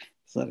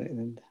 Sorry.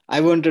 I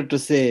wanted to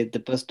say,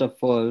 first of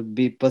all,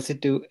 be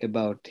positive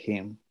about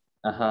him.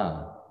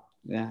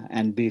 Yeah,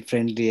 and be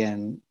friendly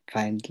and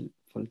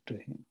kindful to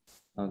him.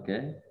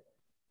 Okay.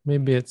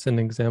 Maybe it's an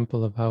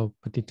example of how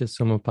Paticca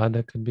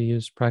Samuppada could be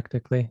used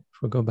practically,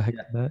 if we go back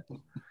to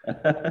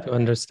that. To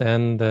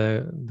understand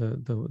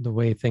the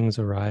way things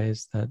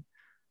arise, that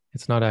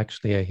it's not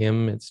actually a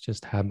him, it's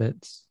just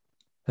habits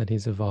that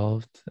he's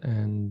evolved,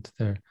 and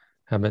they're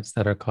habits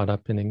that are caught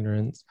up in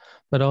ignorance.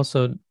 But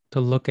also to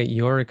look at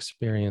your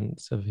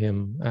experience of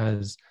him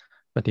as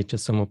Paticca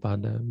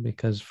Samuppada,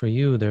 because for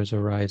you there's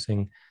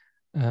arising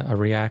a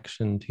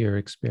reaction to your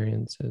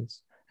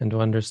experiences, and to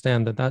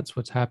understand that that's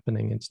what's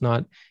happening. It's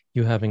not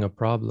you having a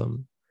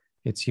problem,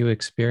 it's you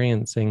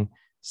experiencing,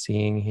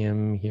 seeing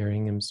him,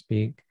 hearing him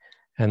speak,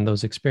 and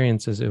those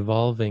experiences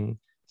evolving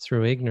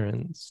through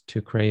ignorance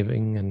to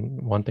craving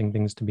and wanting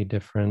things to be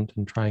different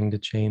and trying to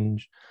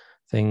change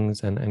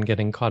things, and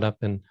getting caught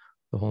up in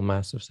the whole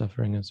massive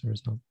suffering as a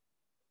result.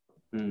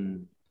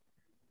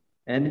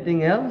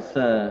 Anything else?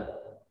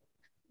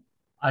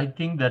 I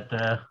think that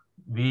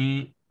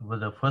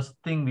the first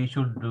thing we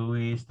should do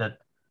is that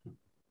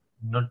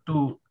not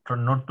to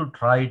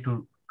try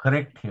to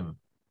correct him.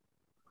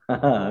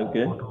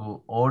 Okay. Or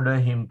to order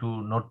him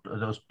to not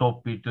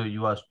stop it,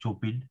 you are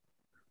stupid,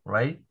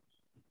 right?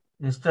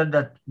 Instead,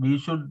 that we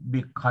should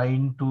be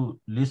kind to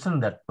listen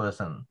that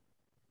person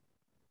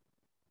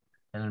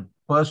and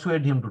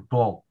persuade him to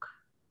talk.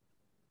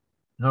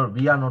 No,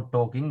 we are not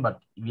talking, but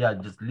we are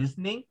just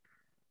listening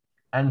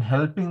and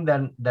helping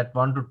them that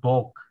want to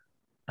talk,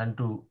 and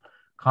to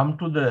come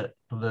to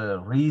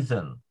the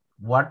reason,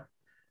 what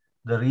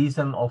the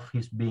reason of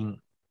his being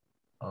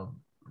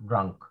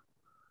drunk.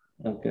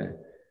 Okay.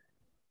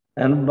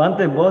 And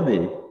Bhante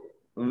Bodhi,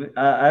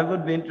 I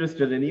would be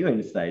interested in your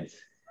insights.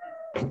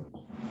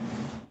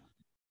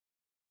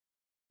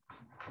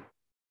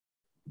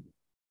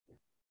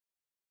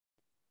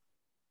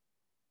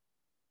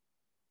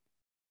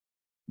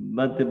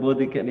 Bhante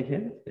Bodhi, can you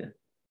hear us?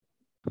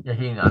 Yeah,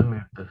 he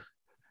unmuted.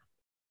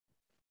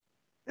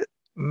 It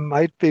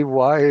might be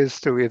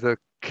wise to either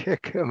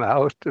kick him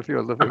out if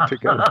you're living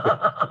together,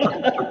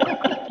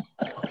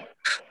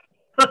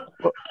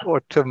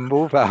 or to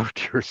move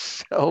out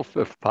yourself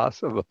if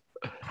possible.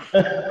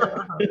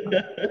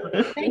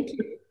 Thank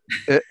you.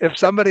 If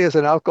somebody is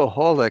an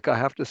alcoholic, I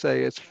have to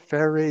say it's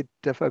very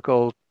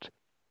difficult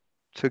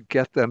to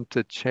get them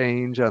to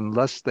change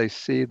unless they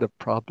see the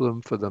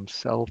problem for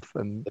themselves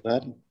and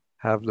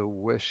have the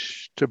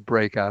wish to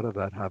break out of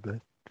that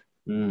habit.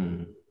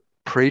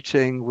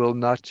 Preaching will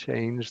not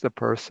change the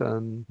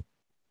person.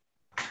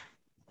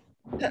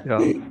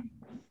 Yeah.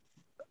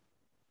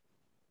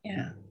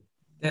 Yeah.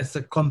 There's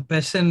a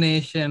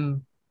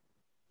compassionation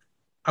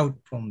out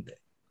from there.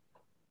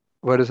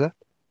 What is that?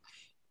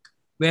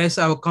 Where's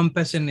our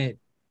compassionate?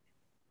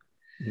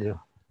 Yeah.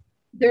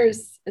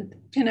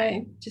 Can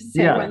I just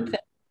say one thing?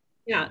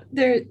 Yeah,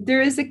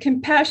 there is a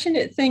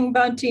compassionate thing,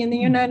 Bhante, in the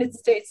United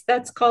States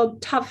that's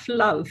called tough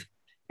love.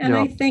 And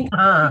I think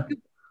Bhikkhu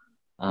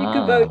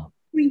Bodhi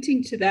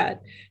pointing to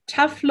that.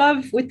 Tough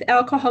love with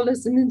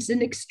alcoholism is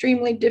an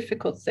extremely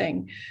difficult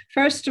thing.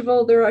 First of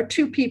all, there are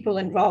two people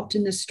involved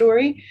in the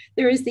story.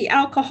 There is the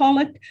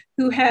alcoholic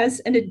who has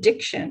an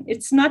addiction.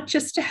 It's not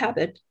just a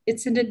habit,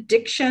 it's an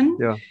addiction.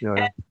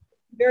 And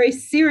very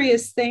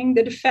serious thing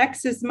that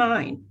affects his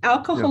mind.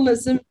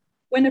 Alcoholism,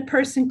 when a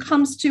person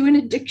comes to an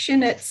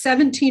addiction at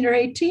 17 or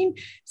 18,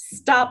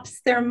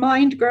 stops their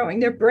mind growing,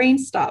 their brain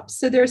stops.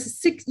 So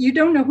you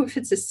don't know if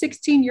it's a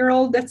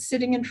 16-year-old that's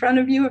sitting in front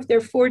of you, if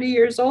they're 40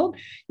 years old,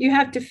 you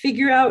have to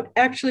figure out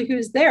actually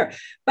who's there.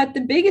 But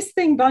the biggest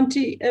thing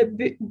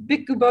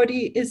Bhikkhu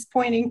Bodhi is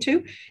pointing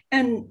to,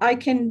 and I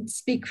can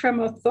speak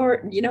from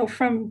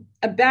from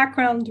a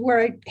background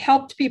where I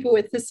helped people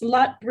with this a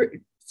lot,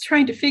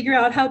 trying to figure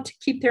out how to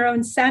keep their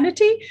own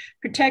sanity,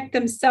 protect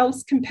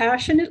themselves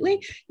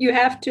compassionately. You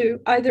have to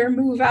either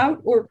move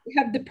out or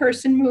have the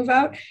person move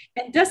out.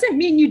 It doesn't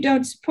mean you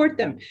don't support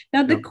them.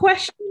 Now, the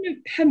question of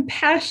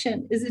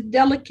compassion is a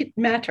delicate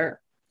matter.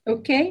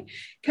 Okay?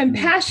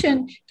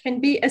 Compassion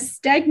can be a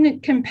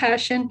stagnant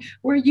compassion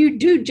where you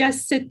do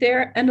just sit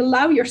there and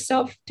allow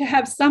yourself to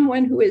have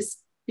someone who is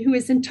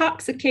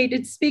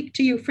intoxicated speak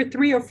to you for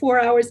 3 or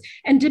 4 hours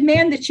and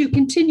demand that you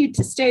continue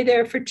to stay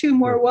there for 2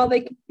 more while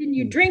they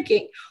continue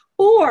drinking.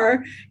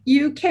 Or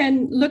you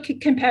can look at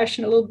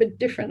compassion a little bit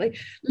differently.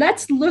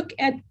 Let's look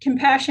at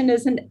compassion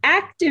as an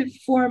active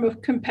form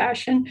of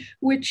compassion,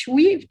 which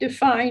we've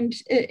defined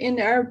in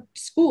our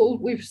school.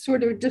 We've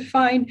sort of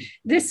defined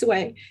this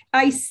way.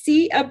 I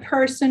see a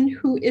person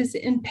who is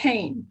in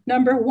pain,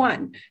 number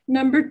one.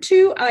 Number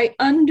two, I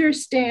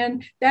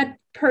understand that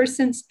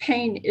person's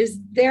pain is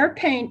their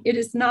pain. It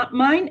is not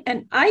mine,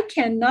 and I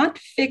cannot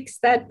fix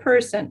that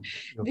person.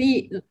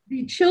 The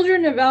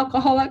children of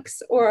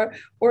alcoholics or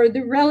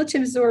the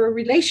relatives or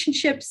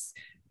relationships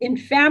in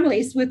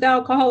families with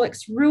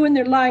alcoholics ruin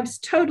their lives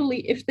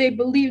totally if they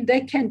believe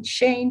they can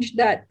change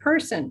that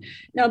person.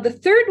 Now, the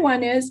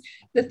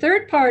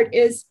third part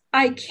is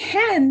I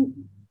can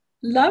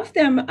love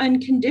them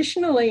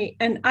unconditionally,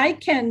 and I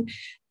can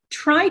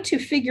try to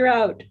figure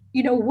out,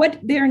 what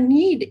their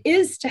need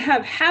is to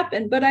have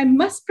happen, but I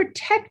must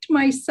protect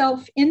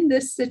myself in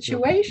this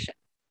situation.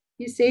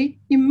 You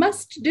see, you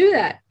must do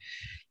that.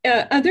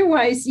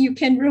 Otherwise, you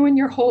can ruin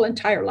your whole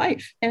entire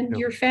life, and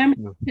your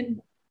family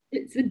can.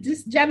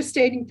 It's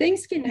devastating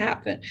things can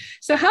happen.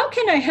 So how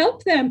can I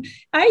help them?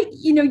 I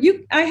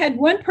had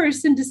one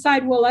person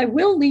decide, well, I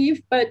will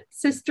leave, but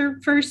sister,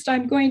 first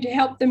I'm going to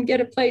help them get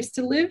a place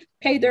to live,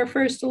 pay their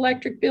first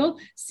electric bill,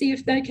 see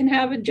if they can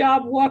have a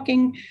job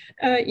walking,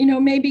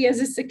 maybe as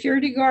a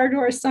security guard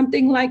or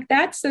something like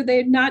that. So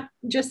they're not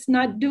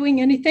doing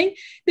anything.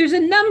 There's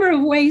a number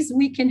of ways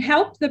we can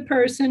help the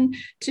person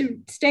to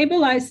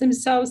stabilize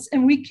themselves,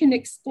 and we can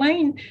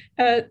explain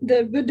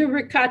the Buddha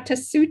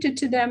Sutta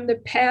to them, the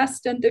past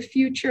and the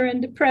future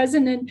and the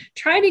present, and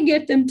try to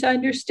get them to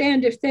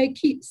understand if they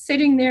keep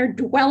sitting there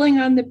dwelling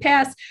on the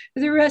past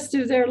for the rest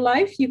of their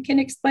life, you can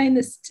explain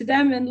this to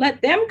them and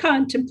let them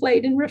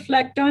contemplate and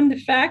reflect on the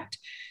fact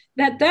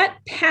that that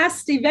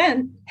past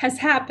event has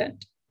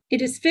happened.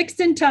 It is fixed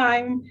in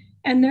time,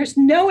 and there's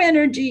no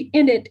energy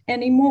in it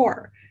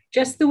anymore.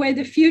 Just the way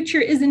the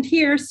future isn't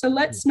here, so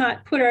let's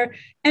not put our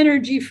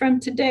energy from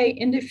today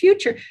in the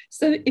future.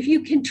 So if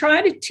you can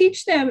try to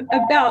teach them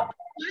about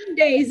one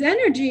day's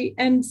energy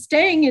and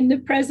staying in the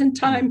present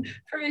time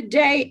for a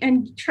day,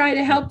 and try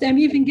to help them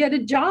even get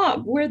a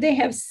job where they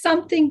have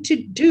something to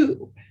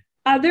do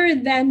other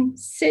than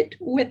sit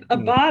with a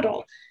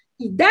bottle.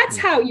 That's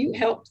how you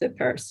help the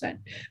person.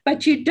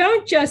 But you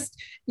don't just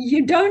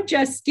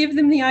give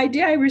them the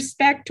idea, I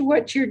respect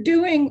what you're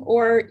doing,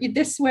 or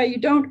this way. You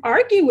don't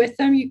argue with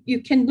them.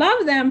 You can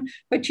love them,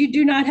 but you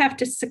do not have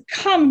to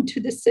succumb to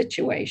the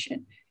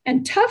situation.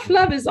 And tough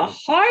love is a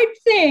hard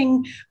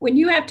thing when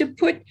you have to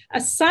put a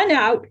son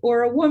out,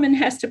 or a woman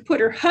has to put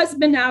her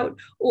husband out,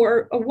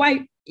 or a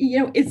wife.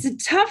 It's a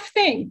tough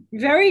thing,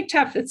 very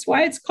tough. That's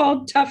why it's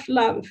called tough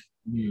love.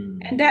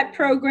 And that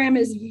program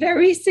is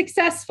very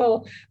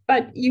successful,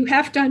 but you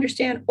have to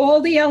understand all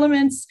the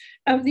elements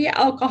of the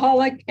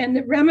alcoholic and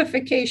the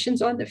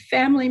ramifications on the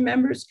family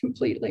members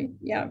completely.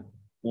 Yeah.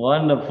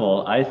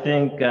 Wonderful. I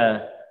think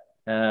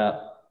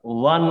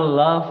One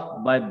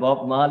Love by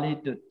Bob Marley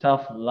to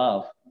Tough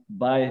Love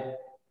by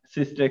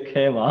Sister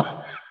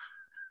Khema.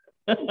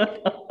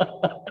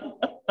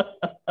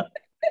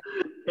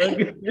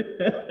 Okay.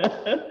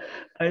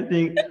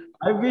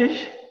 I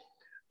wish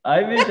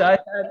I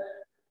had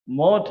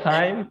more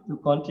time to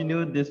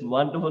continue this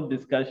wonderful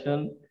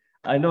discussion.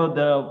 I know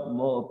there are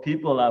more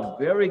people are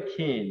very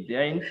keen. They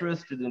are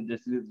interested in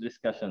this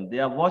discussion. They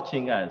are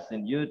watching us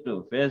in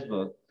YouTube,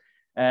 Facebook,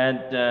 and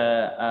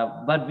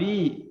but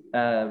we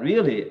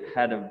really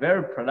had a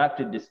very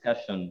productive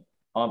discussion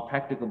on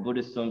practical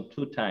Buddhism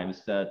 2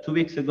 times, 2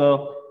 weeks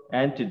ago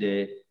and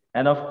today.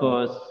 And of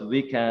course,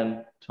 we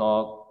can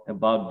talk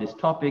about this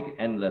topic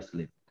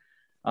endlessly.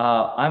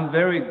 I'm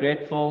very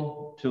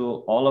grateful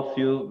to all of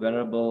you,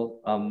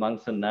 venerable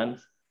monks and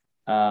nuns.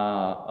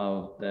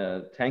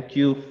 Thank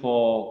you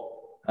for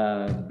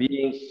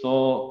being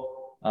so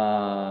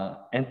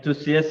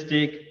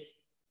enthusiastic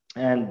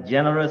and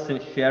generous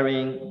in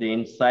sharing the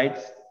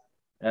insights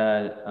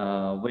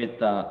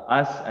with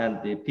us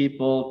and the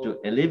people to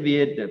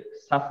alleviate the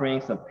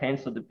sufferings and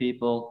pains of the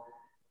people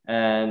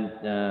and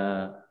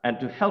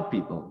to help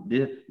people.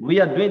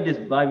 We are doing this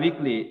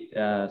bi-weekly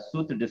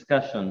sutra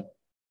discussion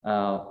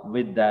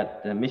with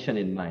that mission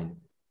in mind.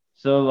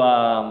 So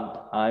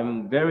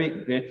I'm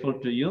very grateful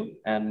to you,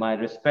 and my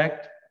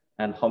respect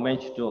and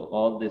homage to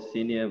all the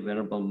senior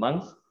venerable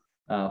monks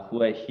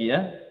who are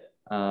here,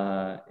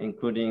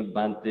 including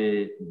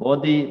Bhante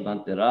Bodhi,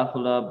 Bhante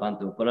Rahula,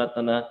 Bhante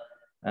Uparatana,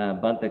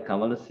 Bhante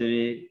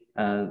Kamalasiri,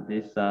 and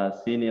these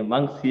senior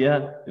monks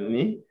here to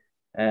me.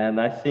 And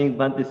I think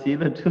Bhante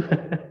Sila too.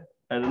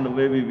 I don't know,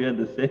 maybe we are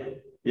the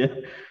same. Yeah.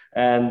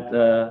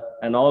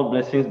 And all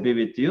blessings be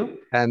with you.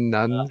 And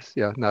nuns,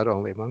 yeah, not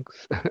only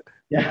monks.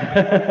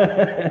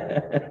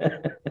 Yeah.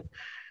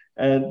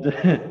 And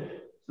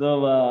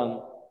so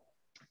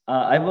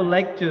I would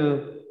like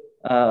to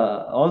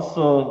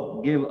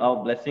also give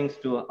our blessings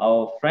to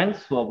our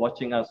friends who are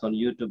watching us on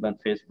YouTube and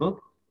Facebook.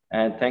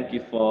 And thank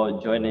you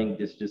for joining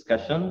this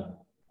discussion.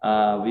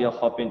 We are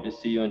hoping to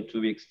see you in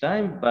 2 weeks'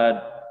 time.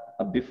 But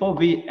before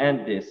we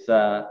end this,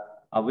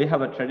 we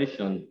have a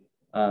tradition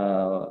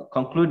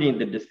concluding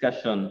the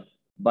discussion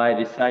by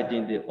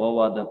reciting the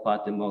Ovada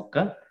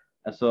Patimokkha.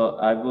 So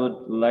I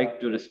would like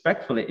to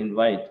respectfully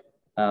invite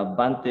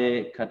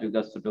Bhante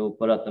Khatugasuto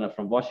Uparatana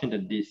from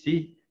Washington,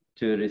 D.C.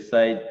 to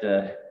recite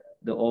the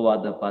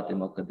Ovada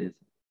Patimokkha this.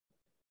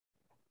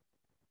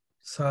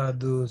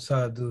 Sadhu,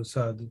 sadhu,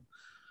 sadhu.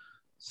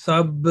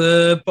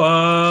 Sabba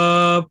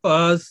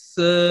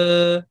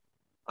papassa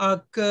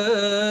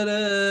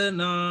akaranam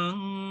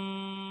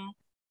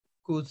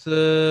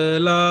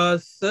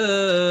kusalasa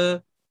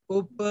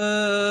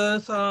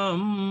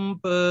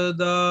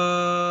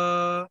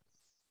upasampada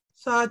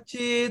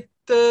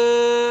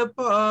sacitta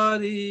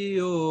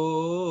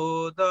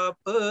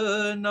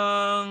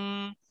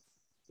pariyodapanang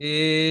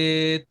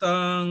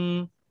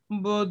etang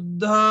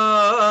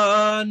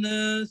buddhana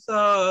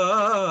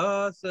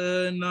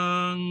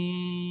sasanang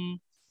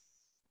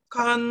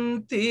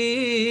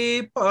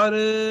Khanti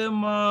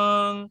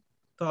paramang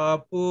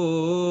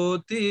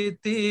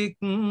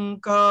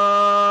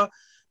tapotitikka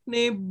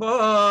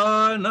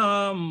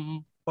nibbanam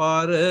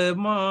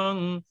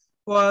paramang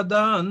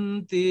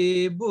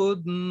vadanti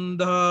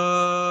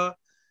buddha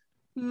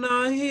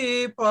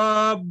nahi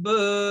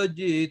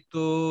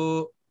pabbajito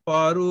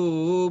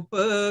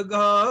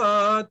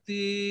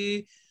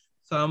parupagati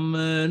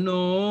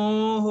samano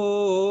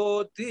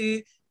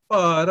hoti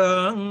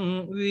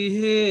parang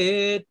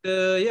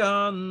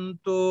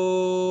vihetayanto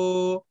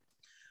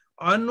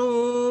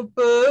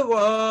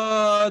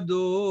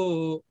anupavado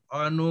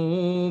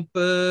anupagato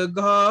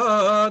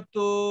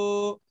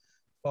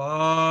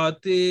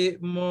pati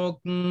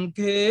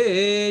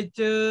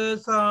mokkhecha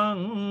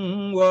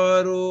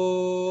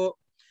sangvaro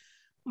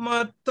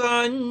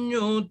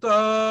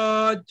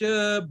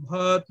matanyutacha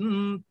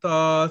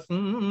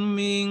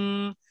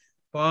bhattasming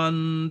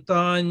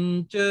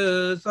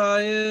Pantancha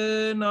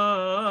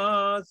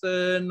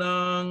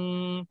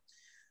sayanasanang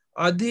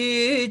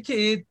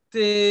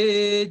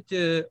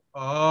adhichittecha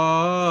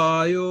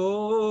ayogo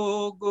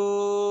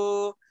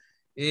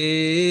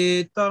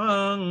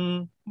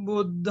etang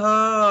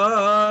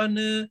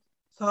buddhana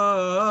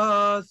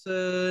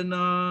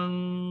sasanang.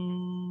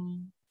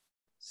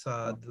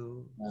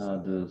 Sadhu.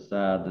 Sadhu,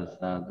 sadhu,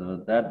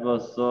 sadhu. That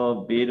was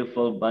so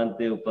beautiful,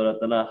 Bhante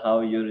Uparatana, how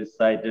you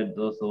recited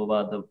those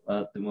Ovada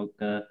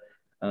Patimokkha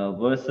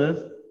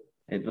verses.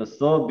 It was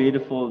so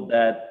beautiful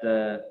that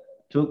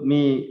took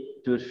me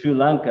to Sri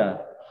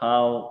Lanka,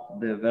 how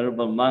the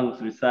venerable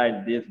monks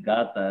recite these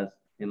gathas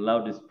in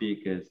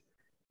loudspeakers.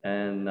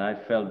 And I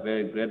felt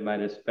very great, my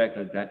respect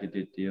and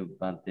gratitude to you,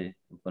 Bhante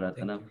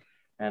Uparatana.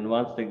 And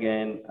once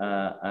again,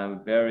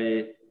 I'm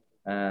very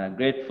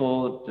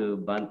grateful to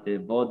Bhante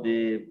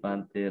Bodhi,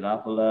 Bhante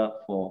Rahula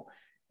for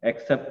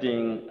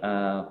accepting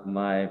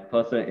my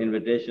personal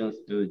invitations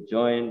to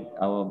join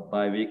our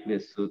bi-weekly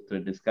sutra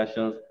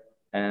discussions.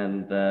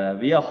 And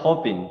we are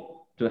hoping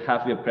to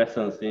have your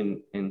presence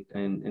in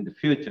the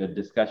future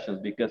discussions,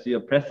 because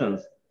your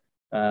presence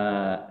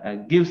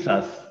gives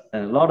us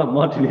a lot of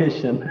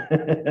motivation,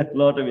 a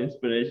lot of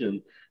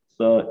inspiration.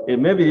 So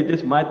maybe it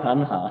is my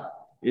tanha,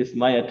 it's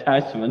my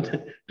attachment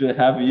to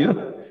have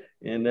you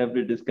in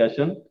every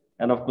discussion.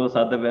 And of course,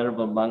 other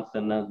venerable monks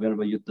and nuns,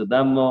 Venerable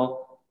Yuttadhammo,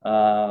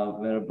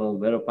 Venerable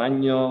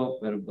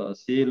Veropanyo, Venerable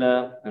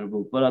Sila,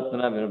 Venerable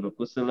Puratana, Venerable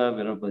Kusala,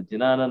 Venerable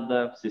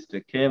Jinananda, Sister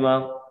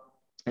Khema,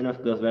 and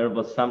of course,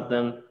 Venerable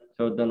Samtan.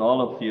 So then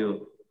all of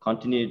you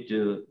continue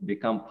to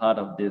become part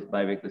of this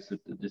bi-weekly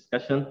sutra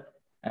discussion.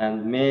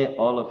 And may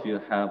all of you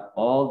have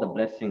all the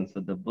blessings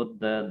of the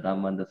Buddha,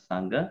 Dhamma, and the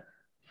Sangha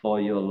for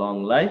your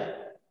long life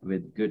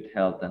with good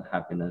health and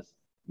happiness.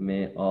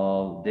 May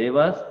all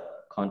devas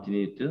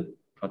continue to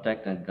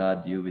protect and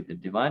guard you with the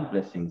divine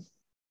blessings.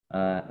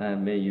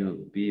 And may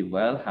you be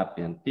well,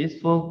 happy, and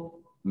peaceful.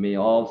 May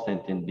all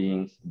sentient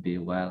beings be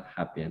well,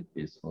 happy, and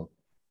peaceful.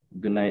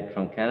 Good night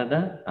from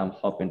Canada. I'm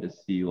hoping to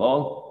see you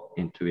all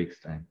in 2 weeks'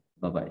 time.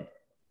 Bye-bye.